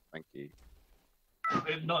helpful. Thank you.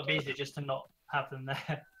 It'd not be easier just to not have them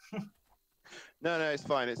there. No, it's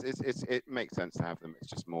fine. It makes sense to have them.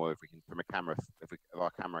 It's just more if we can, from a camera, if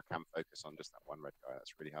our camera can focus on just that one red guy,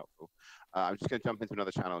 that's really helpful. I'm just going to jump into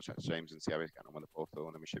another channel, chat to James, and see how he's getting on with the portal,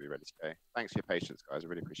 and then we should be ready to go. Thanks for your patience, guys. I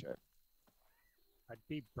really appreciate it. I'd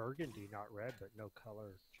be burgundy, not red, but no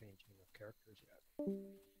color changing of characters yet.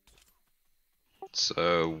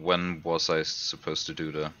 So when was I supposed to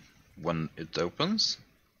do when it opens?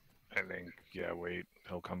 I think, yeah, wait,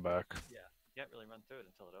 he'll come back. Yeah, you can't really run through it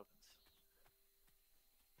until it opens.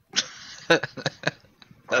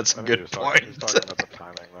 That's a I think good he's point. He's talking about the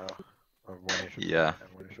timing, though, of when you should Yeah.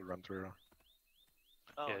 and when you should run through.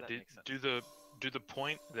 Oh, Yeah, that makes sense. do the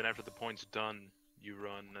point, then after the point's done, you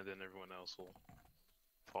run, and then everyone else will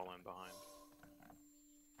fall in behind.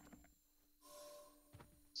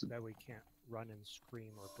 So that we can't run and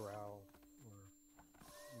scream or growl or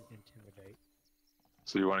intimidate.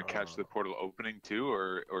 So you want to catch the portal opening too,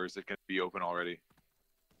 or is it going to be open already?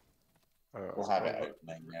 We'll have it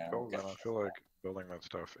opening. I feel like building that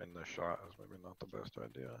stuff in the shot is maybe not the best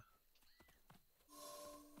idea.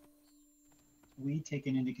 We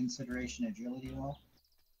taken into consideration agility at all?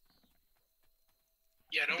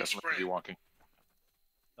 Yeah, don't Definitely sprint. be walking.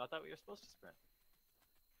 I thought we were supposed to sprint.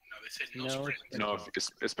 No, they said no, No, sprint. No,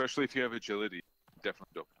 especially if you have agility,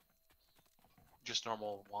 definitely don't. Just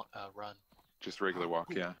normal run. Just regular walk,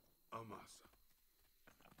 yeah.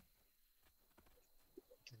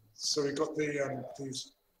 So we got the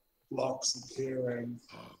these blocks appearing.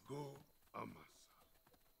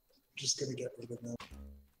 Just gonna get rid of them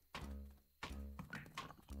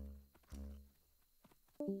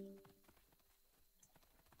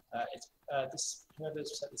now. It's this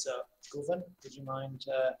whoever's set this up, Govan, would you mind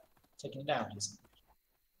taking it down, please?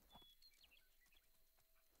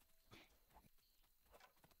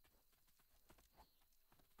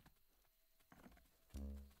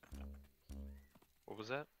 What was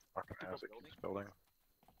that? Fucking as it keeps building.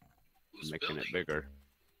 Making it bigger.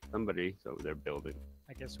 Somebody's over there building.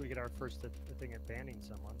 I guess we get our first thing at banning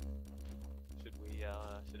someone. Should we?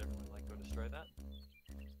 Should everyone like go destroy that?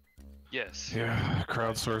 Yes. Yeah,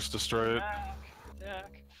 crowdsource destroy it.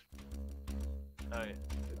 Attack! Oh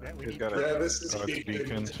yeah. Who's got it? This is Oh, it's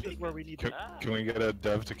beacon. This is where we need Can, to. can we get a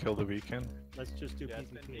dev to kill the beacon? Let's just do Yeah, it's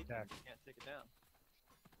been PvP beacon. attack. Can't take it down.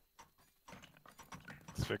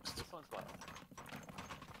 It's fixed. This one's wild.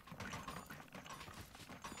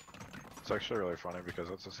 It's actually really funny because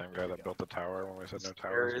it's the same guy that built the tower when we said no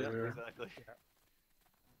towers Yeah, earlier. exactly.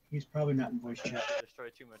 He's probably not in voice chat. Destroy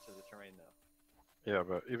too much of the terrain though. Yeah,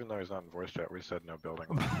 but even though he's not in voice chat, we said no building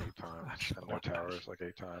like 8 times and no towers like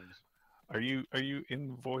 8 times. Are you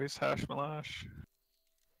in voice, Hash Malash?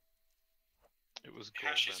 It was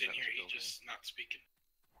Hash Goldman is in that here, was he building. just not speaking.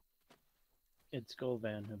 It's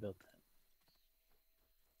Govan who built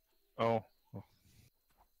that. Oh.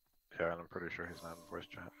 Yeah, and I'm pretty sure he's not in voice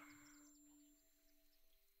chat.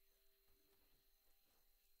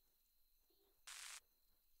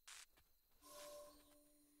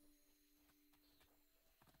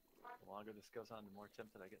 The longer this goes on, the more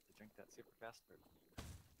tempted I get to drink that super fast food.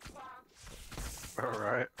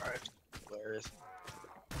 Alright, Where is?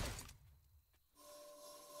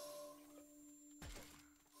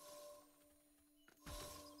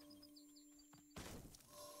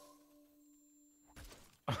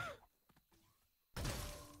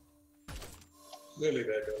 Nearly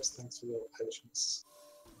there, guys. Thanks for your patience.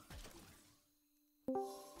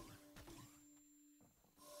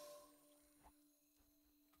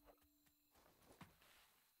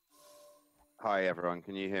 Hi everyone,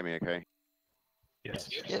 can you hear me okay? Yes.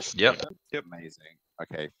 Yes. Yep. Amazing.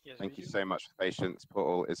 Okay, Yes, thank we you do. so much for patience.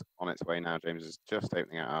 Portal is on its way now. James is just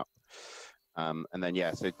opening it up. And then,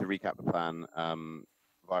 yeah, so to recap the plan,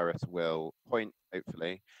 virresss will point,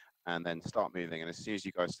 hopefully, and then start moving. And as soon as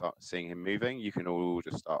you guys start seeing him moving, you can all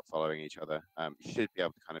just start following each other. You should be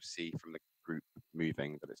able to kind of see from the group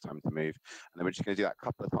moving that it's time to move. And then we're just going to do that a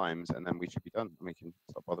couple of times, and then we should be done. And we can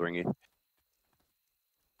stop bothering you.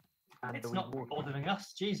 It's not bothering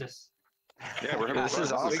us, Jesus. Yeah, we're having This fun.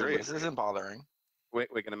 is awesome. Great. This isn't bothering. We're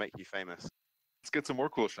going to make you famous. Let's get some more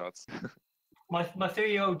cool shots. My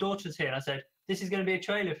 3-year-old daughter's here, and I said, "This is going to be a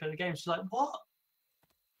trailer for the game." She's like, "What?"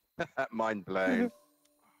 Mind blown.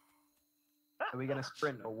 Are we going to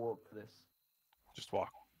sprint or walk for this? Just walk.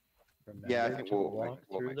 Yeah, I think we'll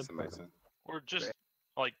through make the some sense. Or just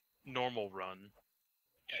like normal run,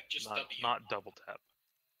 Yeah, just not, W. not double tap.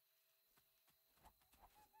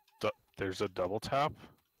 There's a double tap?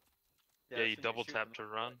 Yeah, you double tap to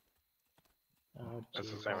run. Oh, That's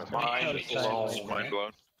the geez. same as Mind me. blown. Mind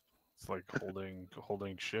blown. It's like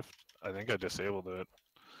holding shift. I think I disabled it.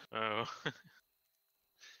 Oh.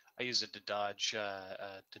 I use it to dodge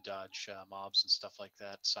mobs and stuff like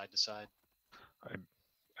that, side to side.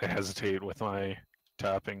 I hesitate with my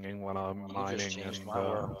tapping when I'm just mining, changed and my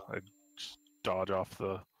world. I just dodge off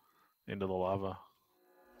into the lava.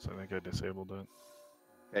 So I think I disabled it.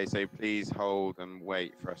 Okay, so please hold and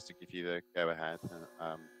wait for us to give you the go-ahead.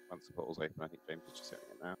 Once the portal's open, I think James is just setting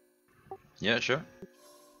it now. Yeah, sure.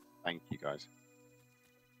 Thank you, guys.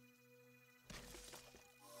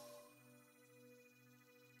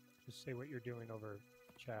 Just say what you're doing over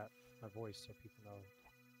chat, my voice, so people know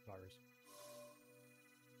virus.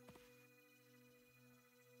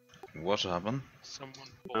 What happened?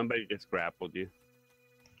 Somebody just grappled you.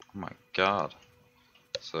 Oh my god.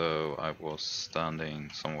 So I was standing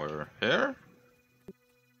somewhere here?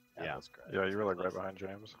 Yeah. Yeah, you were like right behind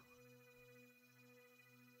James.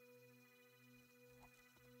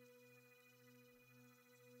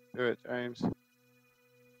 Do it, James.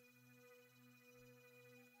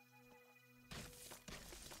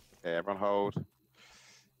 Okay, everyone hold.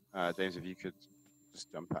 James, if you could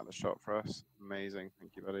just jump out the shot for us. Amazing.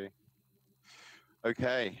 Thank you, buddy.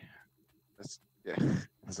 Okay. Yeah,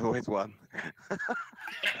 there's always one. Oh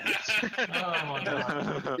my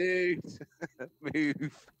god. Dude,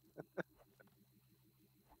 move.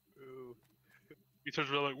 He turns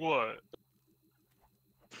around like, what?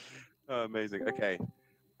 Oh, amazing. Okay.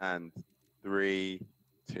 And 3,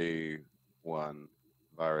 2, 1.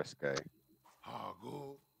 Virus go.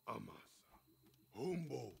 Hago amasa.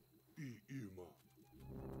 Humbo ima.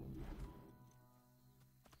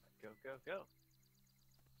 Go, go, go.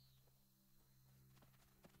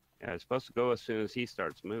 Yeah, it's supposed to go as soon as he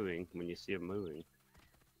starts moving, when you see him moving.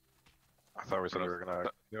 I thought we said we were gonna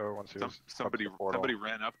go once he was somebody up the portal. somebody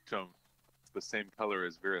ran up to him. It's the same color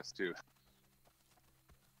as virresss too.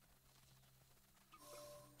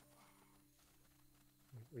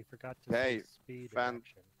 We forgot to Okay, say speed and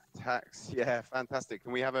action. yeah, fantastic.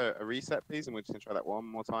 Can we have a reset, please? And we're just gonna try that one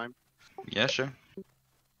more time. Yeah, sure.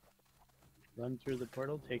 Run through the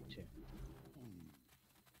portal, take 2.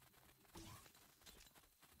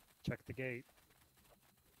 Check the gate.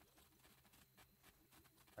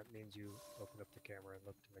 That means you open up the camera and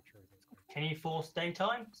look to make sure everything's clear. Can you force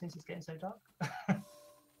daytime since it's getting so dark? It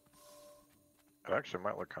actually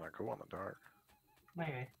might look kind of cool in the dark.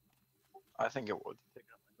 Maybe. I think it would. Pick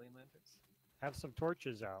up my gleam lanterns. Have some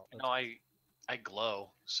torches out. No, I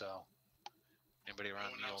glow, so anybody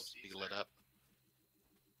around me will be lit up.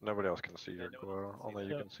 Nobody else can see your glow. Only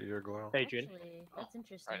you can see your glow. Actually, that's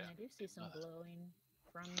interesting. I do see some glowing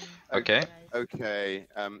from. Okay. Okay.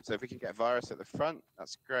 So if we can get virresss at the front,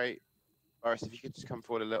 that's great. Virresss, if you could just come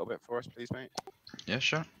forward a little bit for us, please, mate. Yeah,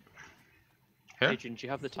 sure. Here? Agent, do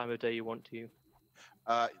you have the time of day you want to?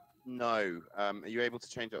 No. Are you able to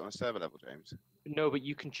change it on a server level, James? No, but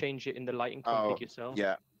you can change it in the lighting config yourself.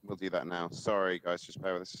 Yeah, we'll do that now. Sorry, guys, just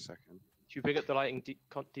bear with us a second. If you pick up the lighting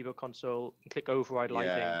debug console and click override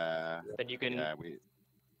lighting, then you can.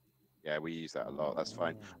 Yeah, we use that a lot. That's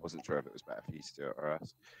fine. Wasn't sure if it was better for you to do it or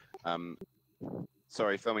us.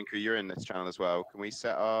 Sorry, filming crew, you're in this channel as well. Can we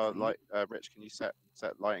set our light? Rich, can you set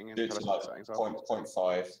lighting and Do it tell us to what like the settings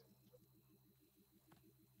are? 0.5.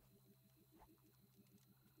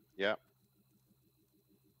 Yeah.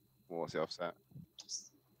 What's the offset?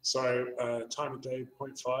 So time of day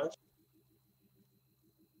 0.5.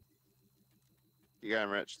 You going,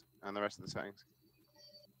 Rich, and the rest of the settings.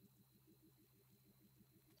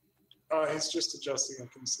 He's just adjusting. I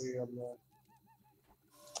can see on the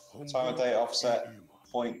Time of day offset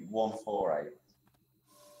 0.148.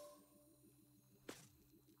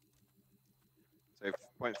 So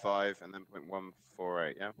 0.5 and then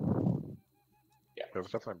 0.148, yeah? Yeah. It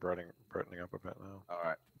was definitely brightening up a bit now. All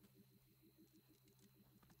right.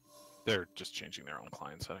 They're just changing their own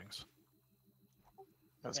client settings.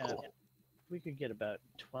 That's cool. We could get about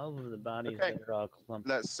 12 of the bodies Okay. that are all clumped.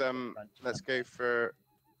 Let's go for.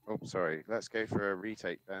 Oh, sorry. Let's go for a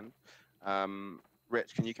retake then.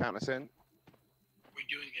 Rich, can you count us in? Are we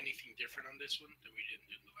doing anything different on this one that we didn't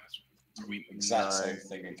do in the last one? Are we Exact same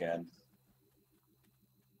thing again.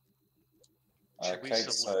 Okay,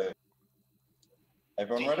 so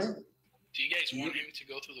everyone ready? Do you guys want him to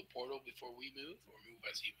go through the portal before we move, or move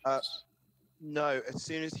as he moves? No, as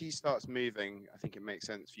soon as he starts moving, I think it makes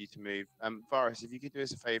sense for you to move. Virresss, if you could do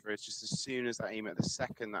us a favor, it's just as soon as that emote, the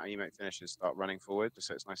second that emote finishes, start running forward, just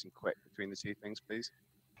so it's nice and quick between the two things, please.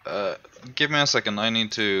 Give me a second. I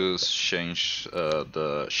need to change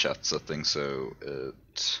the chat setting so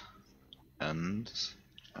it ends.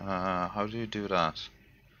 How do you do that?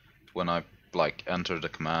 When I like enter the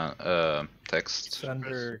command text. It's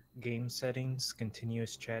under game settings,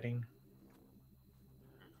 continuous chatting.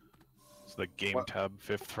 It's the game tab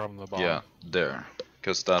 5th from the bottom. Yeah, there.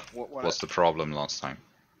 Because that was the problem last time.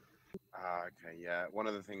 Okay, yeah. One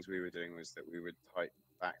of the things we were doing was that we would type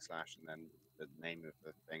backslash and then the name of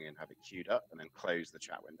the thing and have it queued up and then close the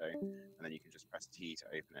chat window. And then you can just press T to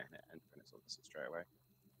open it and it's obviously straight away.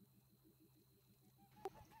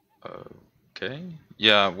 Okay.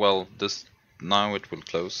 Yeah, well, this now it will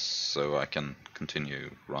close, so I can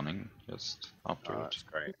continue running just afterwards. That's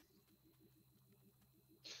great.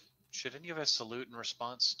 Should any of us salute in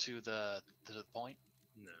response to the point?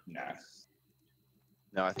 No.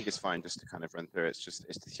 No, I think it's fine just to kind of run through. It's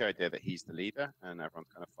the idea that he's the leader and everyone's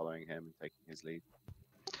kind of following him and taking his lead.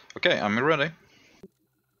 Okay, I'm ready.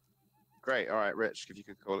 Great. All right, Rich, if you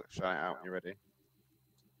could shout it out when you're ready.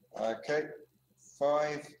 Okay.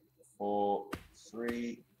 5, 4,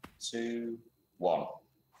 3, 2, 1.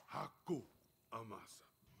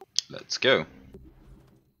 Let's go.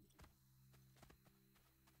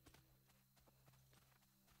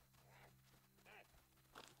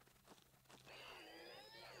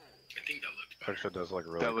 I think that looked better. Actually, does look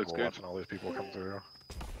really That looks cool good. watching all these people come through. Yeah,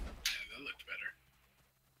 that looked better.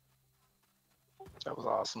 That was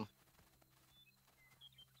awesome.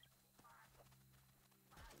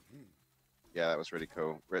 Yeah, that was really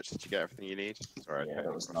cool. Rich, did you get everything you need? Sorry, Yeah,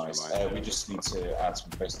 that was nice. We just need to add some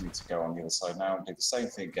basically need to go on the other side now and do the same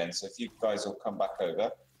thing again. So if you guys will come back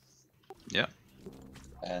over. Yeah.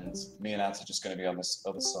 And me and Ant are just going to be on this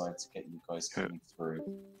other side to get you guys coming through.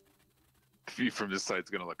 The view from this side is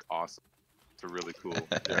going to look awesome. It's a really cool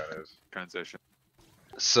transition.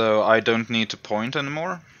 So I don't need to point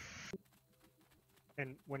anymore?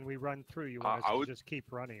 And when we run through, you I want us would- to just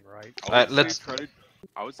keep running, right? let's-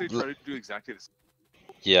 I would say try to do exactly the same.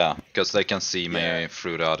 Yeah, because they can see me Yeah.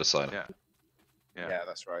 through the other side. Yeah. Yeah,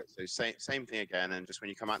 that's right. So same thing again, and just when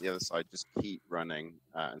you come out the other side, just keep running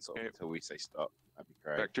and sort of until we say stop. That'd be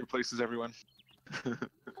great. Back to your places, everyone.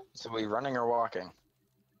 So we running or walking?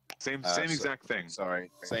 Same So- exact thing.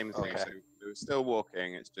 Sorry, same thing. Okay. So we're still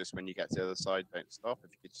walking. It's just when you get to the other side, don't stop.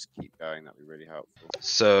 If you could just keep going, that'd be really helpful.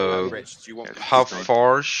 So, Rich, do you want? how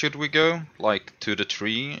far should we go? Like to the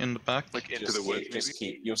tree in the back? Like into Just the woods, keep, just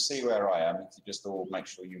maybe? keep. You'll see where I am. If you just all make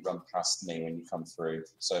sure you run past me when you come through.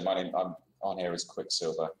 So I'm on here as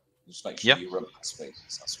Quicksilver. Just make sure Yeah. you run past me.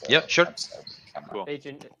 'Cause that's where Yeah, sure. I'm set with the camera. Cool.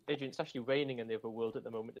 Agent, it's actually raining in the other world at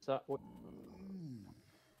the moment. Is that what?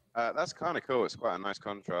 That's kind of cool. It's quite a nice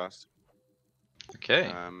contrast.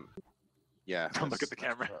 Okay. Yeah. Don't look at the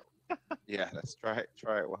camera. Yeah, let's try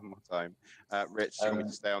it one more time. Rich, do you want me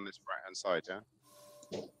to stay on this right hand side? Yeah.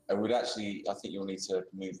 I think you'll need to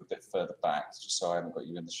move a bit further back, just so I haven't got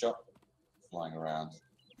you in the shot, flying around.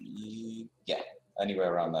 Yeah,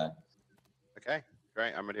 anywhere around there. Okay,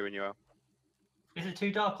 great. I'm ready when you are. Is it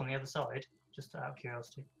too dark on the other side? Just out of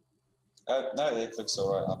curiosity. No, it looks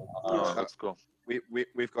all right. Oh, that's cool.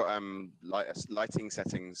 We've got lighting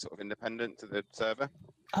settings sort of independent to the server.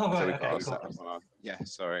 Oh, So right, we've okay, got cool. set up on our, yeah,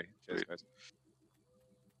 sorry. Cheers, guys.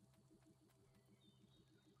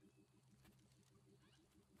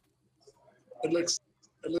 It looks.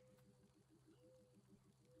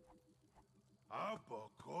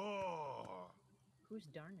 Who's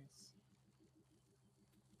Darnus?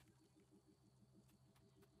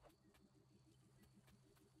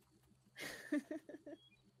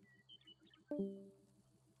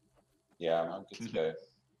 Yeah, I'm good to go.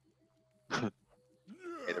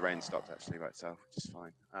 Yeah, the rain stopped actually by itself, which is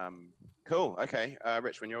fine. Cool. Okay,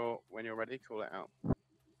 Rich, when you're ready, call it out.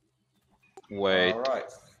 Wait. All right.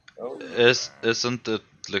 Oh. Isn't it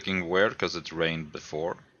looking weird because it rained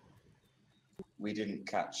before? We didn't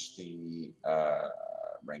catch the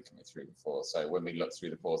rain coming through before, so when we looked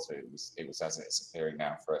through the portal, it was as it's appearing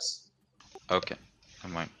now for us. Okay,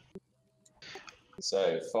 never mind.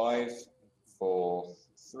 So 5, 4,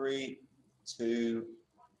 3, 2,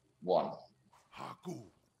 1.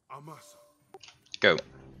 Go.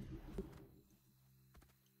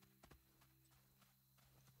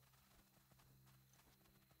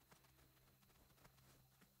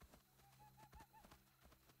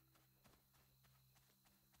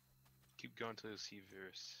 Keep going to see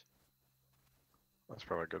virresss. That's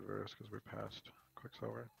probably good for us because we passed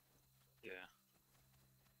Quicksilver. Yeah.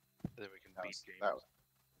 Then we can beat games.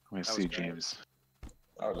 Let me see, James.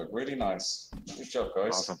 That would look really nice. Good job,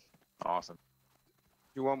 guys. Awesome. Awesome.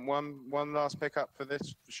 You want one last pickup for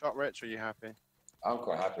this shot, Rich? Or are you happy? I'm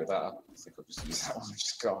quite happy with that. I think I'll just use that one I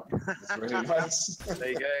just got. It's really nice. There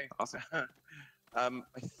you go. Awesome.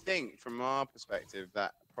 I think from our perspective,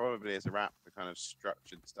 that probably is a wrap for kind of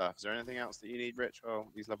structured stuff. Is there anything else that you need, Rich? Well,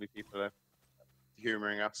 these lovely people are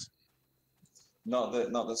humouring us. Not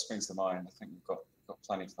that springs to mind. I think we've got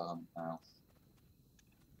plenty for them now.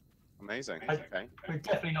 Amazing. Okay. We're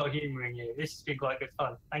definitely not humouring you. This has been quite good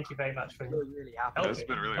fun. Thank you very much for really helping, It's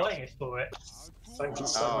been really joining us for it. Thank you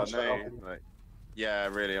so Oh much. for no! helping. Like, yeah,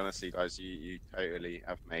 really, honestly, guys, you totally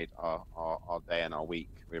have made our day and our week.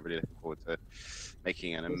 We're really looking forward to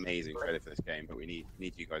making an amazing trailer for this game, but we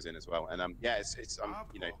need you guys in as well. And yeah, it's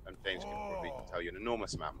you know, James can probably tell you an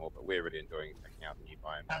enormous amount more, but we're really enjoying checking out the new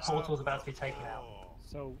biomes. That portal's about to be taken out.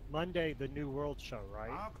 So Monday, the New World show, right?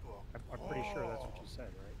 I'm pretty sure that's what you said,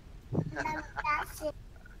 right?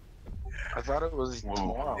 I thought it was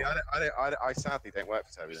tomorrow. Yeah, I sadly don't work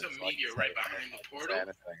for television. There's a so I meteor can't right say behind the portal.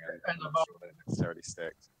 anything, and I'm not sure that it necessarily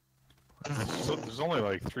sticks. So there's only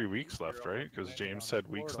like 3 weeks left, right? Because James said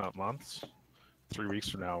weeks, not months. 3 weeks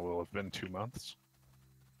from now will have been 2 months.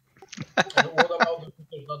 And what about the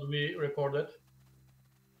footage that we recorded?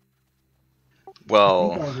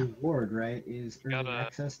 Well, I think our reward, right, is early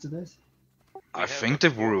access to this. I think the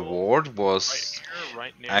reward was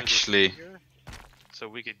Right near actually. this meteor, so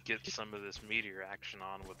we could get some of this meteor action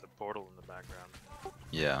on with the portal in the background.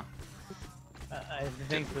 Yeah. I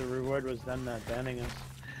think the reward was them not banning us.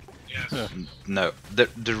 No,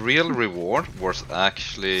 the real reward was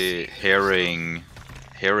actually hearing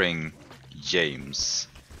James'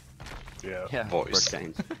 voice.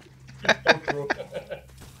 James.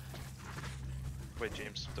 Wait,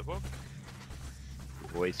 James, the book?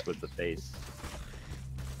 Voice with the face.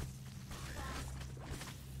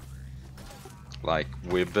 Like,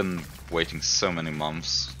 we've been waiting so many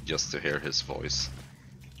months just to hear his voice.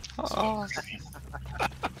 Oh.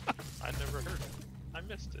 I never heard it. I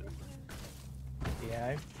missed it.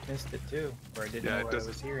 Yeah, I missed it too, or I didn't Yeah, know it what I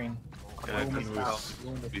doesn't- was hearing. Yeah, it doesn't sound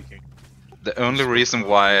speaking. The only reason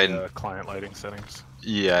why I... client lighting settings.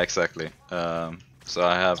 Yeah, exactly. So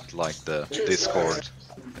I have like the Discord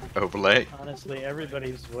overlay. Honestly,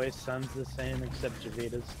 everybody's voice sounds the same except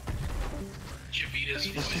Javita's. Javita's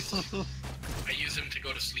voice. I use him to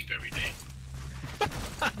go to sleep every day.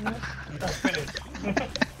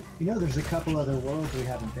 You know, there's a couple other worlds we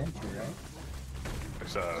haven't been to, right?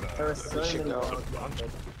 There are so many worlds.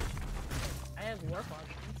 I have warp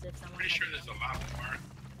augments if someone Pretty sure there's a lot more.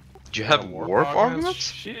 Do you have warp arguments?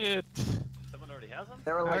 Shit. Someone already has them?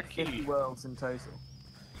 There are like 50 worlds in total.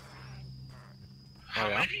 How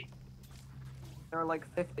many? There are like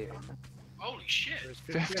 50. Holy shit.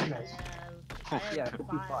 50. Yeah,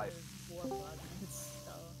 55.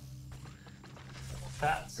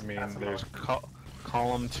 I mean, there's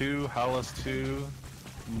column 2, Hallis 2,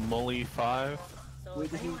 Mully 5. We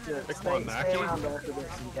just need to Pick stay one, Naki. around after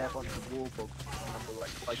this and get onto the wall book.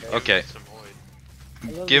 Okay.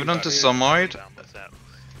 Give them to Samoid.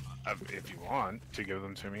 If you want to give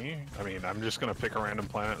them to me. I mean, I'm just gonna pick a random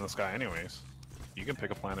planet in the sky anyways. You can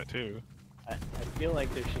pick a planet too. I feel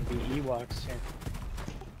like there should be Ewoks here.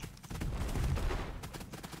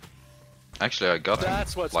 Actually, I got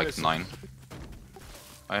That's what's like missing. 9.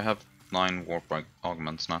 I have 9 warp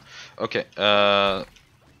augments now. Okay, yeah,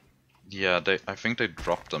 I think they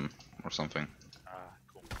dropped them or something.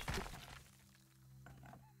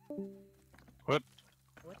 What?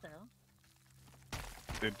 What the hell?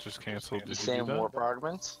 It just canceled. Did you Same do that? warp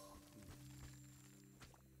augments?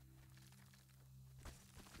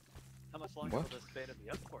 How much longer What? will this beta be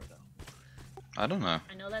up for, though? I don't know.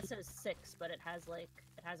 I know that says 6, but it has a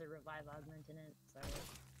revive augment in it,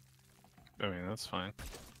 so. I mean, that's fine.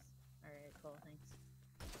 Alright, cool, thanks.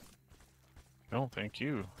 No, thank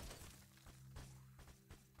you.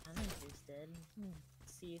 I'm interested.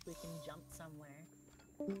 See if we can jump somewhere.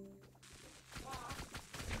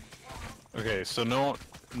 Okay, so no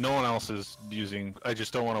one else is using. I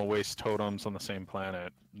just don't want to waste totems on the same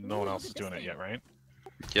planet. No one else is doing it yet, right?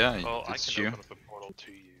 Yeah, Well, I it's can you. open up a portal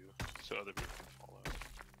to you, so other people can follow.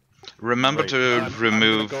 Remember Right, to I'm gonna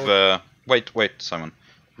remove. go- Wait, Simon.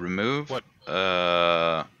 Remove What?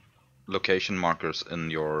 location markers in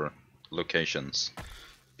your locations.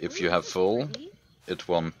 If you have full, it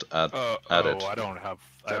won't add it. I don't have.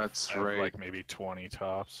 That's I have right. like maybe 20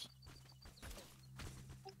 tops.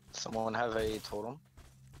 Someone have a totem?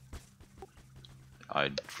 I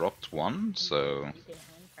dropped one, so You can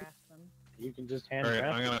handcraft them. You can just Alright,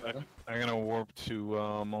 handcraft I'm gonna warp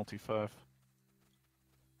to multi 5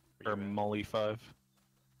 or Mully 5.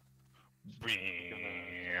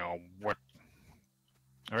 What?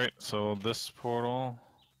 Alright, so this portal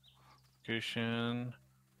location,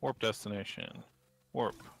 warp destination,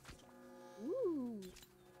 warp. Ooh!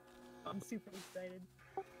 I'm super excited.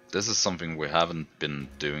 this is something we haven't been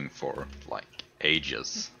doing for like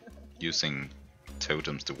ages, using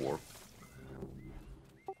totems to warp.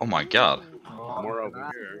 Oh my god. More over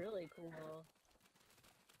That's here. really cool.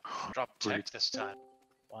 Drop tech this time.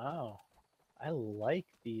 Wow. I like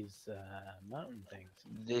these mountain things.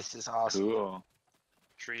 This is awesome. Cool.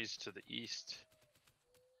 Trees to the east.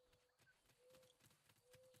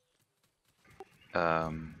 Yeah.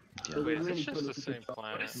 Wait, is this just the same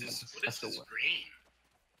planet? What is this green?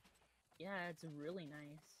 Yeah, it's really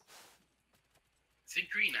nice. Is it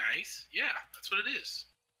green ice? Yeah, that's what it is.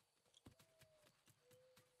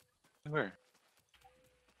 Where?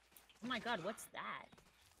 Oh my god, what's that?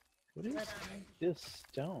 What is But, this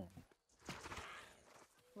stone?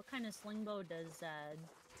 what kind of slingbow does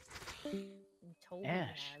Toby Ash.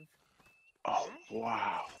 have? Oh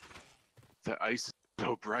wow, the ice is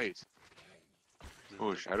so bright.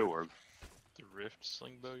 Oh, shadow orb. The rift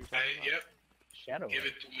slingbow you're talking about? Yep. Shadow. Give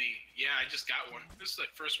it to me. Yeah, I just got one. This is the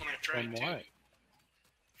first one I've tried From too. what?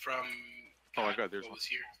 From. Oh my god, there's what was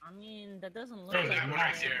here? I mean, that doesn't look From like that one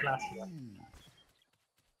right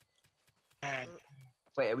there.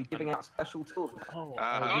 Wait, are we giving out special tools? Oh,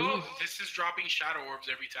 Oh, this is dropping shadow orbs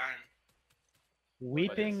every time.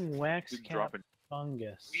 Weeping wax Big cap dropping.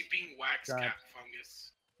 fungus. Weeping wax Drop. cap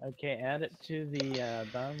fungus. Okay, add it to the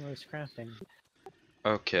boundless crafting.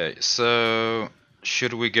 Okay, so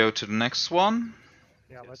should we go to the next one?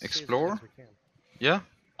 Yeah, let's Explore? See as we can. Yeah?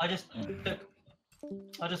 I just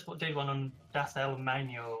did one on Das El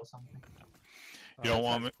Mano or something. You don't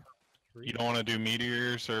want me, you don't want to do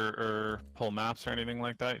meteors or pull maps or anything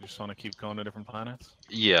like that. You just want to keep going to different planets.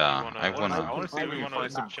 Yeah, I I wanna. I want to see if we can wanna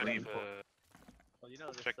find some check gleam. Well, you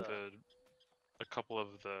know, check a couple of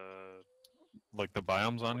the. Like the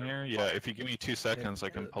biomes on here. Yeah, if you give me 2 seconds, I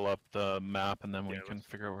can pull up the map and then we can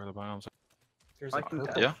figure out where the biomes are. There's a I think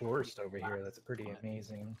purple Yeah. forest over here that's pretty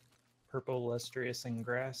amazing. Purple, lustrous, and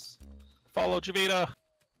grass. Follow Javita.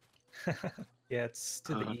 Yeah, it's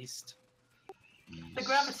to the east. The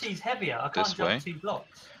gravity's heavier. I can't This jump way. 2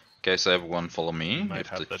 blocks. Okay, so everyone follow me Might if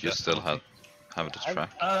have the you death still penalty. have the I've-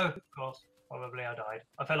 track. Oh, of course. Probably I died.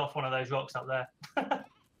 I fell off one of those rocks up there.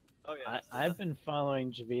 Oh yeah. I've been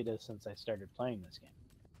following Javita since I started playing this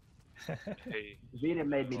game. Hey, Vita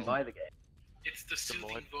made me buy the game. It's the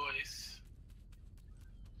soothing voice.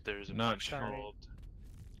 there's a Not map sure. called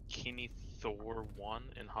Kini Thor 1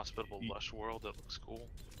 in Hospitable Lush World that looks cool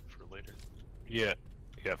for later. Yeah,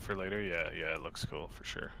 yeah, for later. Yeah, it looks cool for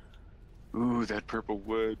sure. Ooh, that purple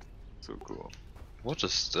wood. So cool. What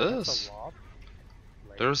is That's this? a lob.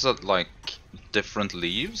 There's like different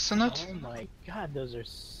leaves in it. Oh my god, those are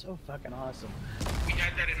so fucking awesome. We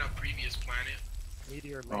had that in a previous planet.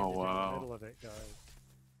 Meteor landed Oh, in wow. the middle of it, guys.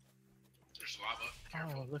 There's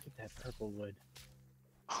lava. Oh, look at that purple wood.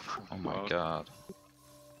 Oh my Wow. god.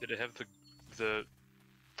 Did it have the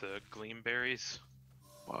gleam berries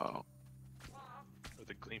Wow. or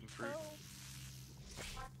the gleam fruit?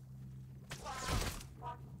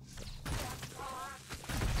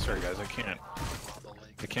 Sorry guys, I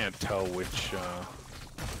can't tell which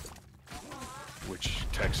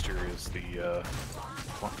texture is the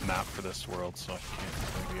map for this world, so I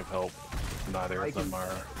can't really be of help. Neither of them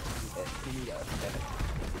are.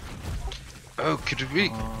 Oh, could we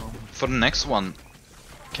for the next one?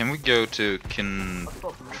 Can we go to Control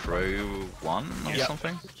 1 or Yeah.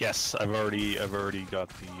 something? Yes, I've already got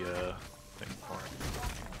the thing for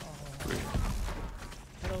it.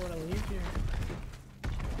 I don't want to leave here.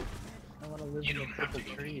 I want to live in the purple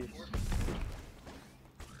trees.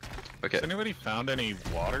 Okay, Has anybody found any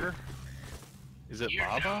water? Is it Here,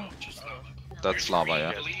 lava? no, just lava. that's There's lava, green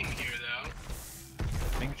yeah. gleam here, though.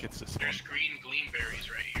 I think it's this one. There's green gleam berries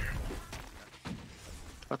right here.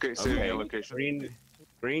 Okay, say your location.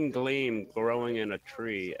 Green gleam growing in a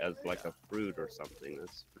tree as like a fruit or something.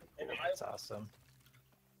 That's pretty cool. That's awesome.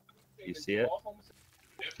 You see it?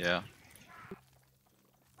 Yeah.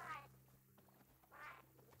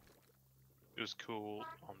 It was cool.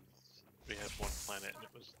 We had one planet and it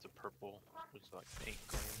was the purple. It was like pink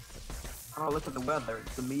gleam. Oh, look at the weather.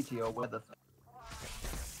 It's the meteor weather thing.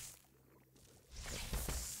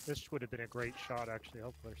 This would have been a great shot, actually.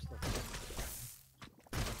 Hopefully, there's still.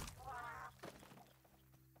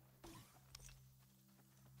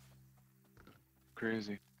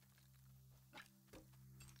 Crazy.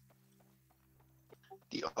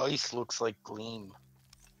 The ice looks like gleam.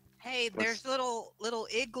 Hey, there's little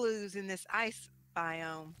igloos in this ice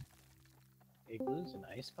biome, Igloos and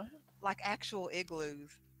ice biome? like actual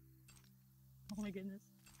igloos. Oh my goodness.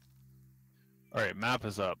 Alright, map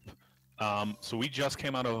is up. So we just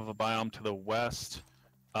came out of a biome to the west.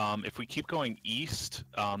 If we keep going east,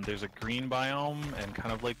 there's a green biome and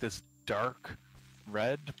kind of like this dark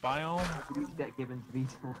red biome. Get given to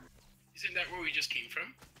Vita. Isn't that where we just came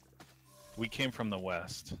from? We came from the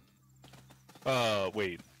west.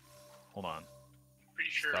 Wait. Hold on. Pretty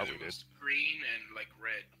sure Thought we it was green and like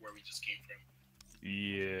red where we just came from.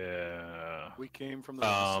 Yeah. We came from the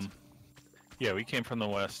west. Yeah, we came from the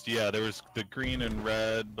west. Yeah, there was the green and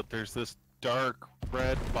red, but there's this dark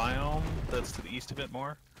red biome that's to the east a bit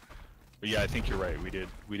more. But yeah, I think you're right. We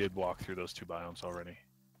did walk through those two biomes already.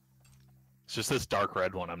 It's just this dark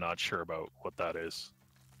red one. I'm not sure about what that is.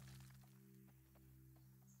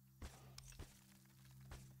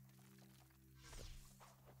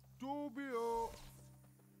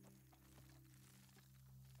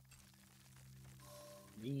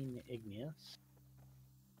 Green igneous.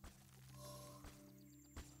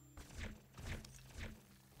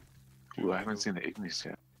 Ooh, I haven't seen the igneous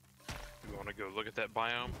yet. You want to go look at that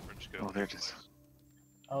biome or just go? Oh, there it is.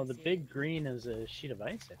 Oh, the big green is a sheet of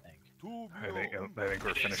ice, I think. I think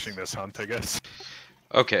we're finishing this hunt, I guess.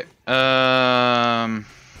 Okay. Yeah, I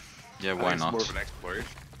why think it's not? more of an exploration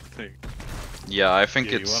thing. Yeah, I think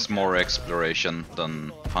Yeah, you it's want- more exploration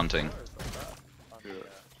than hunting.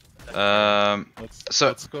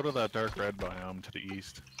 Let's go to that dark red biome to the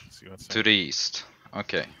east. See what's To there. the east.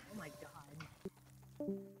 Okay. Oh my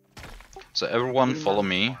god. So everyone follow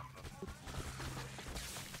me.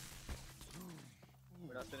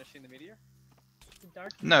 We're not finishing the meteor? The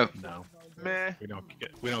dark No. No. Meh.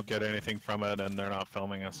 We don't get anything from it, and they're not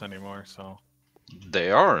filming us anymore. So.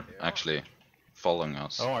 They are actually following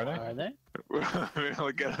us. Oh, are they? Are they?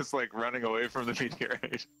 Look at us like running away from the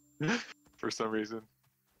meteorite for some reason.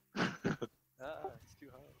 It's too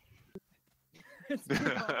high. It's too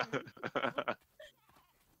hard.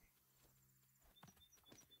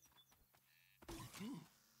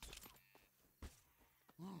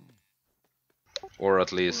 Or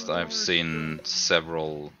at least I've seen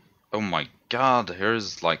several. Oh my god,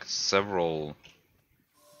 here's like several.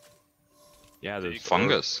 Yeah, there's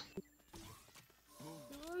fungus.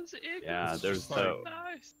 Yeah, there's like-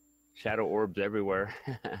 shadow orbs everywhere.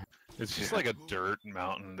 It's just like a dirt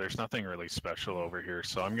mountain. There's nothing really special over here,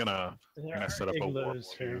 so I'm gonna set up a warp.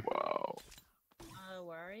 igloos here. Wow.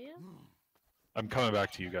 Where are you? I'm coming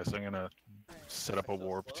back to you guys. I'm gonna set up a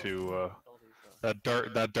warp to that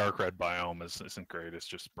dark red biome isn't great. It's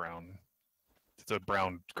just brown. It's a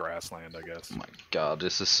brown grassland, I guess. Oh my god,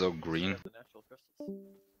 this is so green.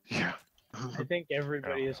 Yeah. I think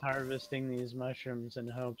everybody is harvesting these mushrooms in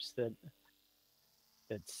hopes that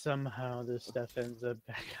somehow this stuff ends up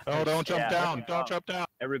back up. Oh, don't jump down! Don't jump down!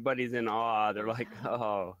 Everybody's in awe. They're like,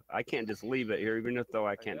 oh, I can't just leave it here, even though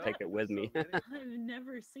I can't take it with me. I've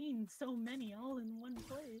never seen so many all in one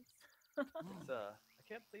place. I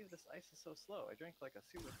can't believe this ice is so slow. I drank like a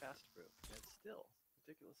super fast brew, and it's still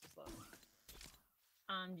ridiculously slow.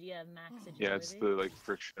 Do you have max agility? Yeah, it's the like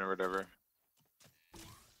friction or whatever.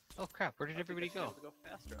 Oh crap! Where did everybody go? To go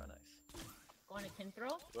faster on ice. Going to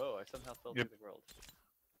Kinthrow? Whoa! I somehow fell Yep. through the world.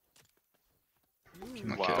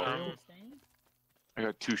 Wow. I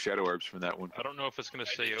got 2 shadow orbs from that one. I don't know if it's gonna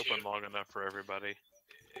stay open long enough for everybody.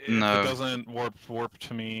 No. If it doesn't warp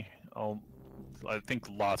to me, I think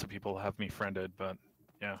lots of people have me friended, but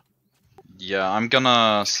yeah. Yeah, I'm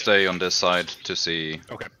gonna stay on this side to see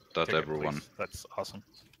Okay. that Take it, everyone. please. That's awesome.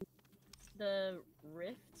 The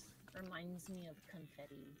rift reminds me of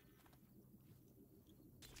confetti.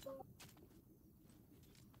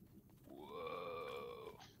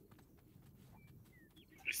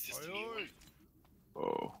 Is this the new one?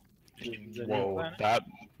 Oh. Whoa, that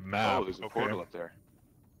map. Oh, there's a portal up there.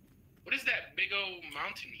 What is that big old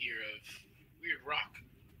mountain here of weird rock?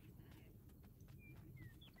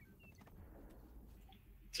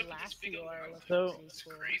 What's up with this big old mountain? So It's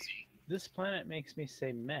crazy. this planet makes me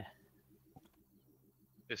say meh.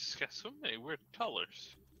 It's got so many weird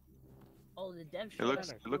colors. Oh, the dev It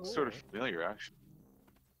looks sort of familiar, actually.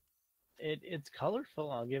 It's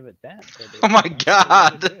colorful, I'll give it that. But Oh my it's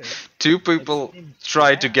god! really weird. 2 people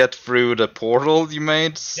tried to get through the portal you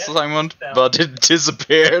made, Simon, but it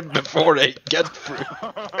disappeared before they get through.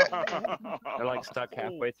 They're like stuck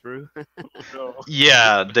halfway through.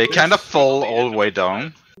 Yeah, they kind of fall all the way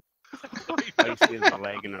down. All you see is a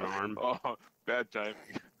leg and an arm. Oh, bad timing.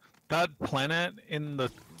 That planet in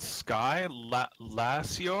the sky,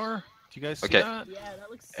 Meteor? Do you guys see Okay. that? Yeah, that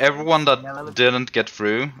looks. Everyone that didn't get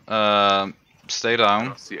through, stay I down.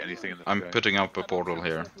 don't see anything in the I'm sky. putting up a portal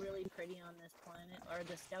here. Look really pretty on this planet, or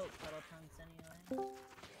the stout puddle chunks anyway.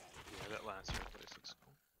 Yeah, that last place looks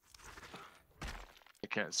cool. I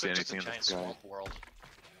can't It's see like just a anything in the giant sky. swamp world.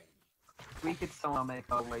 We could somehow make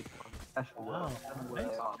our way to a special Wow, world.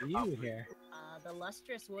 nice view here. The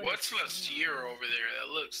lustrous wood. What's Meteor over there?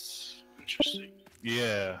 That looks interesting.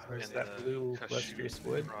 Yeah. Where's And that the blue Kashmir lustrous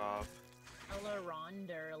wood? rock.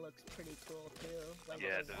 Elronder looks pretty cool too. Like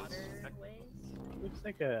Yeah, the it does. waterways. Looks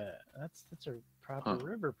like that's a proper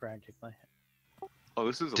river practically. Oh,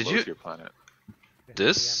 this is a Did you- Meteor planet.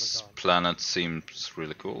 This planet seems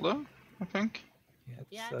really cool though, I think.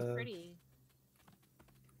 Yeah, it's pretty.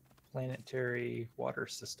 Planetary water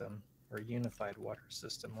system, or unified water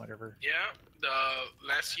system, whatever. Yeah, the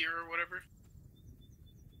last year or whatever.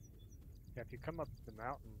 Yeah, if you come up the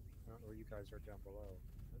mountain, where you guys are down below,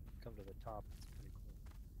 come to the top, it's pretty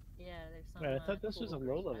cool. Yeah, there's some. Wait, I thought this was a cool,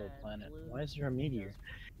 low-level planet. blue Why is there a meteor?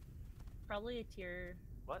 Probably a tier.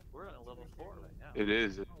 What? We're on a level 4 right now. It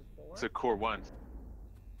is. It's a core 1.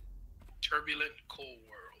 Turbulent coal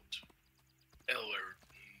world. Elronder.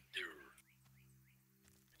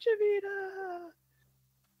 Chavita!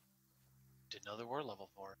 Didn't know there were level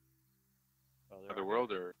 4. Other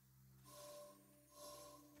world or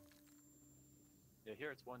Yeah, here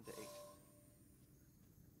it's 1 to 8.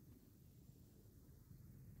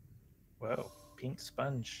 Whoa, pink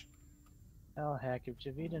sponge. Oh heck, if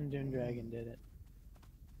Javita and Doom Dragon did it.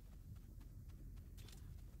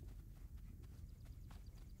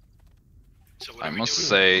 So I must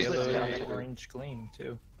say, Yellow, orange gleam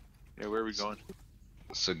too. yeah, where are we going?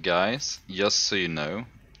 so guys, just so you know,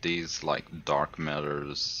 these like dark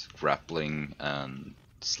matters, grappling and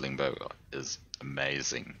slingbow is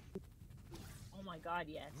amazing. Oh my god,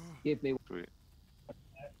 yes. Give me. Sweet.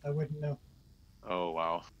 I wouldn't know. Oh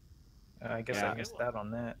wow. I guess I missed out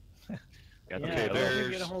on that. Yeah, Okay, how did you there's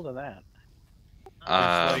get a hold of that?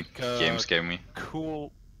 Games gave me.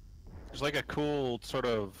 Cool. There's like a cool sort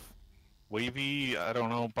of wavy, I don't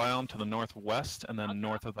know, biome to the northwest, and then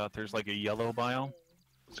north of that there's like a yellow biome.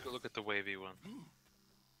 Let's go look at the wavy one.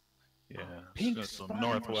 Yeah. Pink so sponge.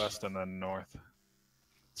 northwest and then north.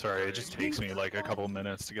 Sorry, it just takes me like a couple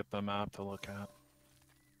minutes to get the map to look at.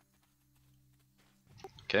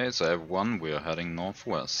 Okay, so everyone, we are heading I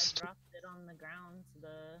northwest. dropped it on the ground, the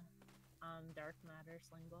dark matter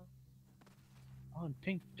sling ball. Oh, and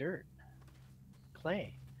pink dirt.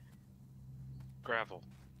 Clay. Gravel.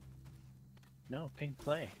 No, pink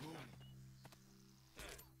clay.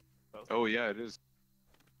 Oh yeah, it is.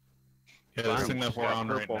 Yeah, this thing that we're on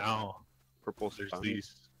right Purple. now. Purple There's stuff.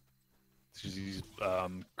 these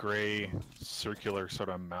gray circular sort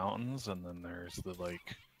of mountains, and then there's the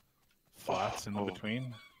like flats in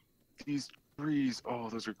between. These trees, oh,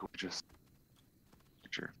 those are gorgeous.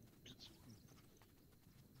 Picture.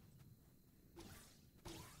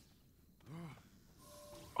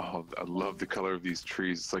 Oh, I love the color of these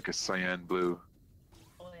trees. It's like a cyan blue.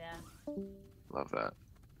 Oh yeah. Love that.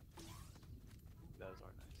 Those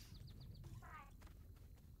are nice.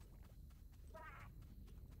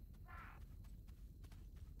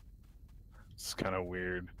 It's kind of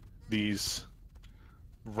weird. These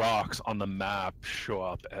rocks on the map show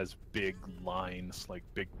up as big lines, like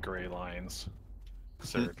big gray lines.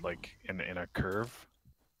 'Cause they're like in a curve.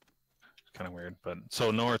 Kind of weird, but so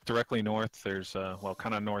north, directly north, there's well,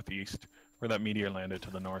 kind of northeast, where that meteor landed to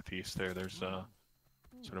the northeast. There's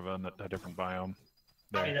sort of a different biome.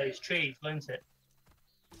 Hey, those trees, won't it?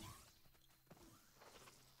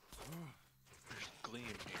 There's gleam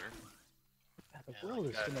here. The world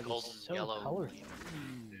is going to be golden so yellow colorful.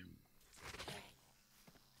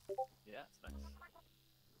 Yeah, it's nice.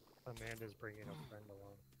 Amanda's bringing a friend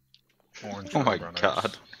along. Orange Oh my runners.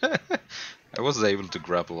 god. I was able to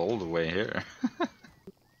grapple all the way here.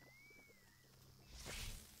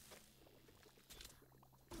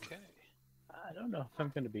 Okay. I don't know if I'm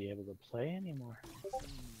going to be able to play anymore.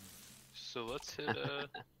 So let's hit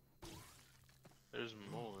there's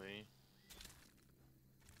Molly.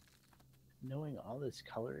 Knowing all this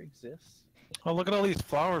color exists. Oh, look at all these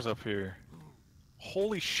flowers up here.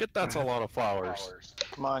 Holy shit, that's a lot of flowers.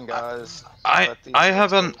 Come on, guys. I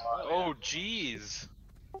haven't. Oh jeez.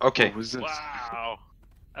 Okay. What was this? Wow.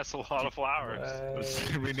 That's a lot of flowers.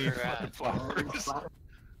 We need fucking flowers.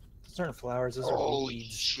 Those aren't flowers, those are Holy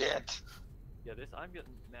weeds. shit. Yeah, I'm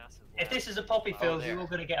getting massive. If this is a poppy field, you're all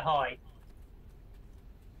going to get high.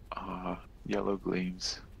 Yellow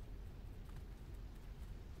gleams.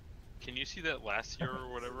 Can you see that last year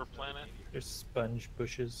or whatever planet? There's sponge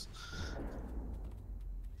bushes.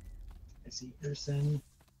 I see Urson.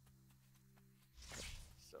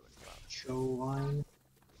 Showline.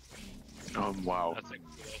 Wow. That's like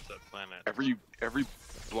what's that planet? Every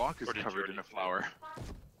block is Or did you covered already in a say? flower.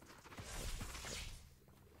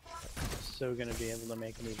 So going to be able to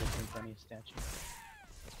make an evil Symphony statue.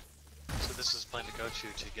 So this is the plan to go to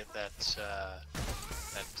get that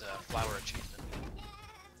flower achievement.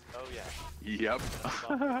 Oh yeah. Yep.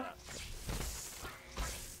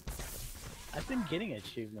 I've been getting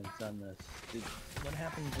achievements on this. What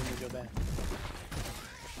happens when you go back?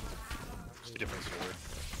 Just a different sword.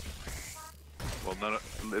 Well,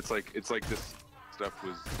 it's like this stuff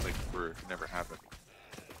was like never happened.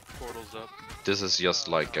 Portals up. This is just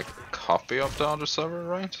like a copy of the other server,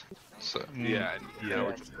 right? So Yeah, and now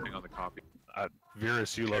we're just putting on the copy.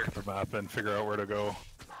 Virus, you look at the map and figure out where to go.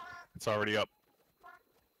 It's already up.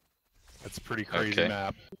 It's a pretty crazy Okay.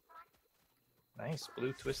 map. Nice,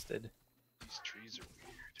 blue twisted. These trees are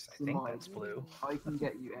weird. I think that's blue. I can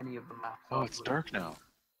get you any of the maps. Oh, it's dark now.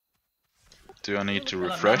 do I need to Well,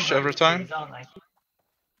 refresh numbers every time? trees, aren't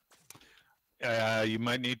they? You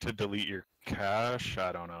might need to delete your cache.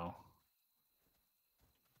 I don't know.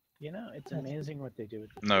 You know, it's amazing what they do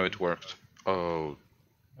with the No, it worked. Oh.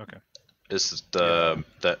 Okay. Is it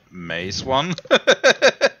the maze one?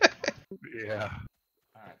 Yeah.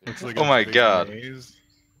 Looks like Oh a my big god. maze.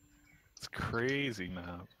 It's crazy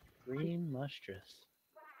map. green lustrous.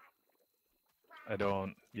 I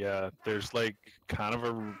don't. Yeah, there's like kind of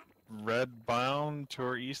a red biome to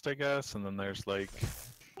our east, I guess, and then there's like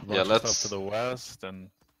a bunch of let's- stuff to the west, and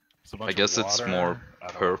there's a bunch I guess of it's water. more I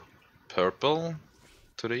don't know. purple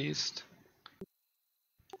to the east.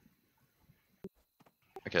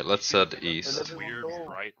 Okay, let's head east. Those weird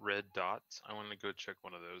bright red dots. I want to go check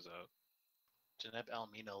one of those out. Deneb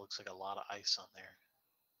Almino looks like a lot of ice on there.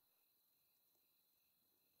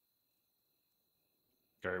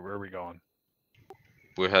 Okay, where are we going?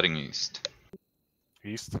 We're heading east.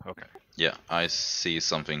 East? Okay. Yeah, I see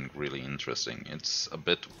something really interesting. It's a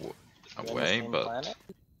bit away, but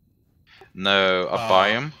no, a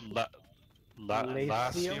biome.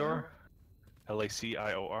 Lacior?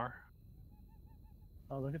 Lacior?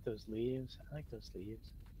 Oh, look at those leaves. I like those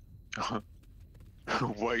leaves.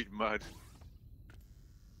 White mud.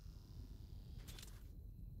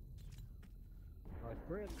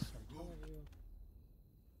 bricks, I'm telling you.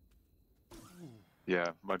 Yeah,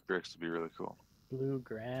 mud bricks would be really cool. Blue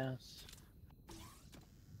grass.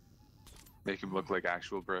 Make them look like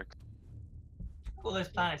actual bricks. All those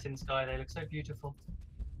planets in the sky, they look so beautiful.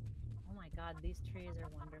 Oh my god, these trees are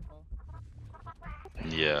wonderful.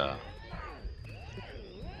 Yeah.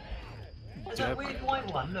 There's that weird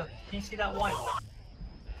white one, look. Can you see that white one?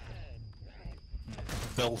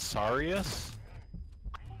 Belsarius?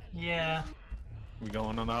 Yeah. We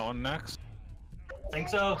going on that one next? Think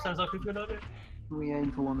so, sounds like a good idea. We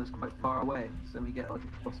aim for one that's quite far away, so we get like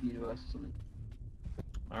across the universe or something.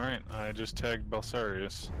 Alright, I just tagged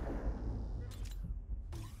Belsarius.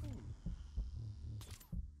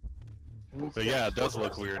 But yeah, it does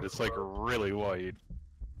look weird. It's like really white.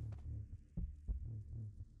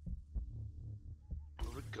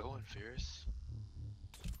 Where we going, Fierce?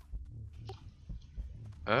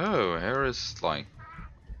 Oh, here is like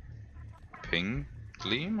pink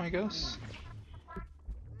gleam, I guess.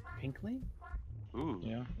 Pinkly? Ooh.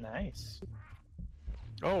 Yeah. Nice.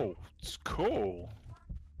 Oh, it's cool.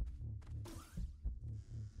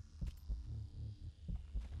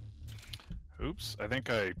 Oops, I think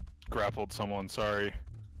I grappled someone, sorry.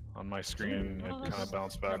 On my screen, Oh, it kind of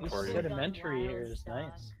bounced back this for you. Sedimentary here is Wild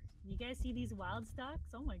nice. stock. You guys see these wild stocks?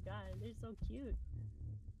 Oh my god, they're so cute.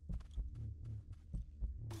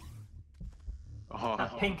 Oh.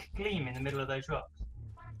 That pink gleam in the middle of those rocks.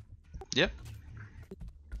 Yep.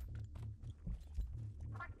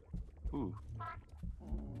 Ooh.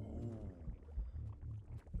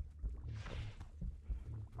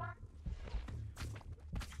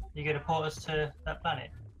 You gonna port us to that planet?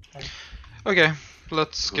 Okay,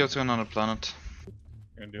 let's go to another planet.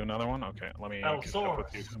 You're gonna do another one? Okay, let me catch up with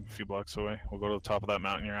you a few blocks away. We'll go to the top of that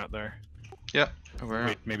mountain you're at there. Yeah,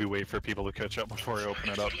 where? Maybe wait for people to catch up before I open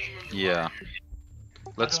it up. Yeah.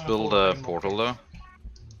 Let's build a portal though.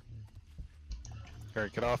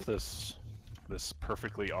 Alright, get off this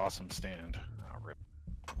perfectly awesome stand. Oh, rip.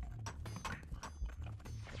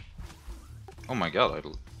 Oh my god,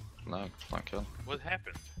 I lagged like hell. What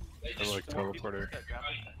happened? I like teleporter.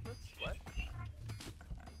 What?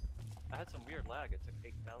 I had some weird lag. It took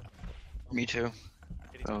 8,000. Me too.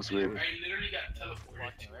 That was weird. I literally got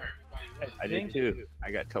teleported to where I did too.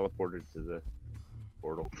 I got teleported to the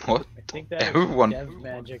portal. What? I think that Everyone. is dev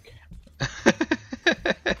magic.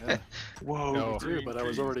 Yeah. Whoa, No. me too, but I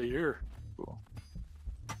was already here. Cool.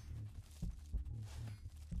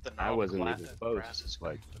 I wasn't even grass close. is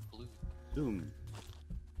Like, blue. boom.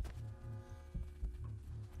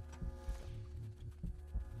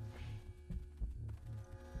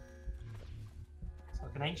 It's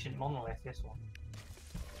like an ancient monolith, this one.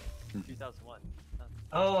 2001.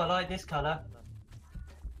 Oh, I like this colour.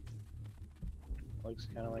 Looks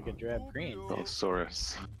kind of like a drab green.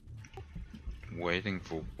 Belsaurus. Waiting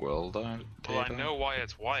for world data. Well, I know why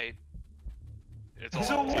it's white. It's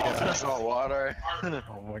It's all all water. It's all water.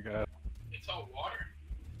 Oh my god. it's all water.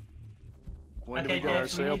 When do Okay, we get our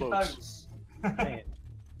Dave, we need sailboats? boats. Dang it.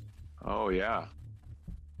 Oh yeah.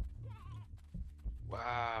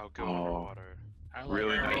 Wow, go Oh. underwater.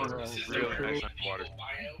 Really Wait, nice. this is Really the nice Eagle underwater.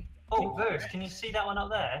 biome. Oh, Verse, can you see that one up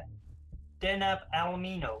there? Denab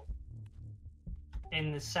Almino.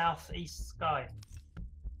 In the southeast sky.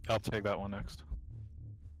 I'll take that one next.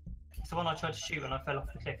 It's the one I tried to shoot when I fell off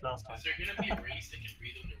the cliff last time. Is there gonna be a race that can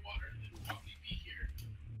breathe underwater? That will probably be here.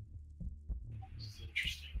 This is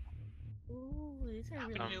interesting. Ooh, these are How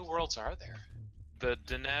really many new worlds are there? The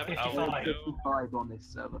Deneb 55. Almino, 55 on this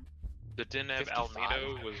server. the Deneb 55.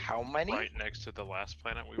 Almino was How many? right next to the last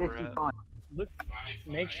planet we were at. 55. Look,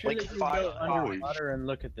 make sure Like that you five- go underwater and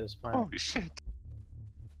look at this planet. Holy shit.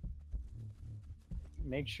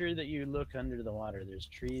 Make sure that you look under the water. There's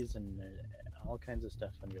trees and all kinds of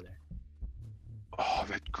stuff under there. Oh,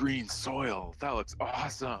 that green soil. That looks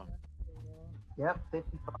awesome. Yep,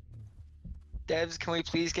 55. Devs, can we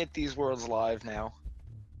please get these worlds live now?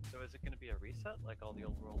 So is it going to be a reset like all the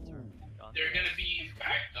old worlds are gone? They're gonna be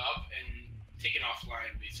backed up and taken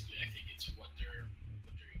offline. Basically, I think it's what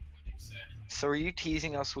they've said. So are you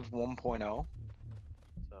teasing us with 1.0?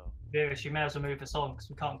 So Verus, you may as well move us on because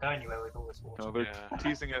we can't go anywhere with all this water. No, they're Yeah.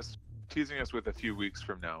 teasing us with a few weeks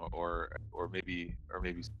from now, or maybe. I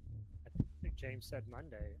think James said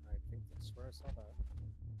Monday. I think that's where I saw that.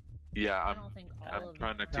 Yeah, I don't think all I'm of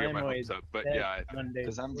trying to them. clear my hopes up, but yeah, Monday.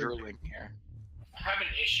 Because I'm drooling here. I have an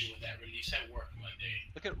issue with that release at work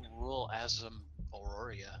Monday. Look at rural Asm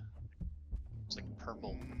Auroria. It's like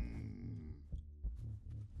purple.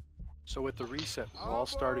 So with the reset, we're all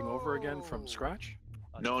starting over again from scratch?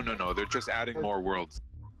 no, they're just adding more worlds.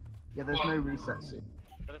 Yeah, there's no resets.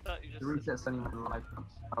 But I thought you just The reset's only when live comes.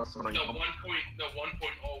 Oh, sorry. The 1.0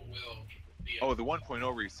 will. Oh, the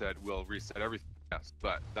 1.0 reset will reset everything. Yes,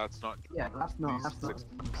 but that's not. Yeah, that's not. That's not.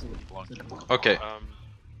 Okay.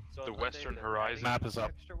 So The on Western Monday, they're Horizon adding Map is up.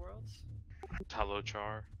 Extra worlds.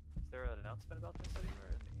 Talochar. Is there an announcement about this anywhere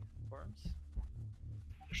in the forums?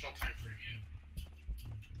 There's no time for you.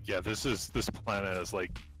 Yeah, this planet is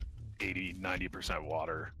like 80-90%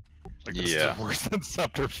 water. Like, this Yeah. is worse than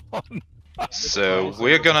Scepter Fun. So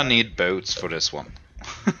we're gonna need boats for this one.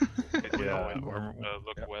 Yeah.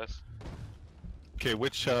 Look west. Okay,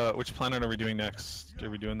 which planet are we doing next? Are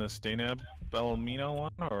we doing this Danab Belmino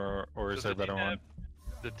one, or is there a better one?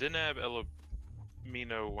 The Dinab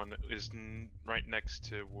Elamino one is right next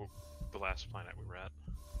to the last planet we were at.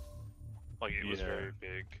 Like, it was Yeah. very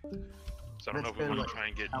big. So I don't know if we want to try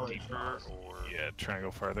and get deeper or... Yeah, try and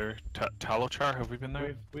go farther. Talochar, have we been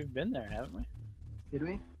there? We've been there, haven't we? Did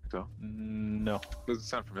we? So? No. Doesn't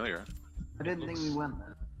sound familiar. I didn't think we went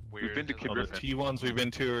there. We've been to Oh, the Kibrithin. T ones we've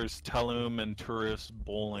been to is Telum and Tourist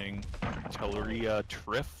Bowling, Telleria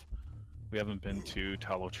Triff. We haven't been to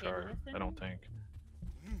Talochar, I don't think.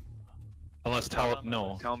 Unless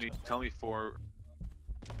no. Tell me four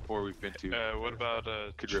we've been to. What about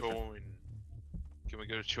Kidriffin. Chowan? Can we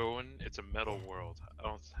go to Chowan? It's a metal world.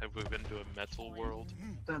 Have we been to a metal world?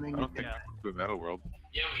 I don't think we've Metal World.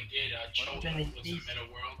 Yeah, we did. Chowan was a meta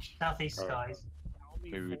world. Southeast Oh. skies.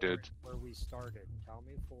 Maybe we did. Where we started.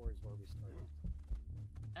 Talmy 4 is where we started.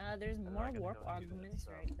 There's more warp augments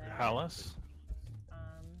right there. Palace?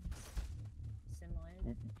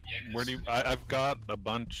 Similar. Where do you, I've got a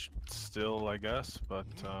bunch still, I guess, but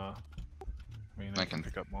I mean, I can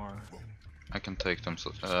pick up more. I can take them.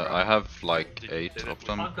 So, I have like 8 of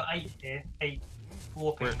them. I've got 8 here. 8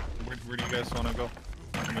 warping. Where do you guys want to go?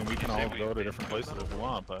 I mean, we can all go to different places if we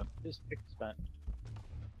want, but... Just pick a spot.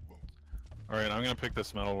 Alright, I'm gonna pick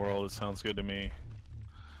this metal world, it sounds good to me.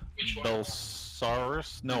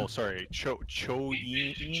 Belsaurus? No, sorry,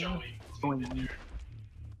 Choyin?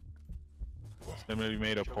 They maybe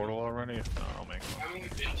made a portal already? If not, I'll make one. Haven't we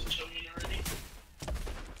been to Chowan already?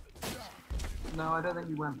 No, I don't think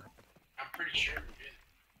we went there. I'm pretty sure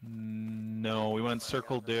we did. No, we went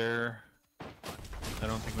Circle Dare. I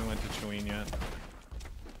don't think we went to Choyin yet.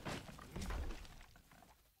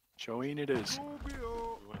 Showing it is. We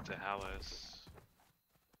went to Hallis.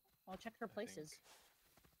 I'll check her places.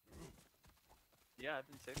 Yeah, I've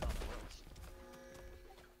been saving on the worlds.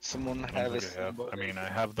 Someone I have don't a think I have. I mean, I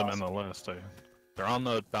have them in the list. They're on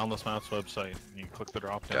the Boundless Maps website. You click the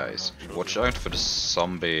drop down. Guys, watch out for the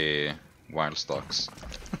zombie wild stocks.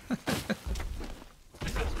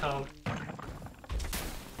 It's cold.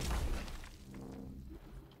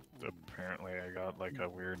 Apparently, I got like a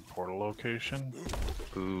weird portal location.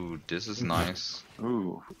 Ooh, this is nice.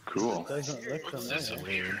 Ooh, cool. Doesn't look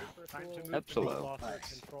familiar. Absolutely.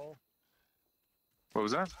 What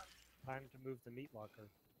was that? Time to move the meat locker.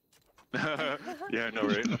 Yeah, I know,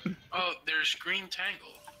 right? Oh, there's Green Tangle.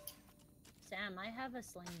 Sam, I have a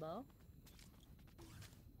sling bow.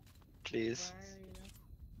 Please.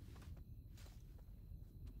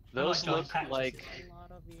 Where are you? Those Oh, I look got like A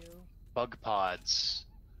lot of you. bug pods,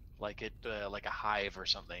 like like a hive or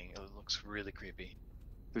something. It looks really creepy.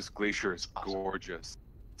 This glacier is gorgeous.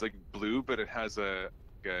 It's like blue, but it has a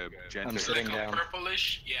magenta. I'm sitting Like a down.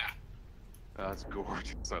 purplish, yeah. That's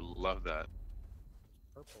gorgeous. I love that.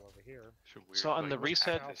 Purple over here. So on the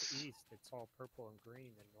reset, Southeast, it's all purple and green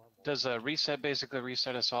and normal. does a reset basically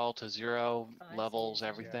reset us all to 0 levels,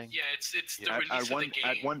 everything? Yeah, it's the At, release at of one the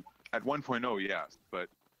game. at 1.0, yes, but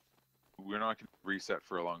we're not going to reset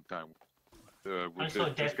for a long time. We're I saw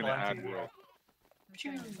just going to Deathline. add world.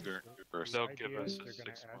 They'll give us They're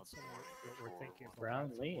gonna 6 add months. some what we're thinking of Brown add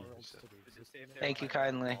some leaves. worlds to the existing Thank you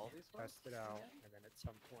kindly. Test it out, and then at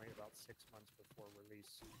some point, about 6 months before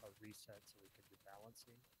release, a reset so we can do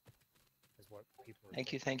balancing. Is what people. Are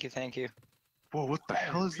Thank you, thank you, thank you. Whoa, what the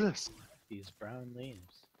hell is this? These brown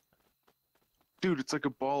leaves. Dude, it's like a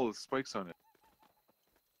ball with spikes on it.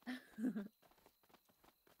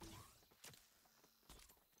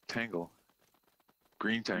 Tangle.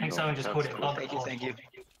 Green tangle. think someone just That's called it cool. bug Thank you, thank you.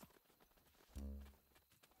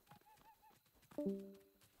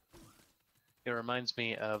 It reminds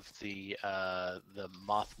me of the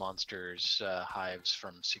moth monsters hives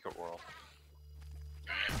from Secret World.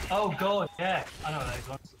 Oh god, yeah. I know those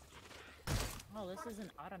ones. Oh, this is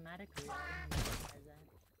an automatic reload.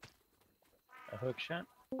 A hook shot?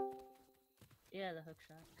 Yeah, the hook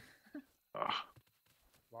shot.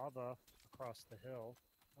 Lava across the hill.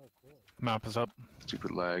 Oh, cool. Map is up.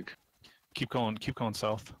 Stupid lag. Keep going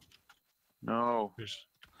south. No.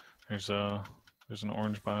 There's an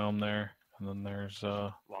orange biome there, And then there's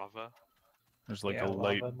Lava. there's like Yeah, a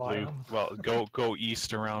light lava blue. biome. Well, go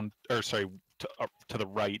east around, or sorry, up to the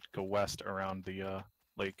right. Go west around the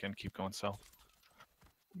lake and keep going south.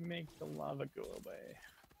 Make the lava go away.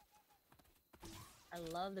 I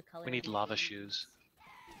love the color. We need lava shoes.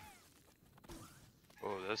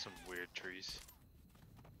 Oh, there's some weird trees.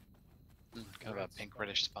 Kind of a pink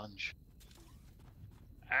reddish sponge.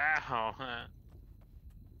 Ow!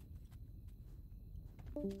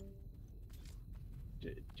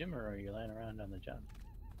 Jim, or are you laying around on the job?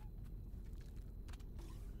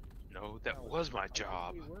 No, that was my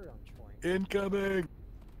job. We were on point. Incoming.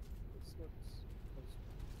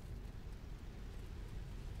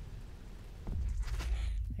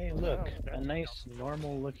 Hey, look, a nice,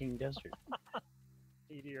 normal-looking desert.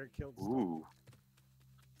 Meteor killed. Ooh.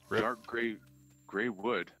 Dark gray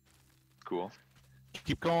wood. Cool.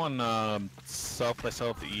 Keep going south by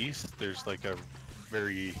southeast. There's like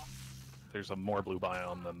there's a more blue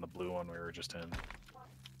biome than the blue one we were just in.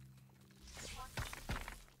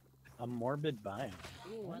 A morbid biome.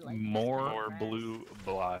 Ooh, I like More blue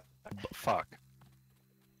black. Fuck.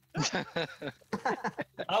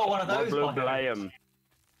 Oh, one of More those. blue biomes. biome.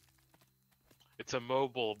 It's a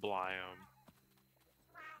mobile biome.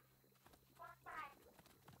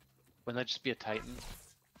 Wouldn't that just be a Titan?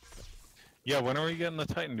 Yeah, when are we getting the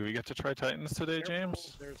Titan? Do we get to try Titans today,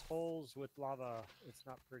 James? There's holes with lava. It's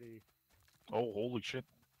not pretty. Oh, holy shit.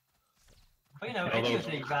 Well, you know, You know any of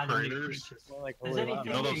those the random new craters? creatures. Well, like There's holy anything lava.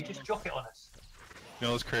 You know new, those- just drop it on us. You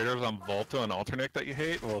know those craters on Volta and Alternate that you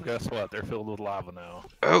hate? Well, guess what? They're filled with lava now.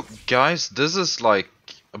 Oh, guys, this is like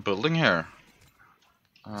a building here.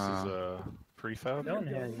 This is a prefab?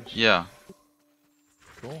 Stonehenge. Yeah.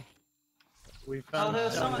 Cool. We Oh, found there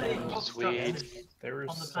were some of Stonehenge. these Sweet. There were on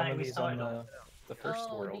the some planet of we these on started the first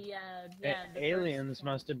Oh, world. the Aliens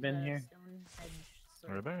must have been here.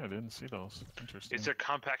 Are they? I didn't see those. Interesting. Is there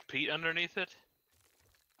compact peat underneath it?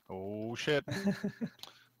 Oh shit.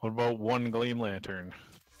 What about one gleam lantern?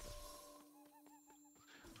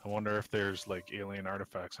 I wonder if there's like alien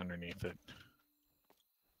artifacts underneath it.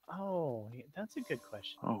 Oh, that's a good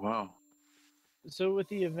question. Oh wow. So with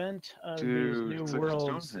the event of Dude, these it's new like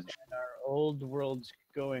worlds Stonehenge. and our old worlds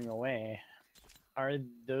going away, are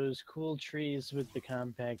those cool trees with the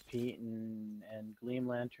compact peat and gleam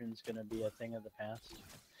lanterns going to be a thing of the past?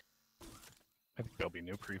 I think there'll be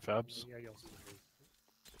new prefabs. Yeah, you'll see.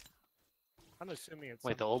 I'm assuming it's.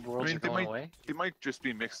 Wait, the old worlds are going away? They might just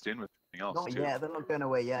be mixed in with everything else Not too. yet, they're not going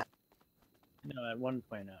away yet. No, at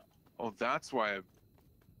 1.0. Oh, that's why I'm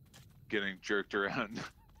getting jerked around.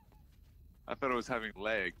 I thought I was having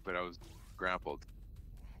lag, but I was grappled.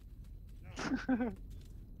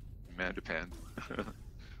 Mandapan.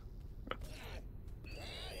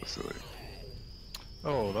 Silly.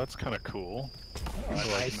 Oh, that's kind of cool. There's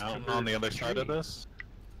like nice mountain covered on the other side of tree. this.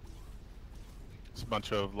 It's a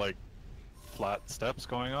bunch of like flat steps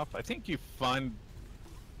going up. I think you find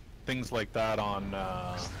things like that on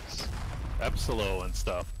Epsilon and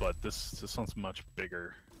stuff, but this one's much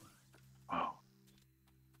bigger. Wow.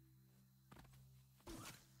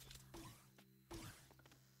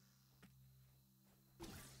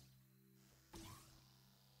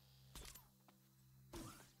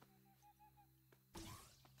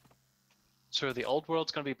 So are the old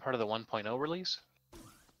worlds going to be part of the 1.0 release?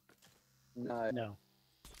 No. No.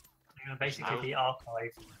 You're going to basically be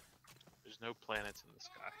archived. There's no planets in the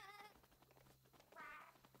sky.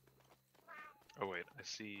 Oh wait, I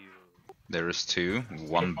see you. There is two.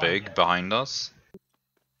 One big behind us.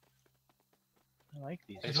 I like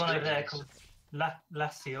these. There's one over there called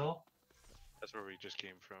Lassior. That's where we just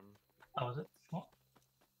came from. Oh, was it? What?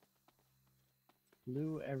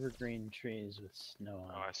 Blue evergreen trees with snow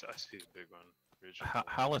on. Oh, I see the big one. Original.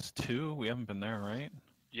 Hallis 2? We haven't been there, right?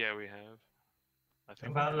 Yeah, we have. I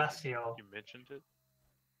think About Lassior. you mentioned it.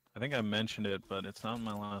 I think I mentioned it, but it's not on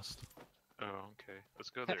my list. Oh, okay. Let's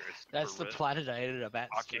go there. It's That's the virresss. planet I ended up at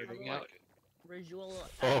Okay, starting I out. like it. Visual.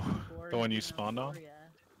 Oh, the one you spawned on?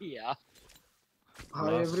 Yeah.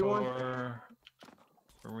 Hi, everyone. Lasor...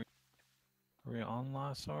 Are we on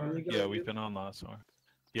Lasor? you Yeah, guys we've do? been on Lasor.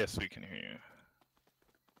 Yes, we can hear you.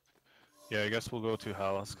 Yeah, I guess we'll go to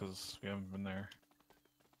Hallis because we haven't been there.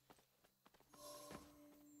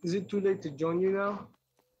 Is it too late to join you now?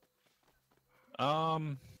 I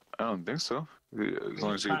don't think so. As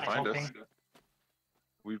long as you can find us.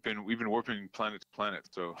 We've been warping planet to planet,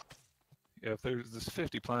 so Yeah, if there's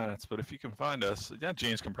 50 planets, but if you can find us, yeah,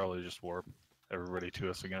 James can probably just warp everybody to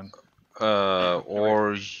us again.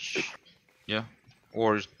 Or yeah,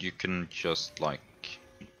 or you can just like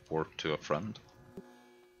warp to a friend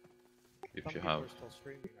if Some you people have. are still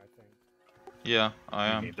streaming, I think. Yeah, I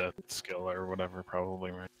You am. need that skill or whatever,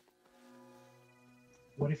 probably, right?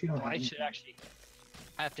 What if you don't Oh, have I any- should actually.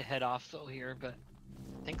 I have to head off though here, but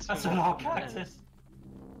thanks. That's for a lot of watching. cactus.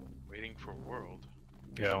 Waiting for world.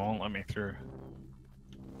 Yeah, it won't let me through.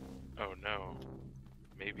 Oh no.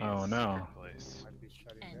 Maybe Oh, it's no. secret place. Might be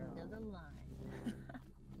shutting End down. of the line.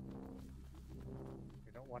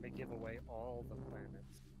 We don't want to give away all the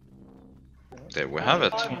planets. There we have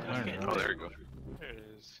it. Oh, there you go. There it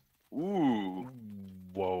is. Ooh,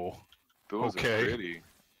 Whoa. those Okay. are pretty.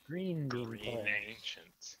 Green bean Green color.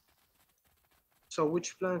 ancient. So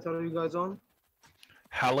which planet are you guys on?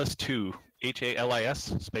 Halis 2.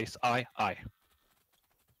 Halis space II.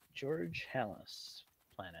 George Hallis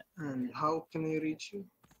planet. And how can I reach you?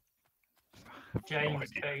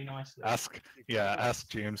 James, idea. very nicely. Ask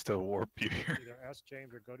James to warp you here. Either ask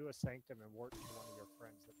James or go to a sanctum and work to one of your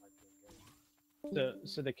friends that might be engaged.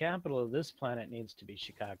 So the capital of this planet needs to be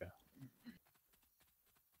Chicago.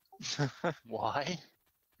 Why?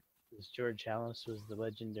 Because George Hallis was the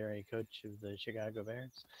legendary coach of the Chicago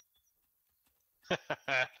Bears.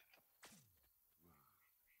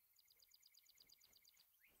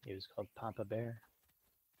 He was called Papa Bear.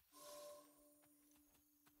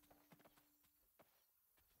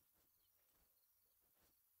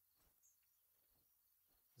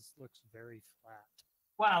 This looks very flat.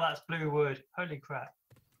 Wow, that's blue wood. Holy crap.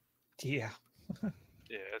 Yeah.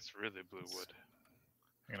 Yeah, it's really blue wood.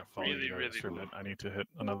 I'm gonna follow Really, you guys really for a bit. I need to hit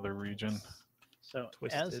another region. So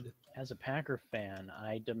Twisted. as a Packer fan,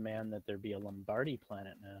 I demand that there be a Lombardi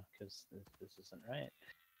planet now, because this isn't right.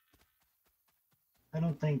 I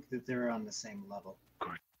don't think that they're on the same level.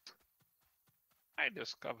 I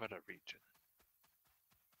discovered a region.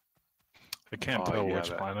 I can't Oh, tell yeah, which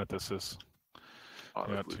that- planet this is. Oh, I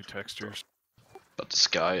the got blue two tr- textures. But the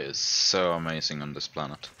sky is so amazing on this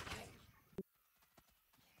planet.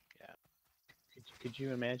 Could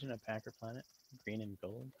you imagine a Packer planet, green and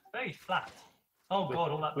gold, Very flat. Oh With-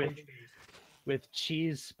 god, all that blue with- trees. with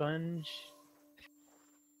cheese sponge?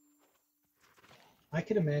 I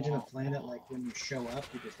could imagine a planet like when you show up,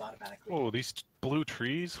 you just automatically. Oh, these blue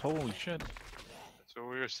trees! Holy shit! That's what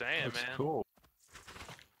we were saying, That's man. cool.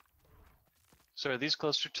 So are these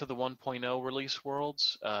closer to the 1.0 release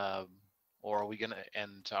worlds, or are we gonna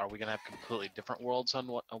have completely different worlds on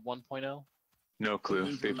 1.0? No clue.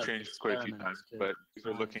 These are They've like changed quite a few times, experiments to but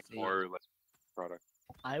they're try looking and see. more like product.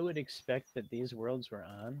 I would expect that these worlds we're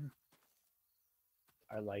on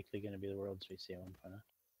are likely going to be the worlds we see at 1.0.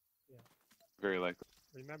 Very likely.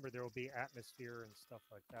 Remember, there will be atmosphere and stuff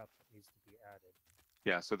like that that needs to be added.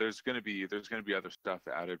 Yeah, so there's gonna be other stuff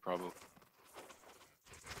added probably.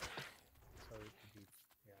 So it could be,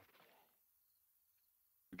 yeah.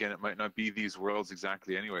 Again, it might not be these worlds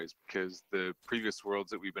exactly anyways, because the previous worlds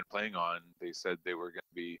that we've been playing on, they said they were going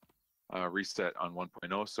to be reset on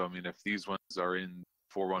 1.0. So I mean, if these ones are in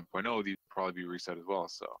for 1.0, these will probably be reset as well.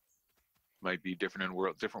 So might be different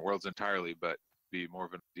worlds entirely, but be more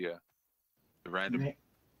of an idea. The random. They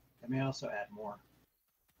may also add more.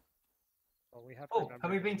 Well, we have to Oh, remember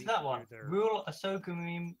have we they been need to that do one? their- Rural Ahsoka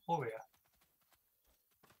Marine Warrior.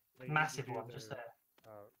 they need to Massive do one, just their,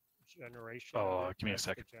 there. Generation. Oh, their give me a test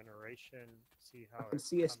second. the Generation. See how I can it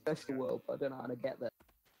see a comes special together. world, but I don't know how to get there.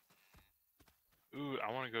 Ooh,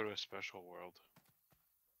 I want to go to a special world.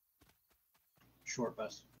 Short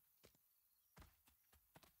bus.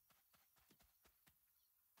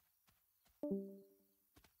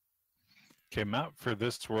 Okay, map for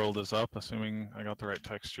this world is up, assuming I got the right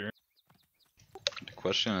texture. The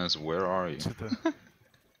question is, where are you? To the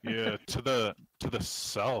yeah, to the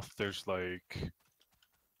south, there's like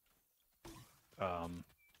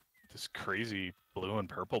this crazy blue and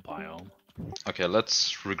purple biome. Okay,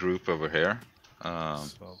 let's regroup over here.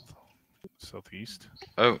 Southeast.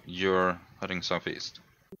 Oh, you're heading southeast.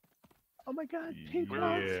 Oh my god, pink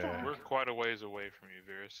Yeah. We're quite a ways away from you,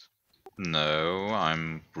 Virus. No,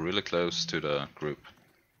 I'm really close to the group.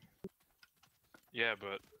 Yeah,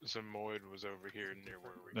 but Zemoid was over here near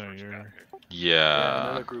where we No, first you're. got here. Yeah.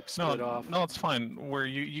 Another group split off. No, it's fine. Where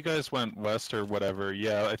you guys went west or whatever.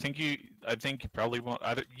 Yeah, I think you probably want.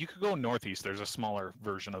 You could go northeast. There's a smaller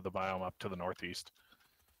version of the biome up to the northeast.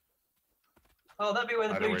 Oh, that'd be where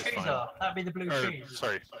the Either blue way's trees fine. are. That'd be the blue Or, trees.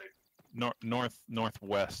 sorry,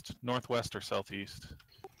 northwest or southeast.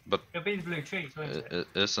 But It'll be the blue trees, won't it?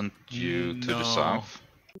 isn't you to the No. south?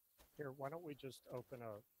 Here, why don't we just open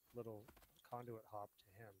a little conduit hop to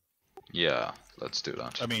him? Yeah, let's do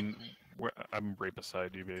that. I mean, I'm right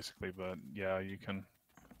beside you basically, but yeah, you can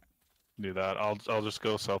do that. I'll just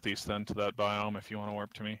go southeast then to that biome if you want to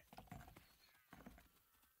warp to me.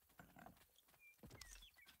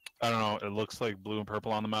 I don't know. It looks like blue and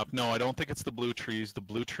purple on the map. No, I don't think it's the blue trees. The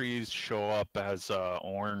blue trees show up as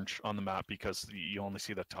orange on the map because you only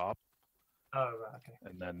see the top. Oh, right, okay.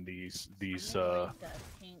 And then these Like the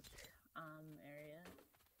pink area.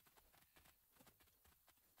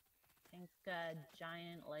 Pink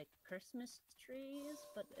giant like Christmas trees,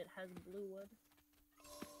 but it has blue wood.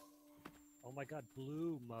 Oh my god,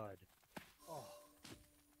 blue mud. Oh.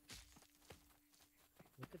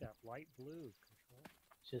 Look at that light blue control.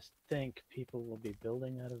 Just think people will be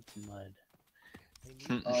building out of mud. They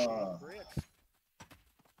need bricks.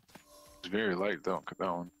 It's very light, don't cut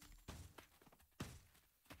that one.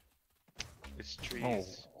 It's trees.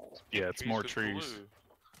 Oh, yeah, it's more with trees. blue.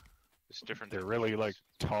 It's different. They're really like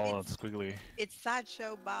tall and squiggly. It's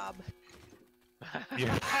Sideshow Bob.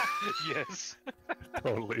 Yeah, Yes.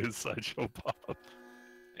 totally is Sideshow Bob.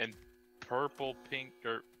 And purple, pink,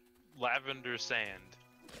 or lavender sand.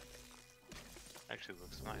 Actually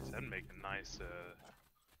looks nice. That'd make a nice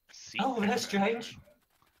seat. Oh, that's strange.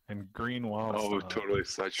 And green walls. Oh, totally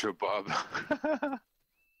Sideshow Bob.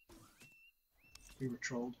 We were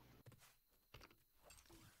trolled.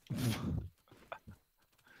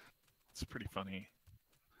 It's pretty funny.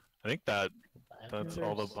 I think that's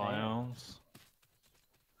all the biomes.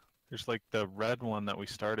 There's like the red one that we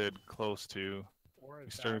started close to. We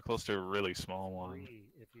started close to a really small one.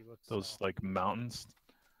 Those like mountains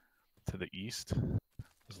to the east.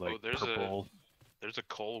 There's like purple. There's a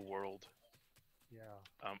coal world. Yeah.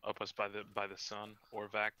 Up us by the sun.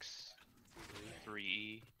 Orvax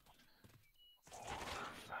 3E.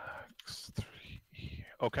 Orvax 3E.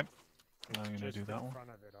 Okay. I'm gonna do that in one. front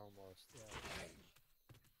of it almost. Yeah.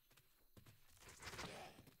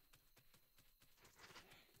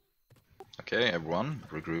 Okay, everyone,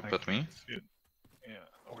 regroup at me. Yeah,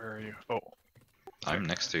 where are you? Oh. I'm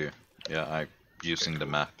next to you. Yeah, I'm using the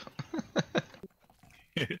map.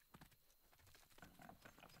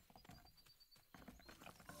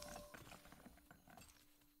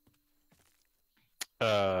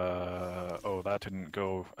 Oh, that didn't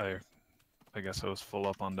go. I guess I was full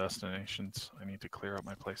up on destinations. I need to clear up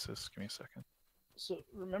my places. Give me a second. So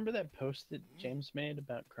remember that post that James made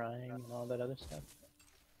about crying and all that other stuff?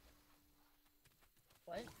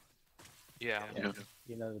 What? Yeah.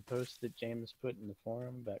 You know the post that James put in the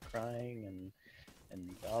forum about crying and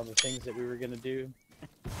all the things that we were gonna do.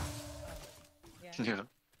 Yeah.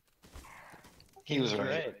 He was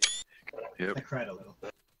right. Yep. I cried a little.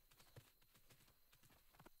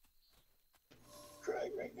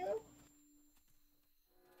 Crying right now.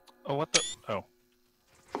 Oh, what the? Oh.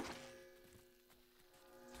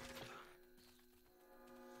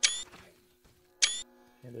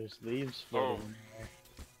 Yeah, there's leaves floating. in there.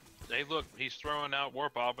 Hey, look, he's throwing out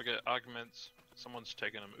warp augments. Someone's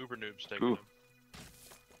taking them. Uber noob's taking Ooh. them.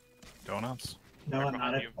 Donuts. No, I'm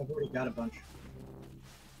behind not. you. I've already got a bunch.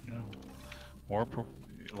 Yeah. Warp.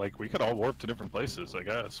 Like we could all warp to different places. I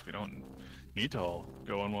guess we don't need to all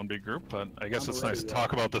go in one big group, but I guess it's nice to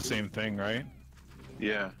talk about the same thing, right?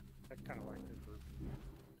 Yeah. I kind of like the group.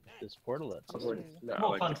 This portal lets us.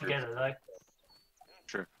 More fun together, though.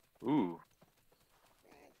 Sure. Ooh.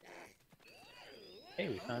 Hey,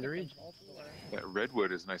 we found a region. That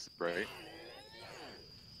redwood is nice and bright.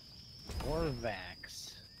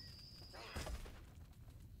 Orvax.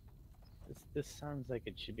 This sounds like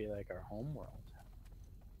it should be like our home world.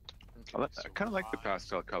 I kind of like the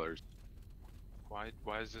pastel colors. Why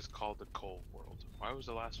is this called the coal world? Why was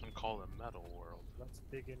the last one called the metal world? Let's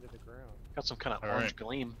dig into the ground. Got some kind of All orange right.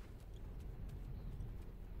 gleam.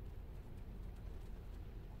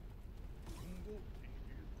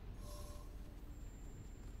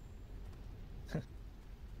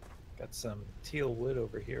 Got some teal wood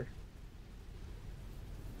over here.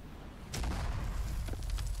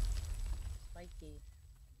 Spiky.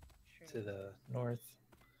 To the north.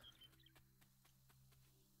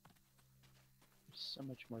 There's so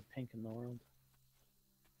much more pink in the world.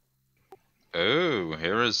 Oh,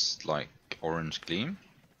 here is like orange gleam.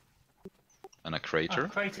 And a crater.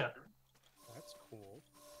 Crater. That's cool.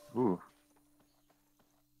 Ooh.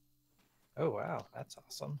 Oh wow, that's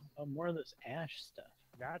awesome. Oh, more of this ash stuff.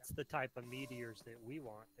 That's the type of meteors that we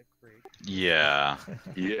want to create. Yeah.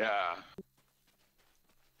 Yeah.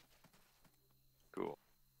 Cool.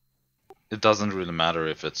 It doesn't really matter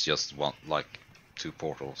if it's just one, like 2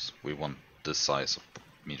 portals. We want this size of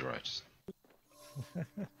meteorites.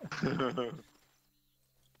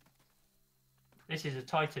 This is a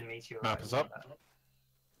Titan meteor. Map is up.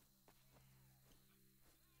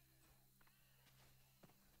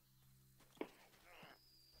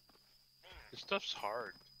 This stuff's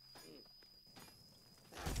hard.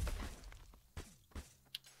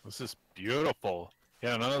 This is beautiful.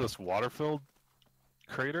 Yeah, none of this water-filled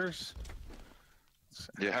craters.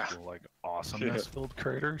 Yeah. Actual, like awesomeness-filled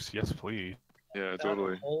craters. Yes, please. Yeah, Without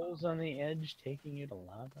totally. Holes on the edge taking you to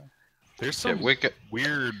lava. There's some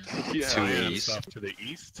weird to science the east. stuff to the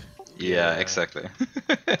east. Yeah, exactly.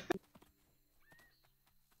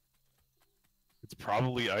 It's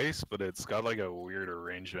probably ice, but it's got like a weird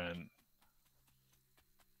arrangement.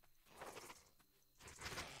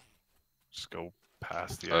 Just go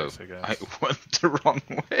past the ice, I guess. I went the wrong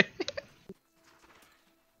way.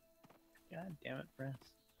 God damn it, Press.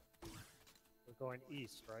 We're going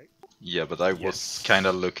east, right? Yeah, but I was kind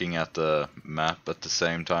of looking at the map at the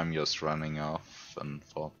same time, just running off, and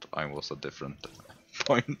thought I was at different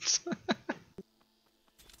points.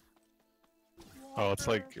 Oh, it's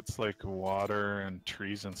like water and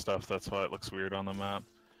trees and stuff. That's why it looks weird on the map.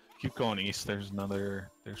 Keep going east. There's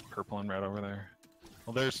purple and red over there.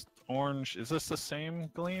 Well, there's orange. Is this the same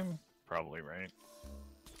gleam? Probably, right?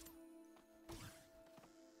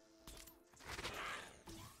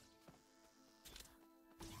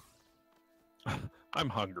 I'm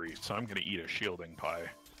hungry, so I'm gonna eat a shielding pie.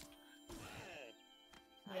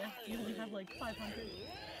 Yeah, you only have like 500.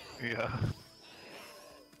 Yeah.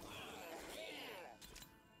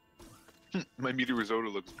 My meteor risotto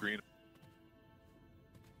looks green.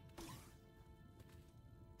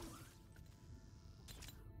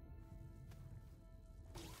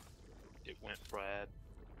 It went Brad.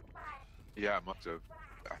 Yeah, it must have.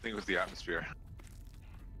 I think it was the atmosphere.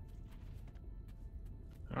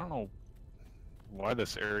 I don't know why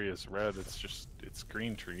this area is red. It's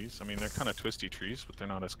green trees. I mean, they're kind of twisty trees, but they're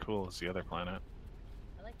not as cool as the other planet.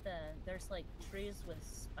 I like there's like trees with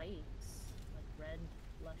spikes, like red,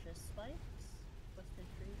 luscious spikes. Twisted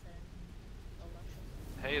trees and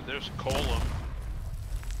luscious. Hey, there's Colum.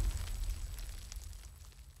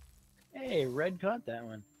 Hey, Red caught that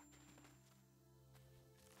one.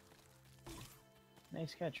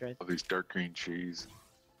 Nice catch, Red. All these dark green trees.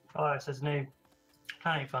 Oh, it says new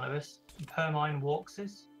planet in front of us. Permine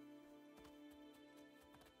Walkses.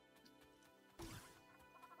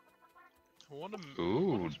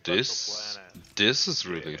 Ooh, this is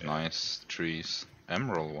really nice trees.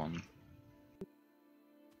 Emerald one.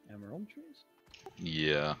 Emerald trees?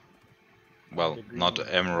 Yeah. Well, The green not one.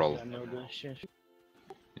 emerald. Emerald-ish.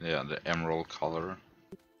 Yeah, the emerald color.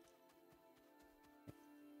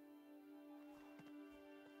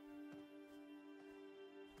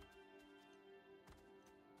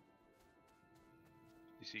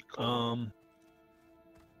 You see coal?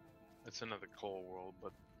 It's another coal world,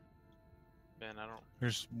 but man, I don't.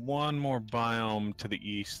 There's one more biome to the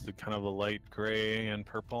east, the kind of a light gray and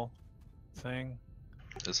purple thing.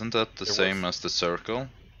 Isn't that the same as the circle?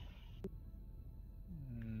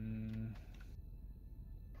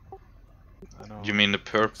 I don't You mean the think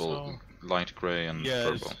purple, so. light gray and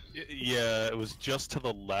purple? Yeah, it was just to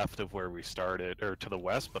the left of where we started, or to the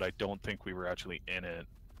west, but I don't think we were actually in it.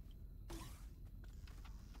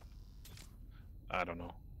 I don't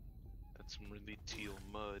know. That's some really teal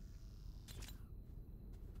mud.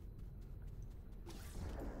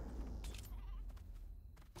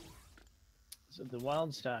 So the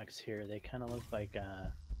wild stocks here, they kind of look like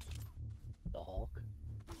the Hulk.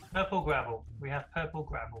 Purple gravel. We have purple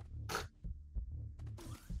gravel.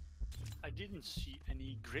 I didn't see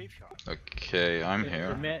any graveyard. Okay, I'm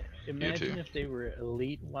here. Imagine if they were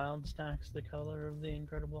elite wild stocks, the color of the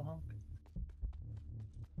Incredible Hulk.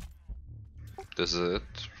 This is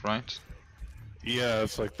it, right? Yeah,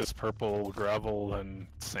 it's like this purple gravel and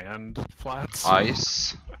sand flats.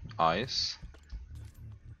 Ice. Ice.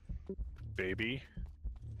 Baby.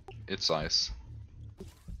 It's ice.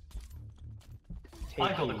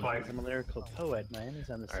 Take I'm a lyrical poet. My name is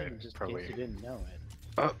on the scene, Alright, just probably. in case you didn't know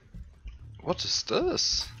it. What is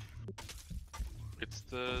this? It's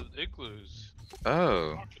the igloos.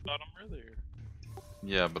 Oh. I talked about them earlier.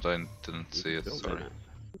 Yeah, but I didn't see it, sorry.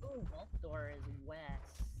 Oh, vault door is west.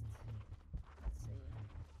 Let's see.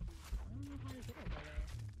 I don't know how to get over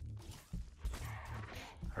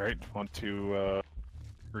there. Alright, want to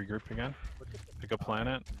regroup again? Pick a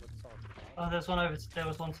planet? Oh, there was one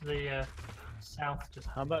to the south. Just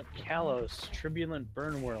How about Kalos, Turbulent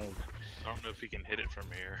Burn World? I don't know if we can hit it from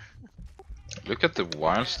here. Look at the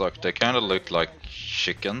wild stock, they kinda look like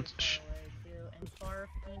chickens.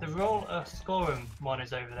 the roll of Scorum one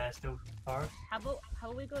is over there still, Forrest. How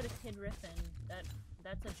about we go to Kid Riffin?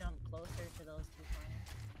 That's a jump closer to those two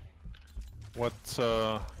planets. What's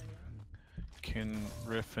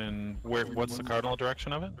Riffin? What's the cardinal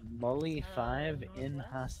direction of it? Mully 5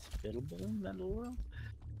 Inhospitable Metal World?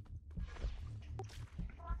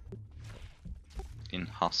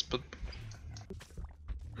 Inhospitable?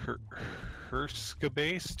 Kurska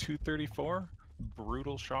Base 234,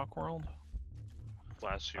 Brutal Shock World.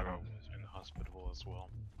 Last year I was in the hospital as well.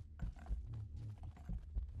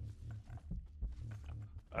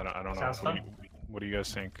 I don't know. Sounds fun. What do you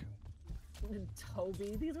guys think?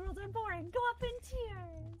 Toby, these worlds are boring. Go up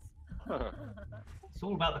in tears. It's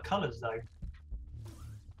all about the colours, though.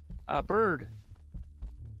 A bird.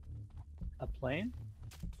 A plane?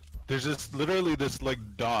 There's literally this like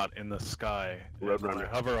dot in the sky. When Roadrunner.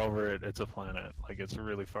 I hover over it, it's a planet. Like it's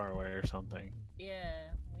really far away or something. Yeah,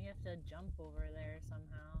 we have to jump over there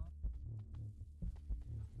somehow.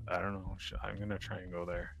 I don't know. I'm gonna try and go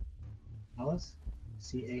there. Alice?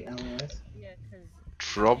 C-A-L-O-S? Yeah, because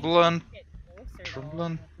Trouble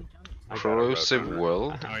Trouble corrosive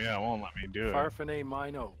world. Oh yeah, it won't let me do it. Farfane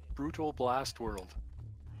Mino, brutal blast world.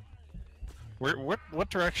 What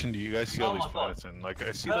direction do you guys see all Oh these my God. planets in? Like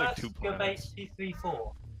I see like 2 Kurska planets. Base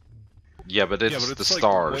 234. Yeah, but it's the like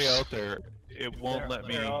stars. way out there. It won't let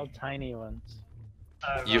me. They're all tiny ones.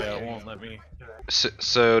 Yeah, it won't let me.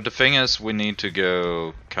 So the thing is, we need to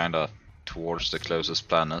go kind of towards the closest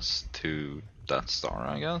planets to that star,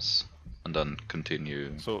 I guess, and then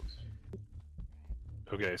continue. So,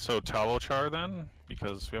 okay, so Talochar then,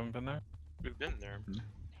 because we haven't been there. We've been there.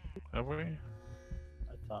 Have we?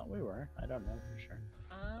 I thought we were. I don't know for sure.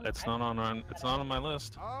 It's not on. It's not on my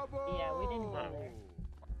list. Yeah, we didn't go there.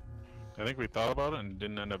 I think we thought about it and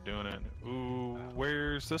didn't end up doing it. Ooh,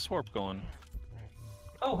 where's this warp going?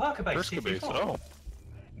 Oh, Kurska Base Kurska Base. 234. Oh,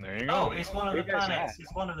 there you go. Oh, it's one of the planets.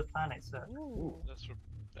 It's one of the planets. That...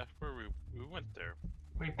 That's where we went there.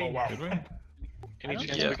 We've been Did we? Any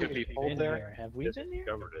chance we could be pulled there? Have we been here?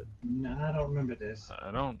 Covered it. No, I don't remember this.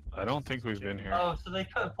 I don't think we've been here. Oh, so they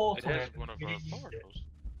put a portal It in. has one of We our didn't use it. portals.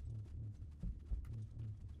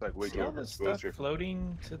 Like way See all over this stuff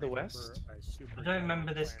floating to the west? I don't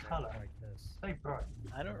remember this colour. So bright.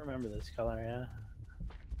 I don't remember this color, yeah.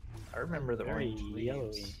 I remember the Very orange yellowy.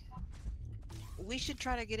 leaves. We should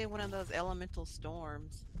try to get in one of those elemental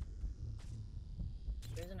storms.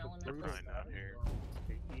 There's an elemental Nine out here. I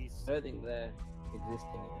don't think they're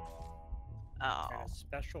existing yet. Oh. And a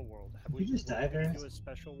special world. Have You we just dive been in? to a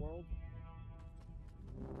special world?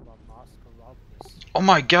 La Masquerades. Oh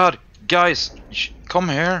my God, guys, come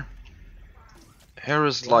here. Here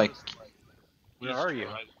is like. Where are you?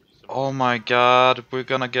 Oh my God, we're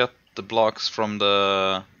gonna get the blocks from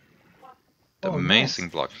the amazing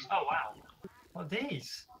blocks. Oh wow. What are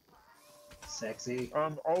these? Sexy.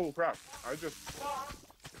 Oh crap! I just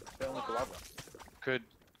fell into lava. Could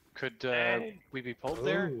we be pulled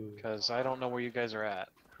there? Because I don't know where you guys are at.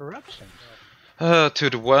 Corruption. To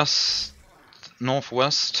the west,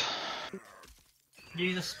 northwest.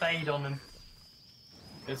 Use a spade on them.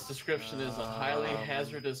 Its description is a highly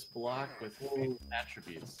hazardous block with fatal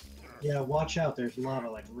attributes. Yeah, watch out. There's lava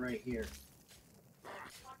like right here.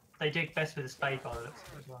 They dig best with a spade by the looks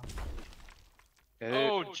of it as well.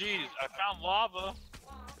 Oh jeez, I found lava.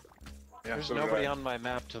 Yeah, There's so nobody did I. on my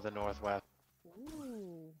map to the northwest.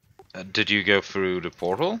 Did you go through the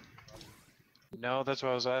portal? No, that's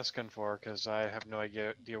what I was asking for, because I have no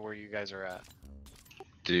idea where you guys are at.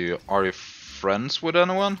 Are you friends with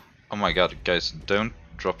anyone? Oh my God, guys, don't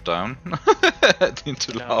drop down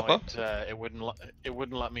into No, lava. it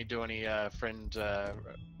wouldn't let me do any friend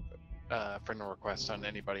requests on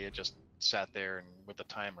anybody. It just sat there and with the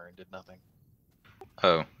timer and did nothing.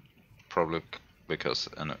 Oh, probably because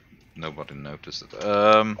nobody noticed it.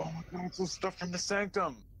 Oh my God! It's the stuff from the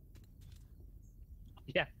sanctum.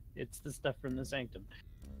 Yeah, it's the stuff from the sanctum.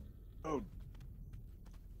 Oh.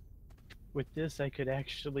 With this, I could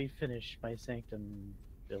actually finish my sanctum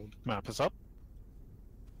build. Map is up.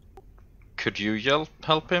 Could you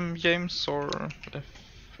help him, James, or if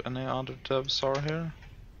any other devs are here?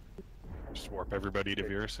 Just warp everybody to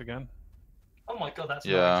virresss again. Oh my god, that's a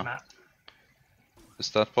Yeah. nice map. Is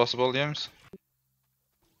that possible, James?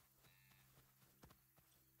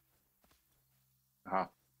 Ah.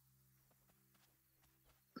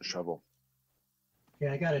 The shovel.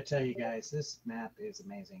 Yeah, I gotta tell you guys, this map is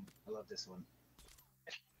amazing. I love this one.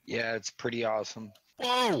 Yeah, it's pretty awesome.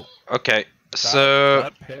 Whoa! Okay, so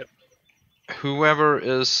that pit. whoever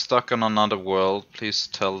is stuck on another world, please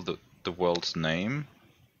tell the world's name.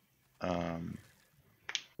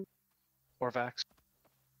 Orvax.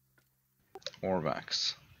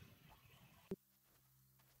 Orvax.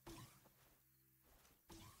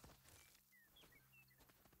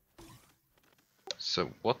 So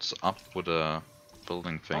what's up with the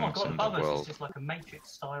building Oh my things god, in the above us is world? just like a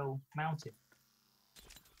Matrix style mountain.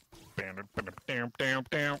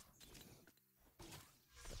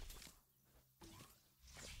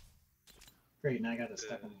 Great, now I got it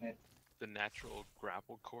stuck in my head. The natural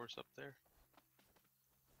grapple course up there.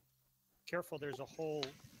 Careful, there's a hole.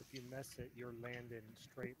 If you miss it, you're landing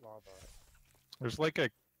straight lava. There's like a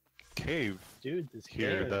cave. Dude, this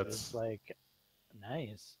here cave that's is like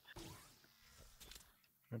nice.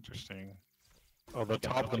 interesting. Oh, the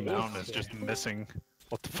top of the mountain is just missing.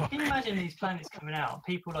 What the fuck? Can you imagine these planets coming out,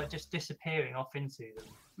 people like just disappearing off into them?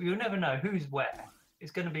 You'll never know who's where.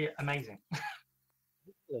 It's going to be amazing.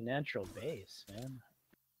 The natural base, man.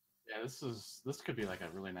 Yeah, this could be like a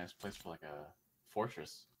really nice place for like a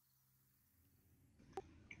fortress.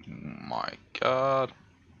 My god.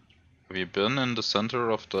 Have you been in the center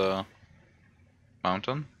of the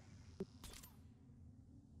mountain?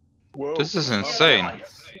 Whoa. This is insane.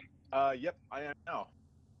 Yep, I am now.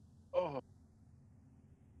 Oh.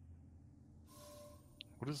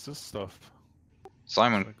 What is this stuff?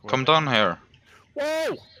 Simon, come down here.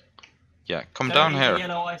 Whoa! Yeah, come Don't down need here. the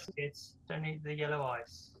yellow ice, kids. Don't need the yellow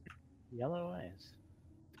ice. Yellow ice.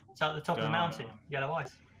 It's at the top of the mountain. Yellow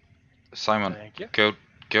ice. Simon, Thank you.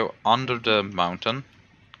 go under the mountain.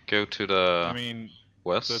 Go to the I mean,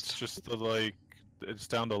 west. that's just the like, it's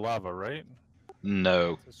down to lava, right?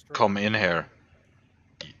 No, come in here.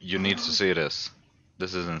 You need to see this.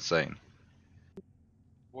 This is insane.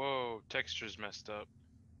 Whoa, texture's messed up.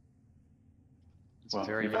 It's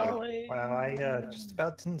very wow. Wow, I just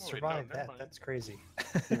about didn't Oh, wait, no, survive never that. mind. That's crazy.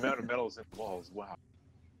 The amount of metals in the walls, wow.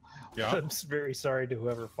 Yeah. I'm very sorry to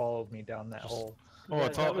whoever followed me down that hole. Oh,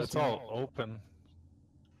 it's all open.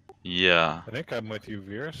 Yeah. I think I'm with you,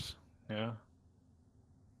 virresss. Yeah.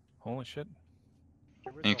 Holy shit.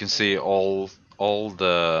 You can see all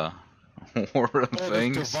the horror Oh,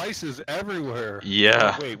 things. there's devices everywhere.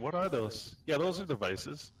 Yeah. Wait, what are those? Yeah, those are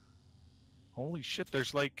devices. Holy shit,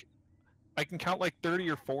 there's like, I can count like 30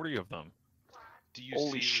 or 40 of them. Do you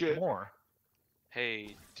Holy see shit. More.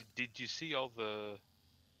 Hey, did you see all the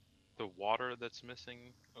water that's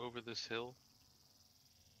missing over this hill?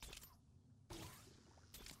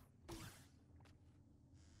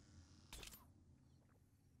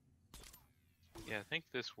 Yeah, I think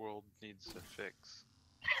this world needs a fix.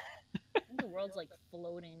 I think the world's like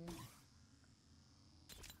floating.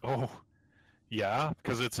 Oh, yeah,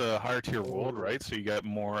 because it's a higher tier world, right? So you get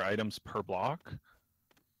more items per block.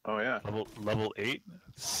 Oh yeah. Level 8,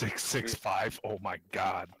 665. Oh my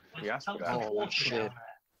god. We asked for Chunks that. of Oh water shit. down there.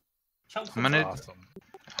 Chunks How of many? water.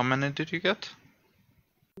 How many did you get?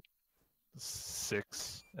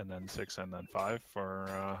 6 and then 6 and then 5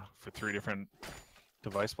 for 3 different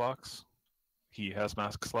device blocks. He has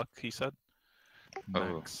mask luck, he said.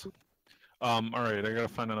 Max. Alright, I gotta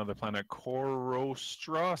find another planet.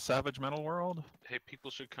 Korostra, Savage Metal World. Hey, people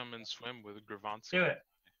should come and swim with Gravancy. Do it.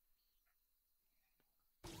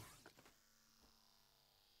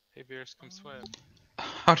 Hey, virresss, come swim.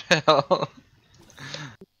 How the hell?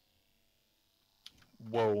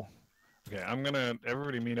 Whoa. Okay, I'm gonna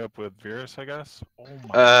everybody meet up with virresss, I guess. Oh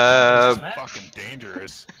my this is fucking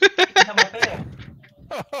dangerous. Come up here.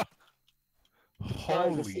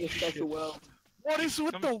 Holy shit. What is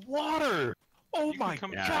with the water? Oh my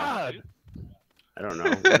god! I don't know.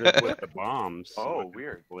 What is with the bombs? Oh,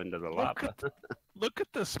 weird. Go into the lava. Look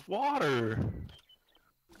at this water.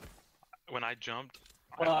 When I jumped,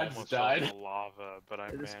 Well, I almost just fell in died. the lava, but I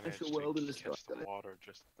There's a managed special world in to this catch the rock. water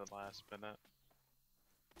just at the last minute.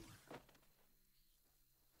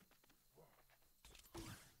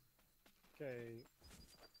 Okay.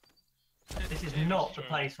 This is not the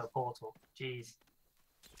place for a portal. Jeez.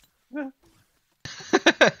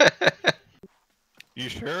 You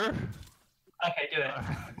sure? Okay, do it.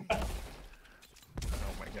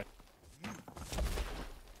 Oh my god.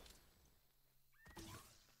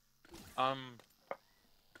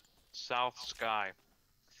 South Sky.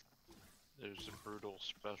 There's a brutal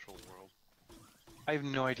special world. I have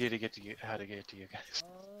no idea how to get to you guys.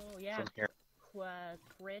 Oh yeah. From here.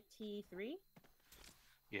 Pretty 3?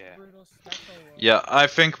 Yeah. Brutal special world. Yeah, I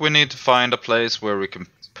think we need to find a place where we can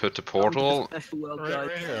put the portal.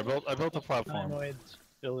 Right here. I built a platform. Dynamite's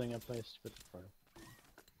building a place to put the portal.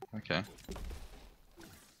 Okay.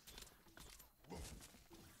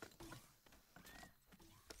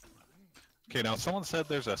 Okay, now someone said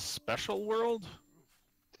there's a special world?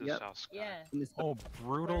 To the South Sky. Yeah. Oh,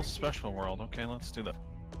 brutal special world. Okay, let's do that.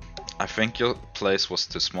 I think your place was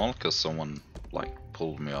too small because someone like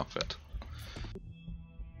pulled me off it.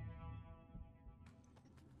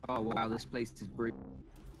 Oh wow, this place is brutal.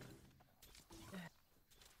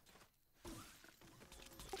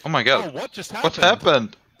 Oh my god. Oh, what just What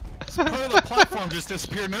happened? happened? Part of the platform just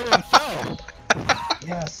disappeared and everyone fell.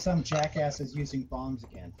 Yeah, some jackass is using bombs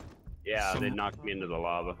again. Yeah, they knocked me into the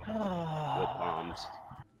lava with bombs.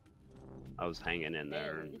 I was hanging in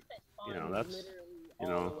there, and you know that's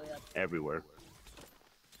everywhere.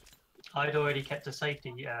 I'd already kept a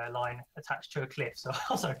safety line attached to a cliff, so I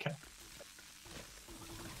was okay.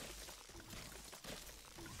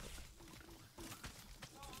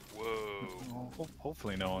 Whoa. Well,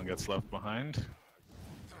 hopefully no one gets left behind.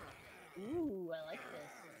 Ooh, I like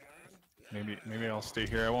this. Maybe I'll stay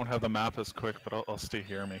here. I won't have the map as quick, but I'll stay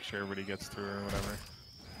here, make sure everybody gets through or whatever.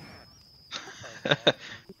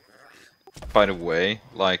 By the way,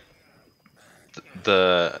 like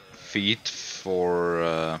the feat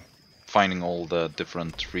for finding all the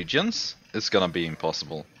different regions is gonna be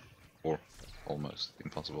impossible, or almost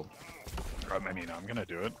impossible. I mean, I'm gonna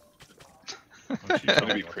do it. It's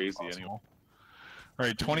gonna be crazy anyway.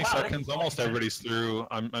 Alright, 20 Wow, seconds, almost everybody's through.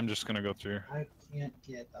 I'm just gonna go through. I can't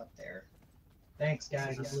get up there. Thanks,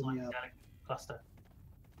 guys. This You is a blew me up. gigantic cluster.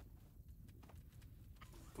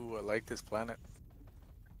 Ooh, I like this planet.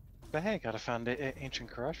 But hey, gotta find ancient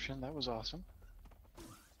corruption. That was awesome.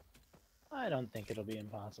 I don't think it'll be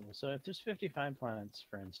impossible. So if there's 55 planets,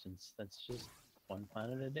 for instance, that's just one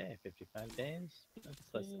planet a day. 55 days? That's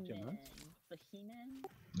less than 2 months.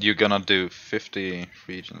 You're gonna do 50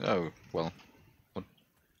 regions. Oh, well. What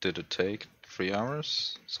did it take? 3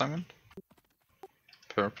 hours, Simon?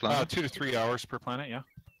 Per planet? 2 to 3 hours per planet, yeah.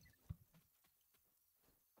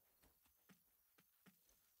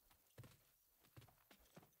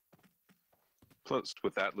 Plus,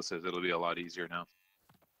 with atlases, it'll be a lot easier now.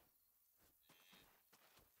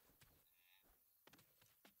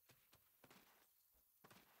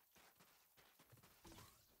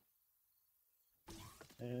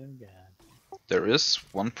 Oh god. There is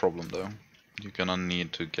one problem though. You're gonna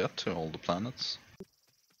need to get to all the planets.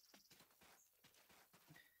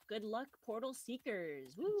 Good luck, portal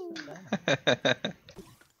seekers. Woo!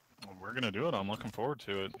 Well, we're gonna do it. I'm looking forward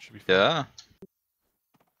to it. Should be fun. Yeah.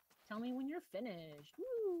 Tell me when you're finished.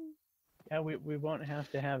 Woo! Yeah, we won't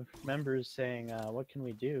have to have members saying, what can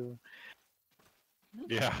we do?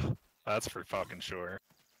 Yeah, that's for fucking sure.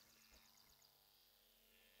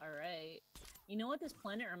 Alright. You know what this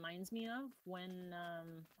planet reminds me of? When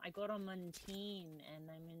I go to Montine and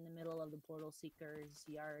I'm in the middle of the portal seeker's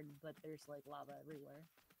yard, but there's like lava everywhere.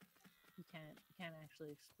 You can't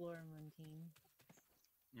actually explore Montine.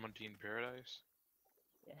 Montine Paradise?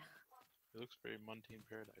 Yeah. It looks very Montine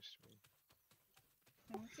Paradise to me.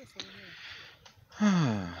 Oh, what's this over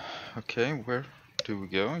here? Okay, where do we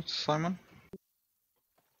go, Simon?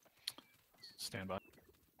 Stand by.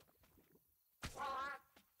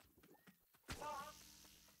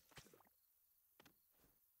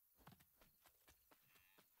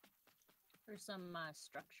 There's some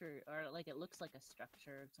structure, or like it looks like a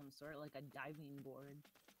structure of some sort, like a diving board.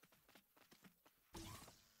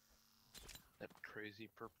 That crazy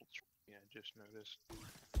purple tree I just noticed.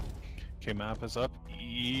 Okay, map is up.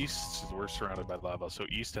 East, we're surrounded by lava, so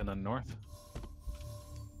east and then north.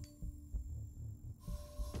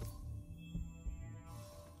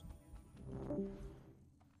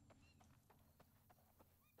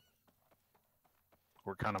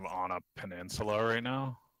 We're kind of on a peninsula right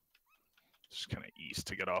now. Just kind of east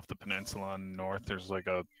to get off the peninsula, and north there's like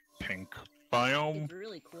a pink biome. It's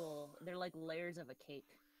really cool. They're like layers of a cake.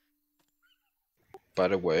 By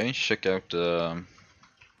the way, check out the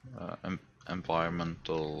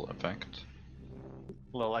environmental effect.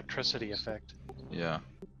 Little electricity effect. Yeah.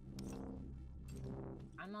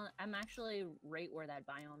 I'm actually right where that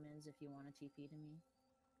biome is if you want to TP to me.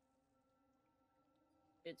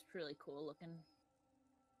 It's really cool looking.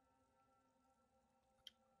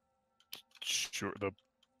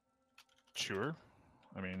 Sure.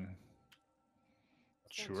 I mean,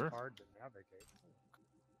 sure. It's hard to navigate.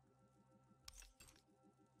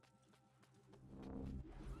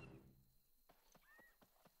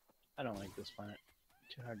 I don't like this planet.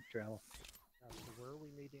 Too hard to travel. So where are we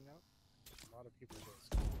meeting up? A lot of people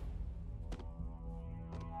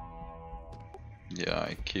do. Yeah,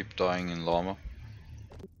 I keep dying in lava.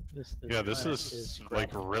 This This is like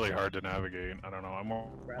really hard to navigate. I don't know. I'm more.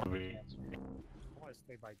 I want to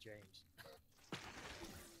stay by James.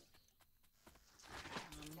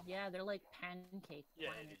 Yeah, they're like pancake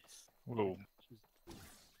planets. Whoa.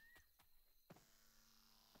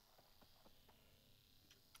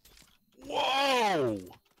 Whoa!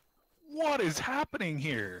 What is happening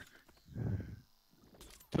here?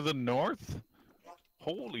 To the north?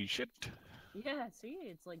 Holy shit. Yeah, see,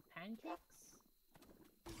 it's like pancakes.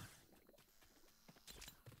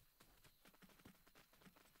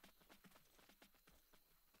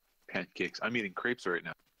 Pancakes. I'm eating crepes right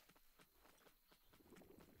now.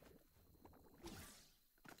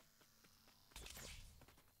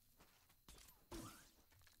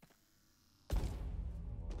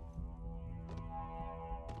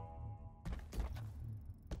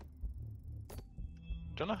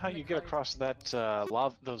 Don't know how you get across that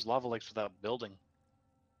those lava lakes without building.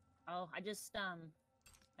 Oh, I just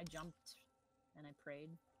I jumped and I prayed.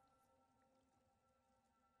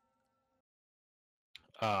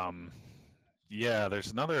 Yeah,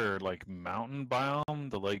 there's another like mountain biome,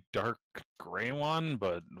 the like dark gray one,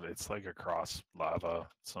 but it's like across lava,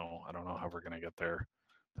 so I don't know how we're gonna get there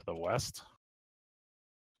to the west.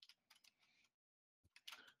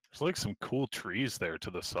 There's like some cool trees there to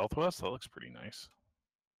the southwest. That looks pretty nice.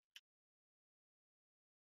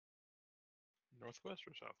 Northwest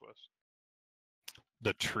or southwest?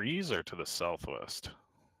 The trees are to the southwest.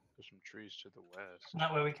 There's some trees to the west. Isn't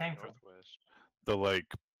that where we came from? Northwest. The like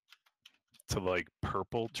to like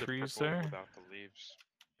purple The trees purple there. without the leaves.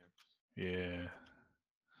 Yeah.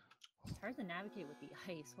 It's hard to navigate with the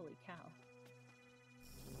ice. Holy cow.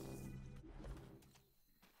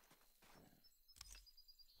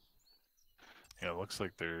 Yeah, it looks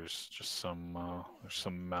like there's just some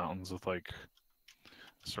mountains with like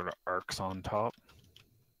sort of arcs on top.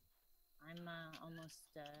 I'm almost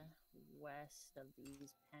west of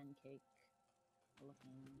these pancake-looking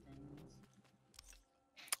things.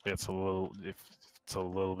 It's a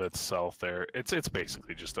little bit south there. It's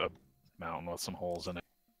basically just a mountain with some holes in it.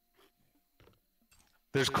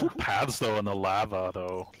 There's cool paths though in the lava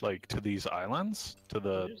though, like to these islands, to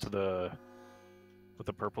the with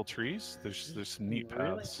the purple trees. There's some neat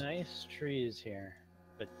paths. Really nice trees here,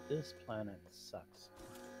 but this planet sucks.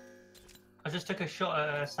 I just took a shot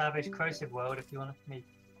at a Savage Corrosive World if you want me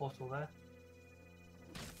portal there.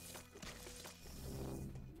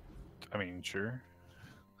 I mean, sure.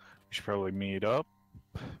 We should probably meet up.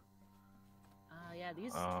 Yeah,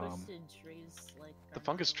 these twisted trees, like... The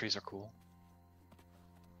fungus trees are cool.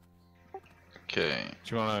 Okay.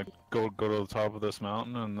 Do you want to go to the top of this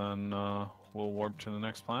mountain and then we'll warp to the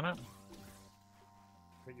next planet?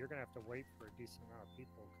 But you're gonna have to wait for a decent amount of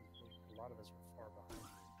people because a lot of us are far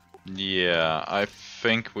behind. Yeah, I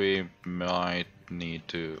think we might need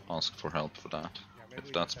to ask for help for that,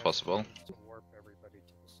 if that's possible. To warp everybody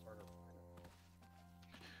to the starter planet.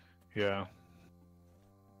 Yeah.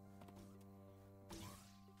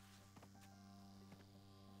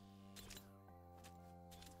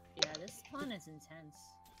 Yeah, this planet is intense.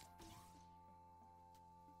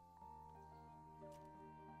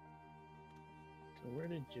 So where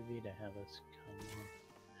did Javita have us come in?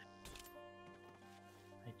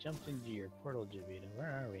 I jumped into your portal, Javita. Where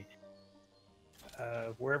are we?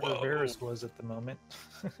 Wherever virresss was at the moment.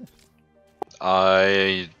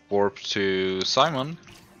 I warped to Simon.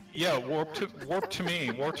 Yeah, warp to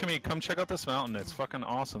me. Come check out this mountain. It's fucking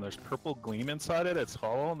awesome. There's purple gleam inside it. It's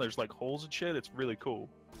hollow and there's like holes and shit. It's really cool.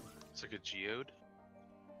 It's like a geode.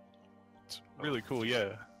 It's really cool, yeah.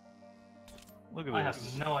 Look at I this.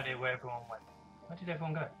 have no idea where everyone went. Where did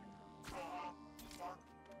everyone go?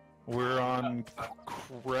 We're on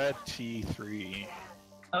Creti 3.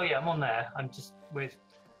 Oh yeah, I'm on there. I'm just with...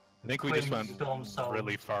 I think we just Quinn, went Storm Soul.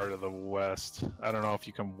 really far to the west. I don't know if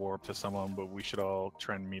you can warp to someone, but we should all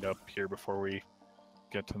try and meet up here before we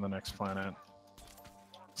get to the next planet.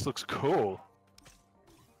 This looks cool.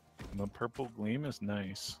 And the purple gleam is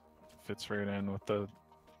nice. Fits right in with the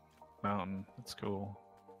mountain. It's cool.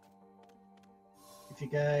 If you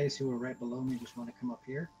guys who are right below me just want to come up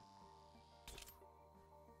here.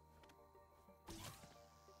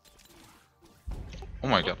 Oh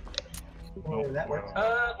my god. Oh, that works.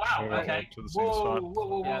 Wow, Yeah, okay. to the same spot.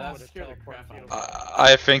 Whoa. Yeah, that scared the crap out of me.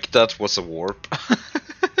 I think that was a warp.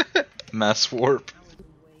 Mass warp.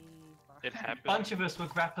 It happened. A bunch of us were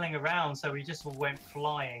grappling around, so we just all went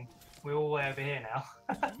flying. We're all way over here now.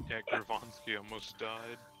 Yeah, Gravonsky almost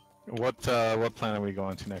died. What planet are we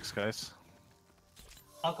going to next, guys?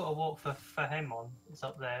 I've got a walk for Fahemon. It's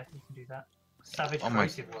up there. You can do that. Savage Oh my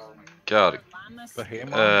Corrosive World. god. The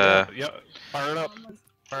Hamon? Uh, Yeah, fire it up.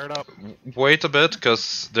 Fire it up. Wait a bit,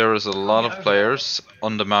 because there is a lot of players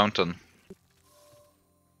on the mountain.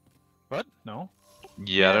 What? No?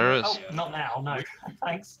 Yeah, there is. Oh, not now, no.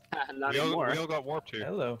 Thanks. Not We anymore. all got warped here.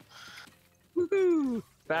 Hello. Woohoo!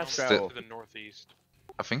 Fast Still- travel. To the northeast.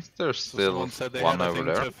 I think there's So still someone said they one had a over thing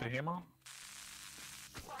there. to Fahima?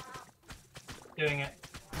 Doing it.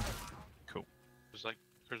 Cool.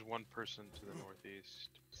 There's one person to the northeast.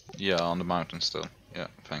 Yeah, on the mountain still. Yeah,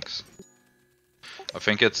 thanks. I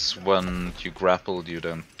think it's when you grapple you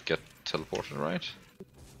don't get teleported, right?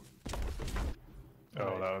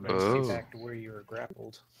 Oh, that would Brings make you Oh. back to where you were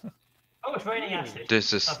grappled. Oh, it's raining acid.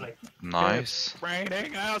 This is Lovely. nice.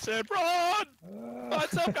 Raining acid, run! Find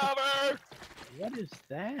some cover! What is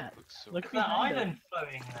that? So Look Look at that behind it. island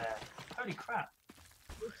floating there. Holy crap.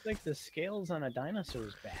 Looks like the scales on a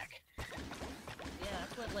dinosaur's back. Yeah,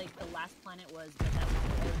 that's what like the last planet was, but that was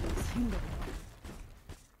every single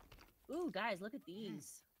one. Ooh, guys, look at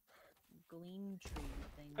these gleam tree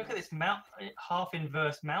things. Look at this half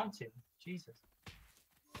inverse mountain. Jesus.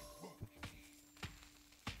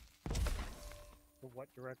 So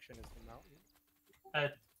what direction is the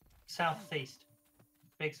mountain? Southeast.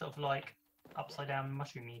 Big sort of like upside down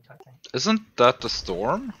mushroomy type thing. Isn't that the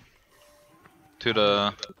storm? To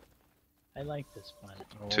the I like this planet.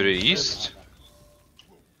 to the east?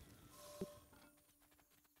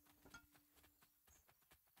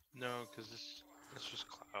 No, because it's just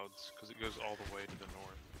clouds. Because it goes all the way to the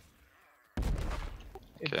north.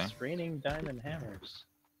 It's Okay. raining diamond hammers.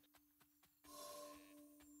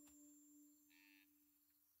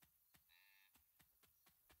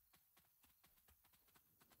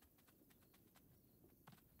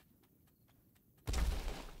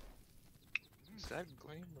 Is that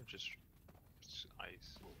gleam or just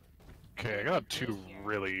ice? Okay, I got two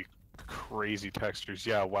really crazy textures.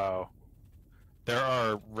 Yeah, wow. There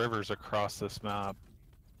are rivers across this map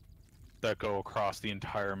that go across the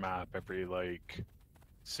entire map every like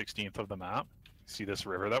 16th of the map. See this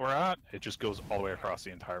river that we're at? It just goes all the way across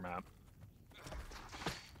the entire map.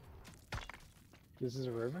 This is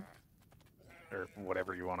a river? Or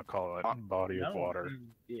whatever you want to call it. Body of water.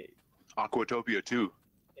 Aquatopia 2.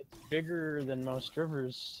 It's bigger than most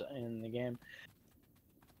rivers in the game.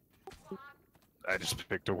 I just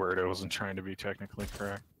picked a word. I wasn't trying to be technically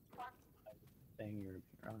correct. Saying you're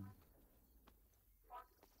wrong.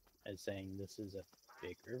 As saying this is a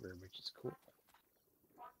big river, which is cool.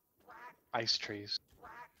 Ice trees.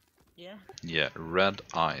 Yeah. Yeah, red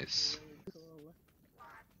eyes. Cool.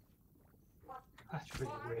 That's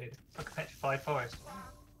really weird. It's like a petrified forest.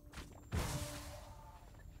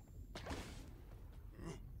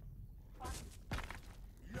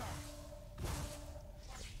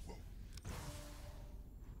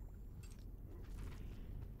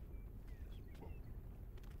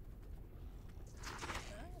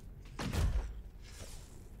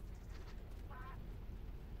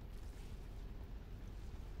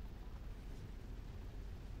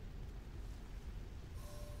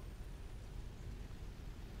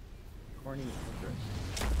 Corny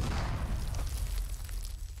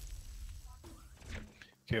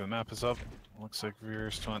Okay, the map is up. Looks like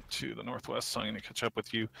virresss went to the northwest, so I'm going to catch up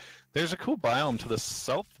with you. There's a cool biome to the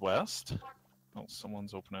southwest. Oh,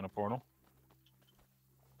 someone's opening a portal.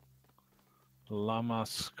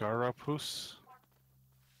 Lamascarapus.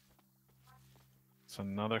 It's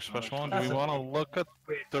another special one. Do we want to look at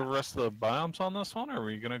the rest of the biomes on this one, or are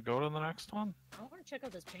we going to go to the next one? I want to check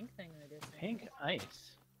out this pink thing in the distance. Pink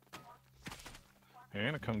ice. I'm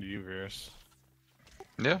going to come to you, virresss.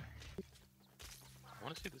 Yeah. I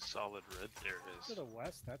want to see the solid red there it To is. the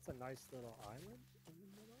west, that's a nice little island in the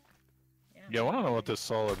middle. Yeah, I want to know what this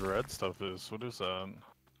solid red stuff is. What is that?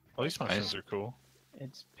 All these mushrooms are cool.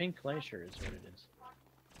 It's pink glacier is what it is.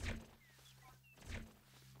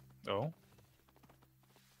 Oh?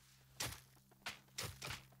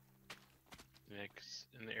 Yeah, 'cause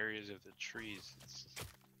in the areas of the trees,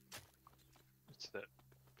 it's that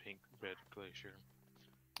pink red glacier.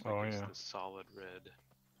 Oh, I guess yeah. The solid red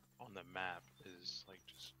on the map is like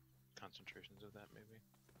just concentrations of that, maybe.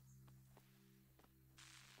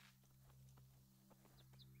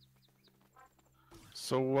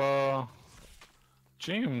 So,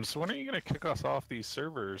 James, when are you going to kick us off these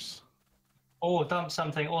servers? Or dump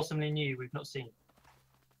something awesomely new we've not seen.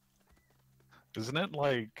 Isn't it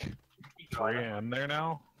like 3 AM there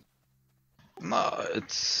now? No,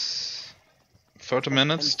 it's 30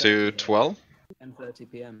 minutes to 12.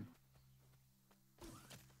 10:30 p.m.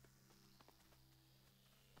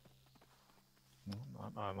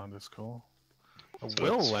 Not Island is cool. So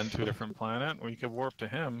Will it's went to a different planet. We could warp to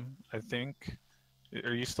him, I think.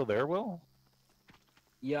 Are you still there, Will?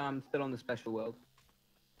 Yeah, I'm still on the special world.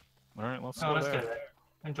 Alright, let's Oh, go let's there. go there.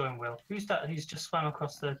 Enjoying Will. Who's that? Who's just swam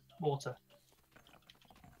across the water?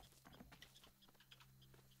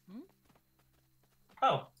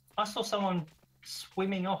 Oh, I saw someone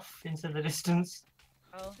swimming off into the distance.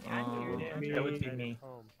 Oh, That would be me.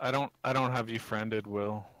 I don't have you friended,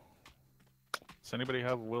 Will. Does anybody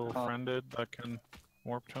have Will friended that can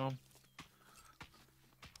warp to him?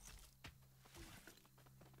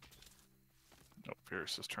 Oh,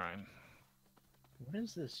 virresss is trying. What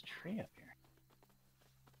is this tree up here?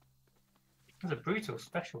 It's a brutal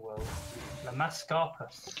special world. The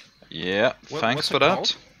Mascarpus. Yeah, thanks what's for it that.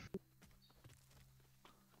 called?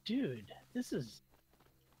 Dude, this is...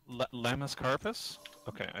 Lamascarpus?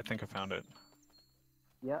 Okay, I think I found it.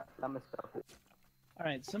 Yeah, that must be.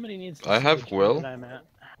 Alright, somebody needs to I see have the tree Will. that I'm at.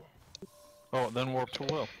 Oh, then warp to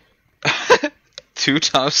Will.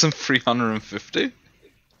 2,350?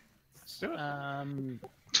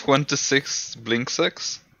 26 blink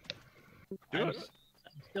secs? Do it.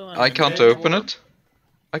 I can't open it.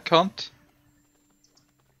 I can't.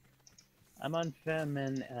 I'm on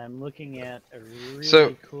Femin and I'm looking at a really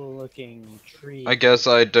So, cool looking tree. I guess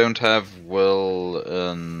I don't have will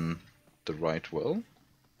in the right will?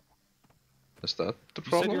 Is that the You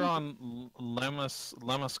problem? said you're on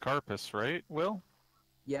Lemus Carpus, right, Will?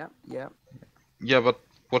 Yeah, yeah. Yeah, but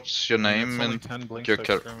what's your I mean, name it's only and 10 blink your,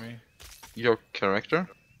 secs for me. your character?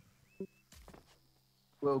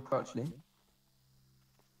 Will Crotchley.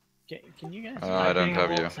 Can you guys? I don't have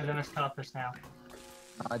you. Now.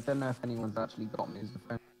 I don't know if anyone's actually got me as a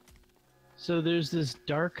friend. So there's this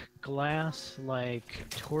dark glass like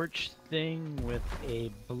torch thing with a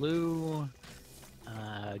blue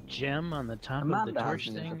gem on the top Amanda of the torch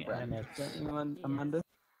has me as a thing, friend. and it's Don't you, Amanda?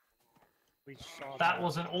 That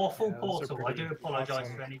was an awful Yeah, those are portal. I do pretty apologise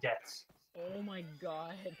awesome. for any deaths. Oh my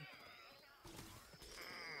god.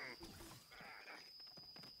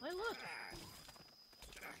 Why look!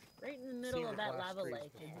 Right in the middle of that lava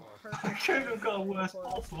lake. I couldn't have got a worse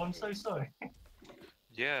portal. I'm so sorry.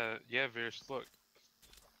 Yeah, virresss, look.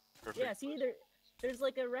 Perfect. Yeah, see, there's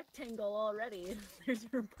like a rectangle already. There's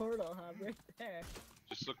your portal hub right there.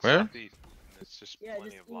 Just look Where? southeast, and it's just Yeah,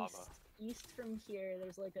 plenty just of lava. east from here,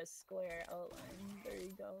 there's like a square outline. There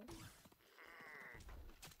you go.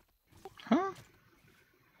 Huh?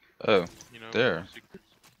 Oh, You know, there. secrets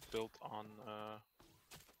built on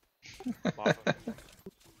lava.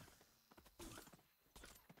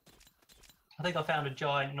 I think I found a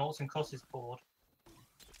giant noughts and crosses board.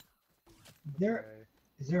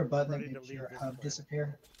 Is there a button that Ready to makes leave your this hub planet.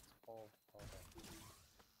 disappear? All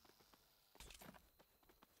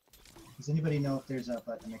Does anybody know if there's a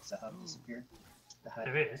button that makes the hub disappear? The HUD.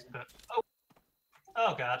 There is, but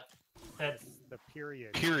oh god, that's the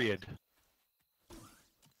period. Period.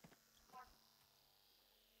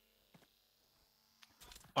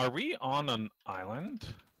 Are we on an island?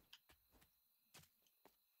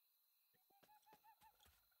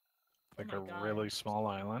 Like Oh a my God. really small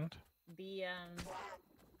island? The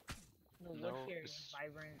wood No, here it's- is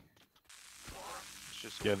vibrant. It's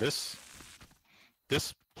just Yeah, this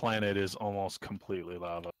planet is almost completely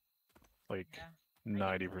lava. Like Yeah.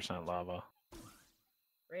 90% lava.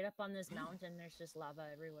 Right up on this mountain, there's just lava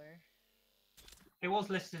everywhere. it was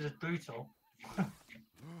listed as brutal.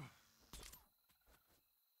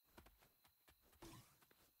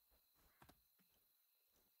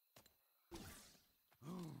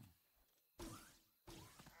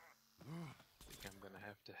 I think I'm gonna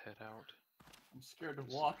have to head out. I'm scared to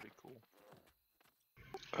This is walk. pretty cool.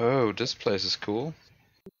 Oh, this place is cool.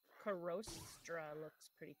 Corostra looks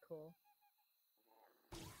pretty cool.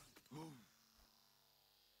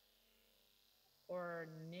 Or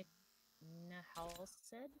Nick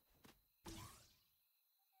Nahalsed?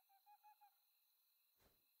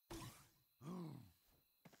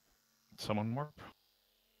 Someone warp?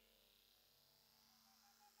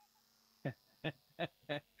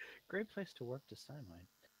 great place to work to Cyanide.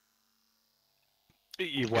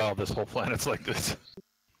 Well, this whole planet's like this.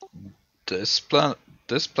 This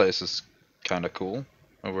place is kind of cool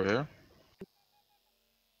over here.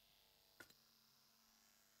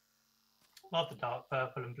 Love the dark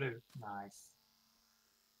purple and blue. Nice.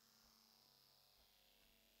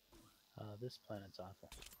 This planet's awful.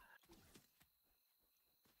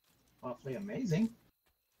 Awfully amazing.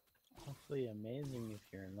 Awfully amazing if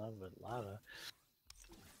you're in love with lava.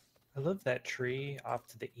 I love that tree off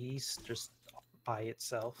to the east, just by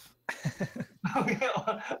itself. Oh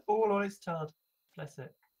yeah, all on its tud. Bless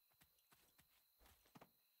it.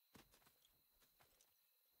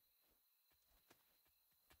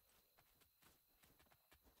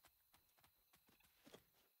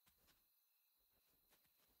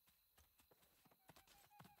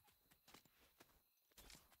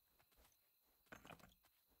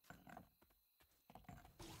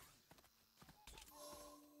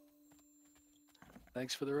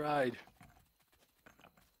 Thanks for the ride.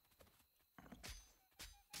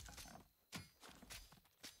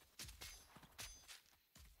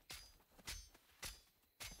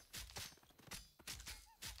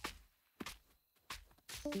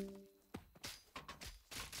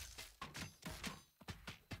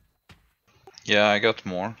 Yeah, I got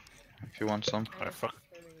more. If you want some. I fucked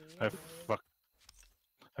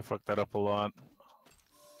that up a lot.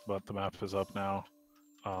 But the map is up now.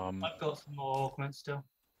 I've got some more augments still.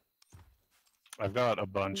 I've got a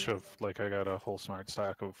bunch of, like, I got a whole smart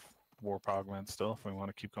stack of warp augments still if we want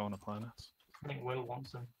to keep going to planets. I think Will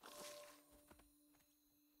wants them.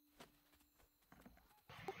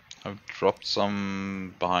 I've dropped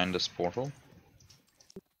some behind this portal.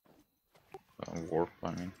 Warp,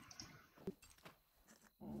 I mean.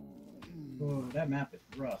 Oh, that map is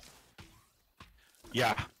rough.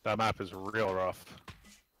 Yeah, that map is real rough.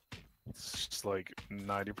 It's just like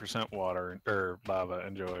 90% water or lava.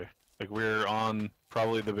 Enjoy. Like we're on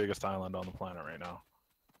probably the biggest island on the planet right now.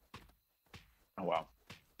 Oh wow.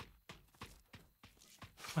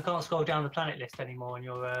 I can't scroll down the planet list anymore on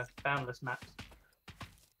your Boundless maps.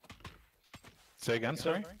 Say again,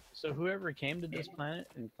 sorry? So whoever came to this planet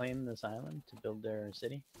and claimed this island to build their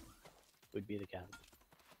city would be the captain.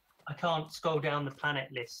 I can't scroll down the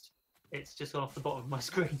planet list. It's just off the bottom of my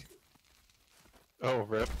screen. Oh,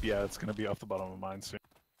 rip. Yeah, it's gonna be off the bottom of mine soon.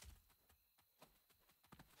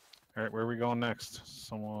 Alright, where are we going next?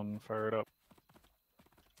 Someone fire it up.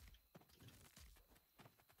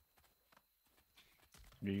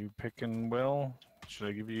 Are you picking Will? Should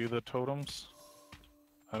I give you the totems?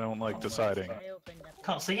 I don't like deciding.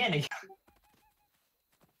 Can't see any.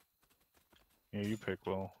 Yeah, you pick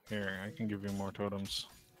Will. Here, I can give you more totems.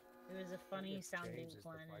 It was a funny sounding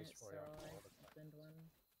planet, so I opened one.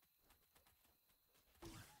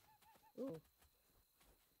 Ooh.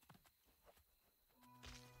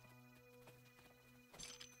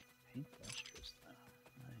 Paintbrushes, though.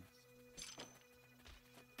 Nice.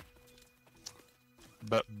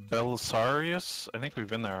 But Belisarius? I think we've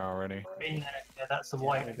been there already. Been there. Yeah, that's the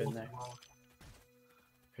white we've been there. world.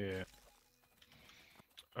 Yeah.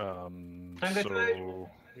 Don't go through. So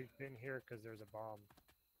We've been here because there's a bomb.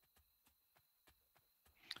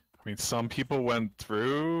 I mean, some people went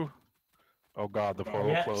through. Oh god, the portal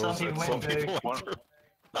Yeah, closed. some people and went some through. people went through.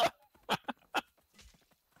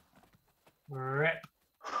 Rip.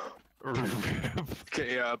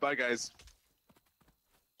 Okay, bye guys.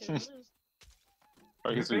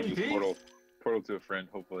 I guess we just portal to a friend.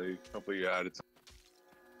 Hopefully you added some.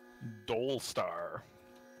 Dole Star.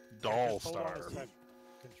 Doll Star.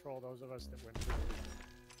 Control those of us that went through.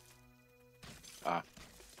 Ah.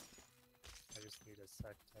 I just need a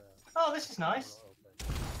set. Oh, this is nice.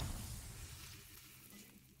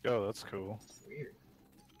 Oh, that's cool. Weird.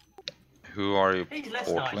 Who are you He's less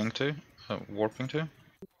portaling nice. to? Warping to?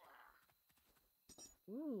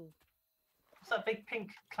 Ooh. What's that big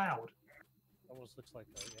pink cloud? Almost looks like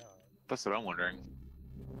that, yeah. That's what I'm wondering.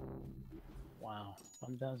 Wow,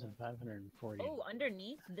 1,540. Oh,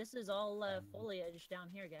 underneath, this is all foliage down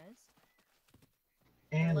here, guys.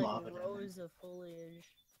 And like lava. rows of foliage.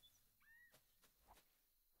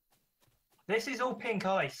 This is all pink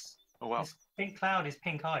ice. Oh wow. This pink cloud is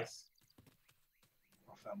pink ice.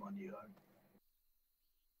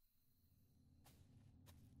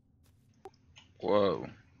 Whoa.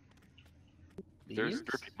 There's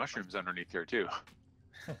dripping mushrooms underneath here too.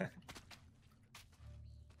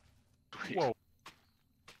 Sweet. Whoa.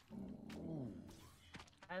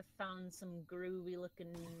 I've found some groovy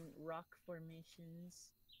looking rock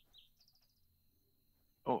formations.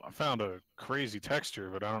 Oh, I found a crazy texture,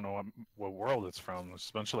 but I don't know what world it's from. There's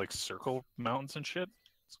a bunch of like circle mountains and shit.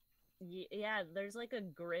 Yeah, there's like a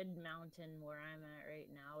grid mountain where I'm at right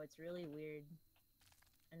now. It's really weird.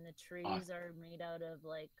 And the trees are made out of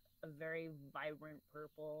like a very vibrant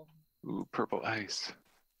purple. Ooh, purple ice.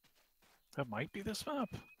 That might be this map.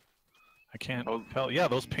 I can't tell. Yeah,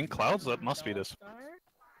 those pink clouds, that must be this.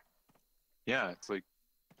 Yeah, it's like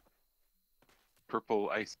purple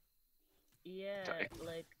ice. Yeah,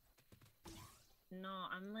 like no,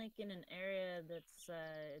 I'm like in an area that's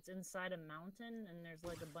it's inside a mountain and there's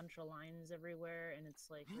like a bunch of lines everywhere and it's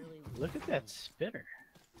like really Look at that spitter.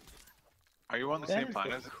 Are you on the That same is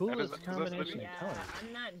planet? the coolest combination of Yeah, colors.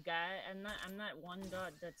 I'm that guy. I'm that one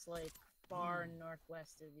dot that's like far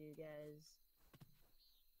northwest of you guys.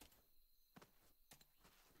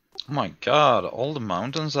 Oh my god, all the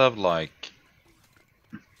mountains have like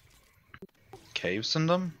caves in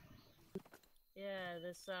them? Yeah,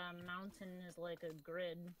 this mountain is like a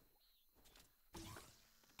grid.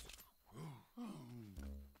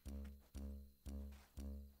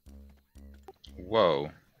 Whoa.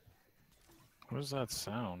 What does that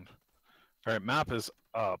sound? Alright, map is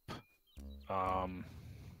up.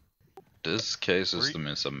 This cave system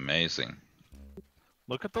is amazing.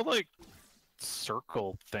 Look at the like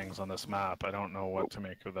circle things on this map. I don't know what to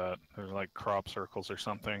make of that. They're like crop circles or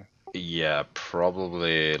something. Yeah,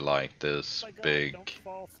 probably like this big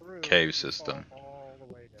cave system.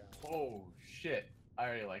 Oh shit! I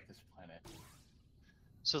already like this planet.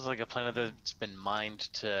 So it's like a planet that's been mined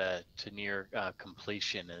to near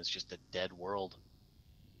completion and it's just a dead world.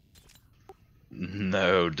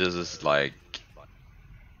 No, this is like...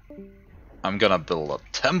 I'm gonna build a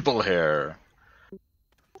temple here!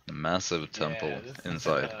 Massive temple Yeah, this is,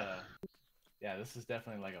 inside. Yeah, this is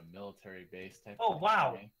definitely like a military base type. Oh of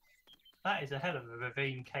wow, thing. that is a hell of a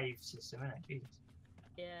ravine cave system, isn't it? Jesus.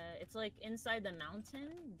 Yeah, it's like inside the mountain.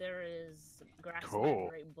 There is grassland Cool.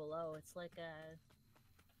 right below. It's like a.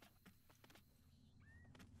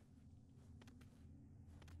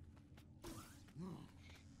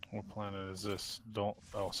 What planet is this?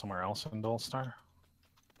 Somewhere else in Dolstar?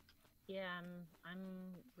 Yeah, I'm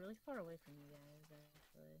really far away from you guys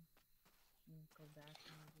actually. Go back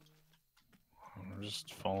maybe. I'm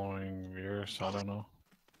just following yours, I don't know.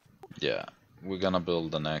 Yeah, we're gonna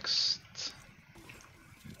build the next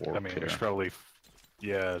warp I mean, we here. should probably...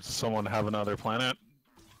 Yeah, does someone have another planet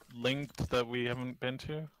linked that we haven't been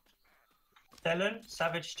to? Thelen,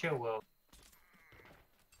 Savage Chill World.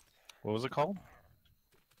 What was it called?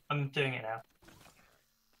 I'm doing it now.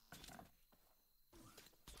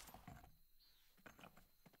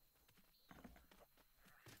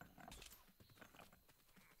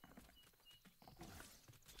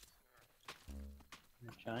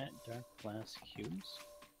 Giant dark glass cubes.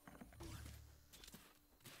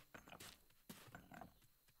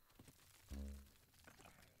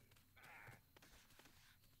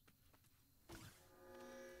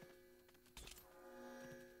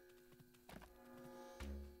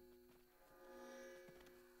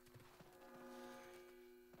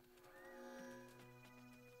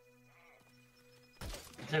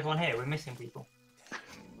 Is everyone here? We're missing people.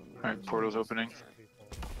 Alright, portal's opening.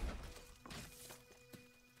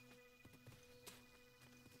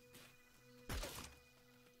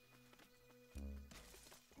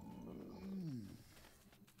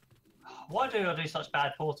 Why do I do such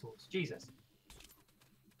bad portals? Jesus.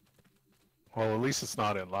 Well, at least it's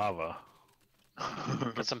not in lava.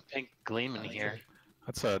 Put some pink gleam in here.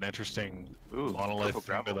 That's an interesting monolith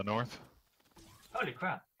thing to the north. Holy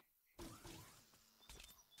crap.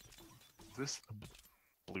 This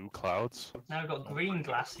blue clouds. Now we've got green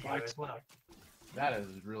glass here as well. That is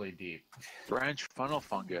really deep. branch funnel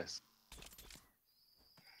fungus.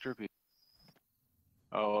 Derpy.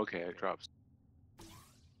 Oh, okay, it drops.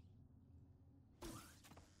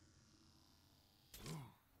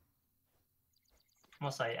 I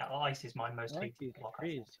must say, ice is my most I like hated these block.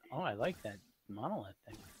 trees. Oh, I like that monolith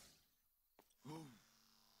thing.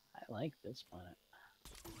 I like this planet.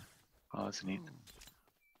 Oh, that's neat.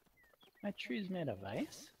 My tree's made of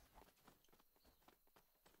ice?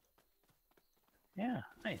 Yeah,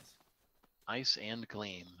 ice. Ice and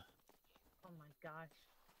gleam. Oh my gosh.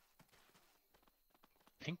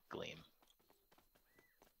 Pink gleam.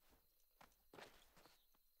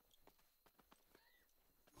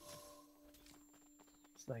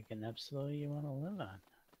 It's like an episode you want to live on.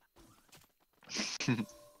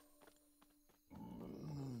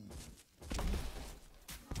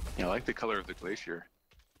 Yeah, I like the color of the glacier.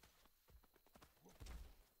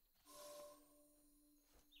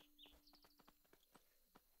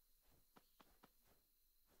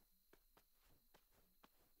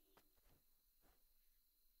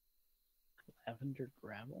 Lavender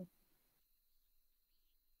gravel?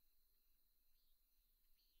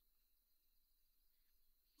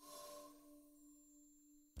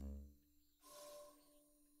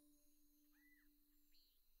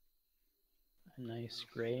 A nice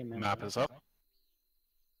gray Map is up.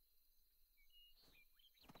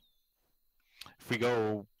 If we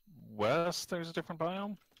go west, there's a different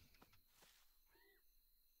biome.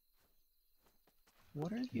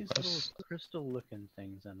 What are these little crystal-looking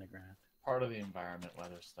things on the ground? Part of the environment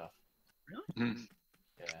weather stuff. Really? Mhm.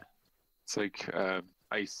 Yeah. It's like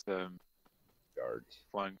ice guards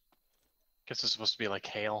flying. Guess it's supposed to be like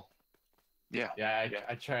hail. Yeah. Yeah,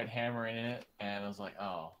 I tried hammering it and I was like,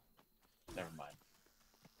 oh, never mind.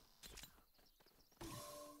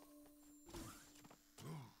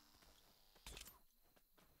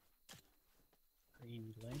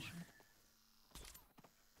 Green glacier?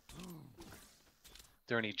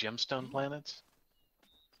 There any gemstone planets?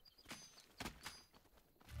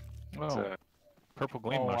 Oh, purple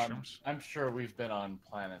gleam Oh, mushrooms. I'm sure we've been on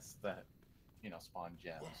planets that, spawn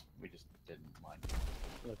gems. We just didn't mind.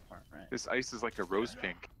 Look part, right? This ice is like a rose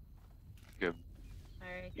pink. Like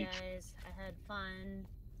Alright guys, I had fun.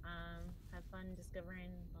 Have fun discovering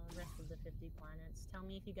the rest of the 50 planets. Tell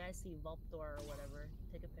me if you guys see Vulptor or whatever.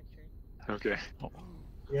 Take a picture. Okay.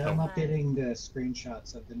 Yeah, I'm updating the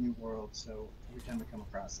screenshots of the new world, so every time I come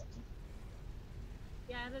across something.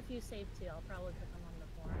 Yeah, I have a few saved too. I'll probably put them on the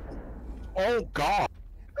forums. Oh god!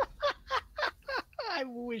 I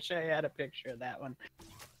wish I had a picture of that one.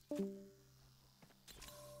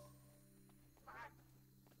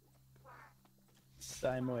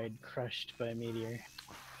 Simoid crushed by Meteor.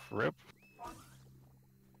 Rip.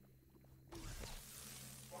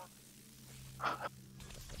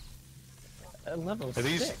 Level Are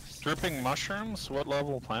these 6. dripping mushrooms? What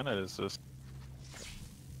level planet is this?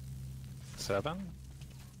 7?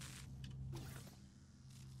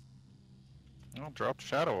 Oh, dropped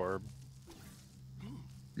Shadow Orb.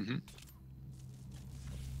 Mm-hmm.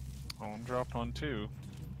 Oh, one dropped one too.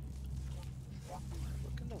 Look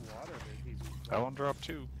in the water. There's these That one dropped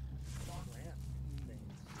two. plant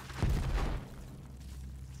things.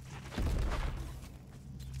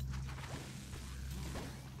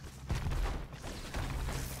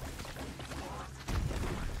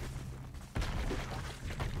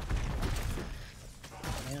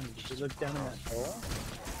 Man, did you look down in that hole?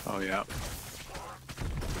 Oh yeah.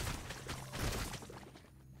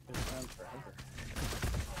 It's gone forever.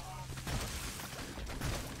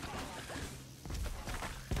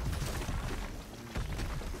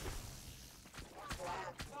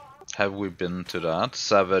 Have we been to that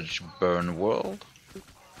Savage Burn World?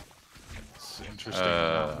 It's interesting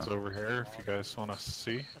mountains over here if you guys want to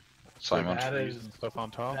see. Simon, That Trees is and stuff on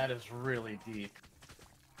top. That is really deep.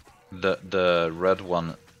 the red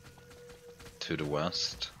one to the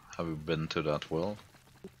west. Have we been to that world?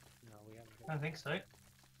 I think so.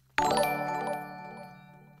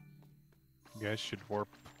 You guys should warp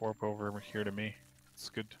over here to me. It's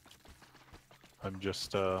good. I'm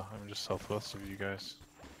just southwest of you guys.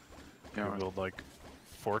 Yeah, we build like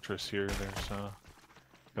fortress here. There's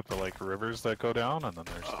got the like rivers that go down, and then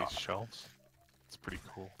there's these shelves. It's pretty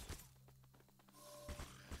cool.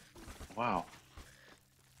 Wow.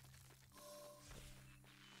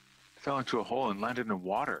 Fell into a hole and landed in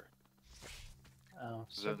water. Oh,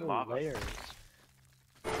 Is that several lava? layers.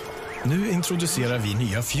 Nu introducerar vi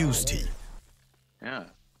nya fuse team. Yeah.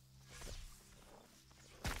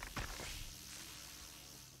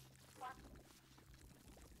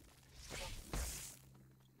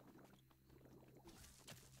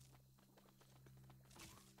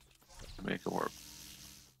 Make it work.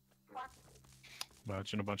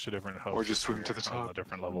 Imagine a bunch of different houses. Or just swim to the on top.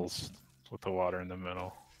 different levels with the water in the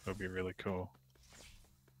middle. That would be really cool.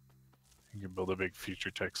 You can build a big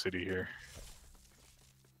future tech city here.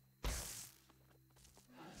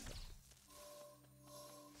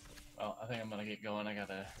 Well, I think I'm gonna get going. I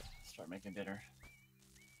gotta start making dinner.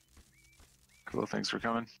 Cool, thanks for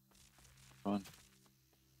coming. Come on.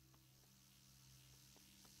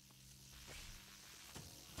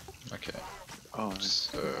 Okay. Oh,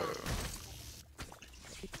 so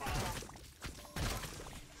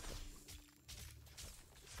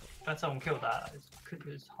Glad someone killed that. It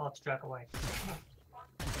was hard to drag away.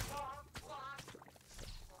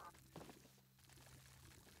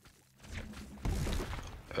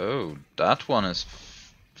 oh, that one is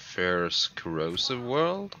Fair's Corrosive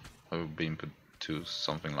World. Have we been to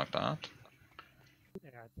something like that? Yeah,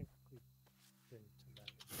 I think we've been to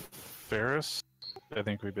that. Ferris? I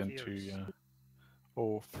think we've been to, yeah.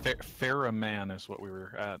 Oh, Ferraman is what we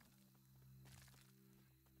were at.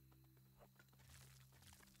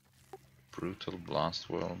 Brutal Blast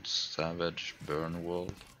World, Savage Burn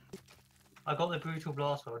World. I got the Brutal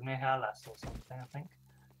Blast World near Hellas or something, I think.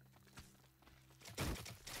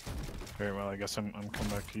 Very well, I guess I'm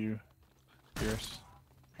coming back to you, Pierce.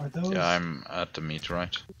 Are those? Yeah, I'm at the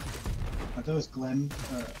meteorite. Are those Glen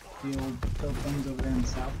field things over there in the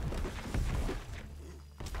south?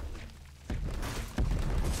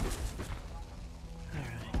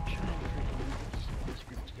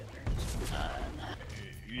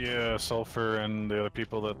 Yeah, Sulfur and the other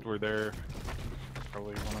people that were there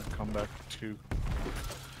probably want to come back too.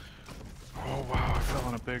 Oh wow, I fell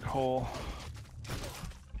in a big hole.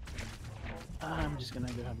 I'm just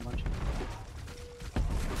gonna go have lunch.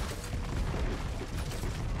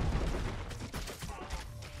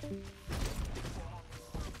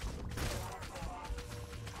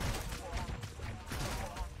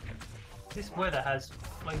 This weather has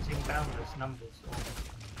floating boundless numbers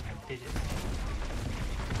or digits.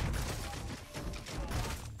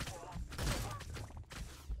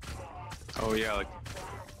 oh yeah, like.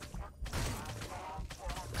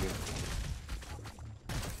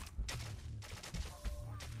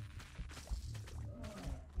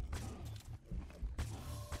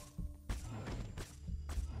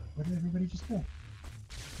 Where did everybody just go?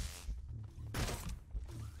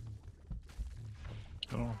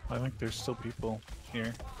 Oh, I think there's still people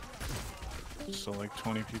here. Still like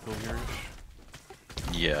 20 people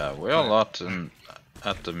here-ish. Yeah, we're a lot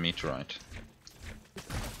at the meteorite. I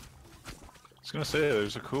was gonna say,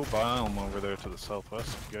 there's a cool biome over there to the southwest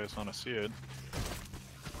if you guys want to see it.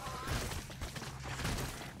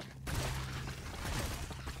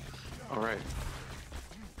 Alright.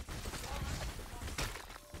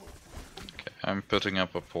 Okay, I'm putting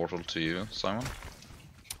up a portal to you, Simon.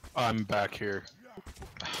 I'm back here.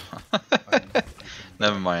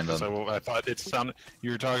 Never mind then. So I thought it sounded.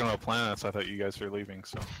 You were talking about planets. I thought you guys were leaving.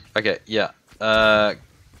 So. Okay, yeah.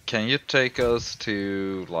 Can you take us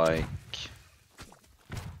to like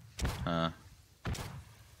the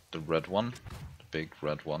red one, the big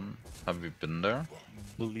red one? Have you been there?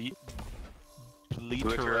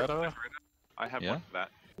 Meteor. I have Yeah? one for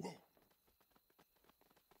that.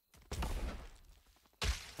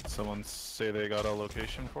 Someone say they got a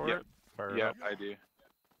location for Yep. it? Fire it Yeah, up. I do.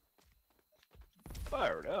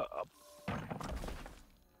 Fire it up.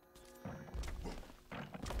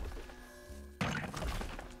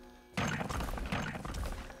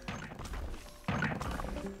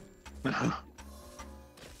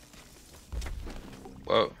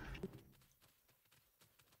 Whoa.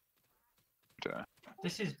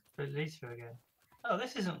 This is Meteor again. Oh,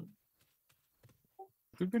 this isn't.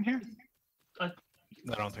 We've been here? I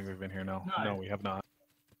don't think we've been here. No, No. no, we have not.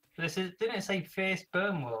 This is. Didn't it say Fierce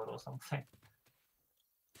Burn World or something?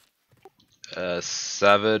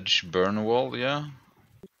 Savage burn wall, yeah.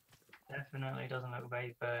 Definitely doesn't look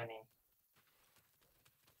very burny.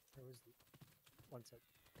 There was one sec.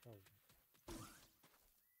 Oh.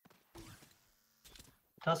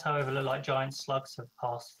 It does, however, look like giant slugs have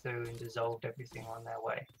passed through and dissolved everything on their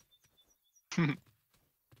way.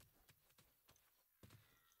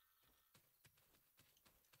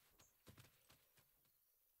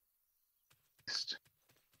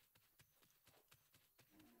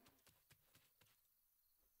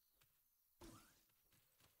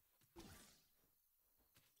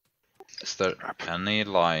 Is there any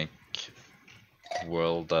like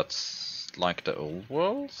world that's like the old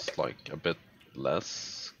worlds, like a bit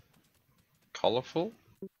less colorful?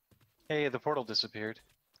 Hey, the portal disappeared.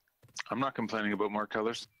 I'm not complaining about more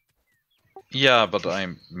colors. Yeah, but I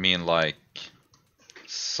mean like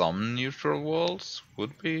some neutral worlds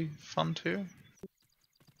would be fun too. I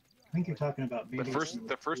think you're talking about The maybe first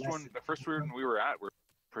some one we were at were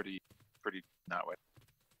pretty that way.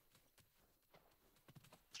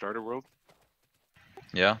 Starter world.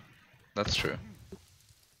 Yeah, that's true.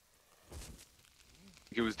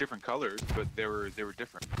 It was different colors, but they were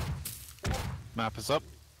different. Map is up.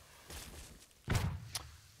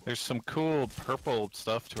 There's some cool purple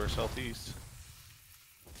stuff to our southeast.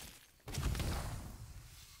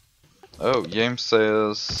 Oh, James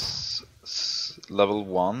says level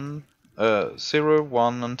 1, 0,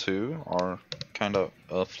 1 and 2 are kind of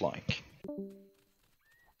Earth-like.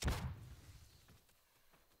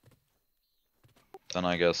 Then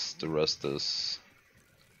I guess the rest is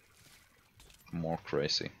more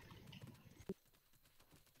crazy.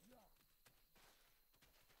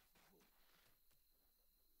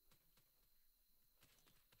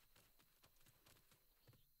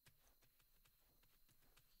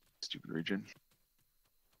 Stupid region.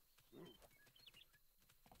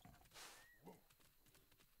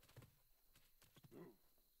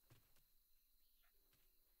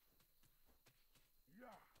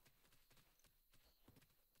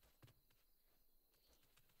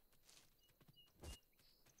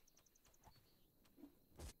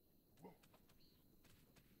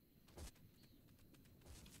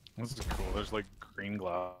 This is cool. There's like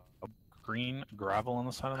green gravel on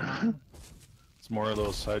the side of the mountain. It's more of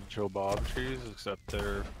those sideshow bob trees, except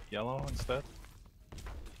they're yellow instead.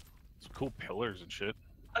 Some cool pillars and shit.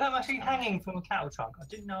 I'm actually hanging from a cattle trunk. I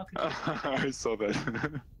didn't know I could. I saw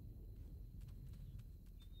that.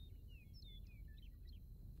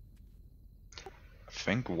 I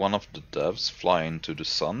think one of the devs fly into the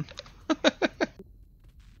sun.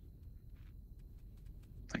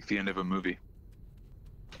 Like the end of a movie.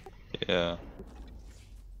 Yeah.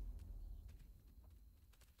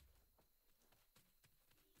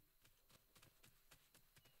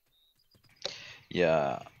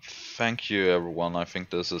 Yeah, thank you everyone. I think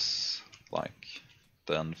this is like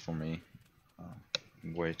the end for me.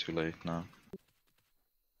 Way too late now.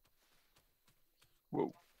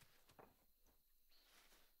 Whoa.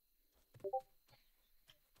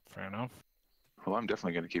 Fair enough. Well, I'm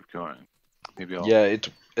definitely gonna keep going. Maybe I'll. Yeah,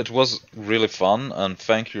 it was really fun, and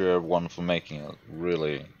thank you everyone for making a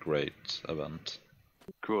really great event.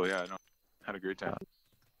 Cool. Yeah. No. Had a great time.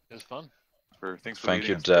 It was fun. Thanks for Thank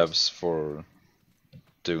you leading us. devs for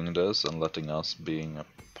doing this and letting us being a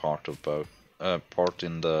part of part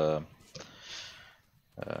in the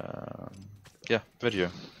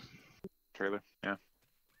video. Trailer. Yeah.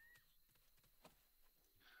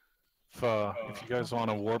 If you guys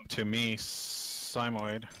want to warp to me,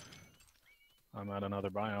 Simoid, I'm at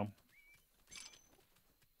another biome.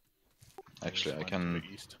 Actually, I Went to can. the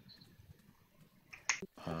east.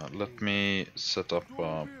 Let me set up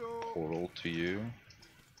a portal to you.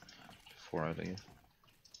 before I leave.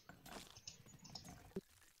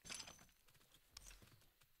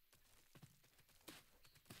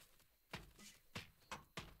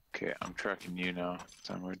 Okay, I'm tracking you now,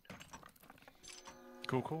 Sunward.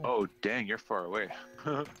 Cool, cool. Oh, dang, you're far away.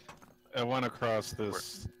 I went across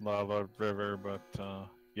this lava river, but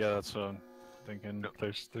yeah, that's what I'm thinking.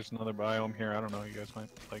 There's another biome here. I don't know. You guys might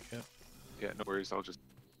like it. Yeah, no worries. I'll just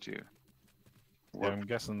do. Yeah, I'm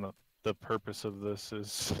guessing the purpose of this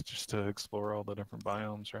is just to explore all the different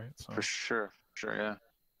biomes, right? So. For sure, yeah.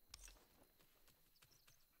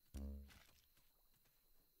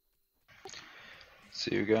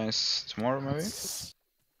 See you guys tomorrow, maybe? See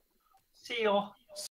you.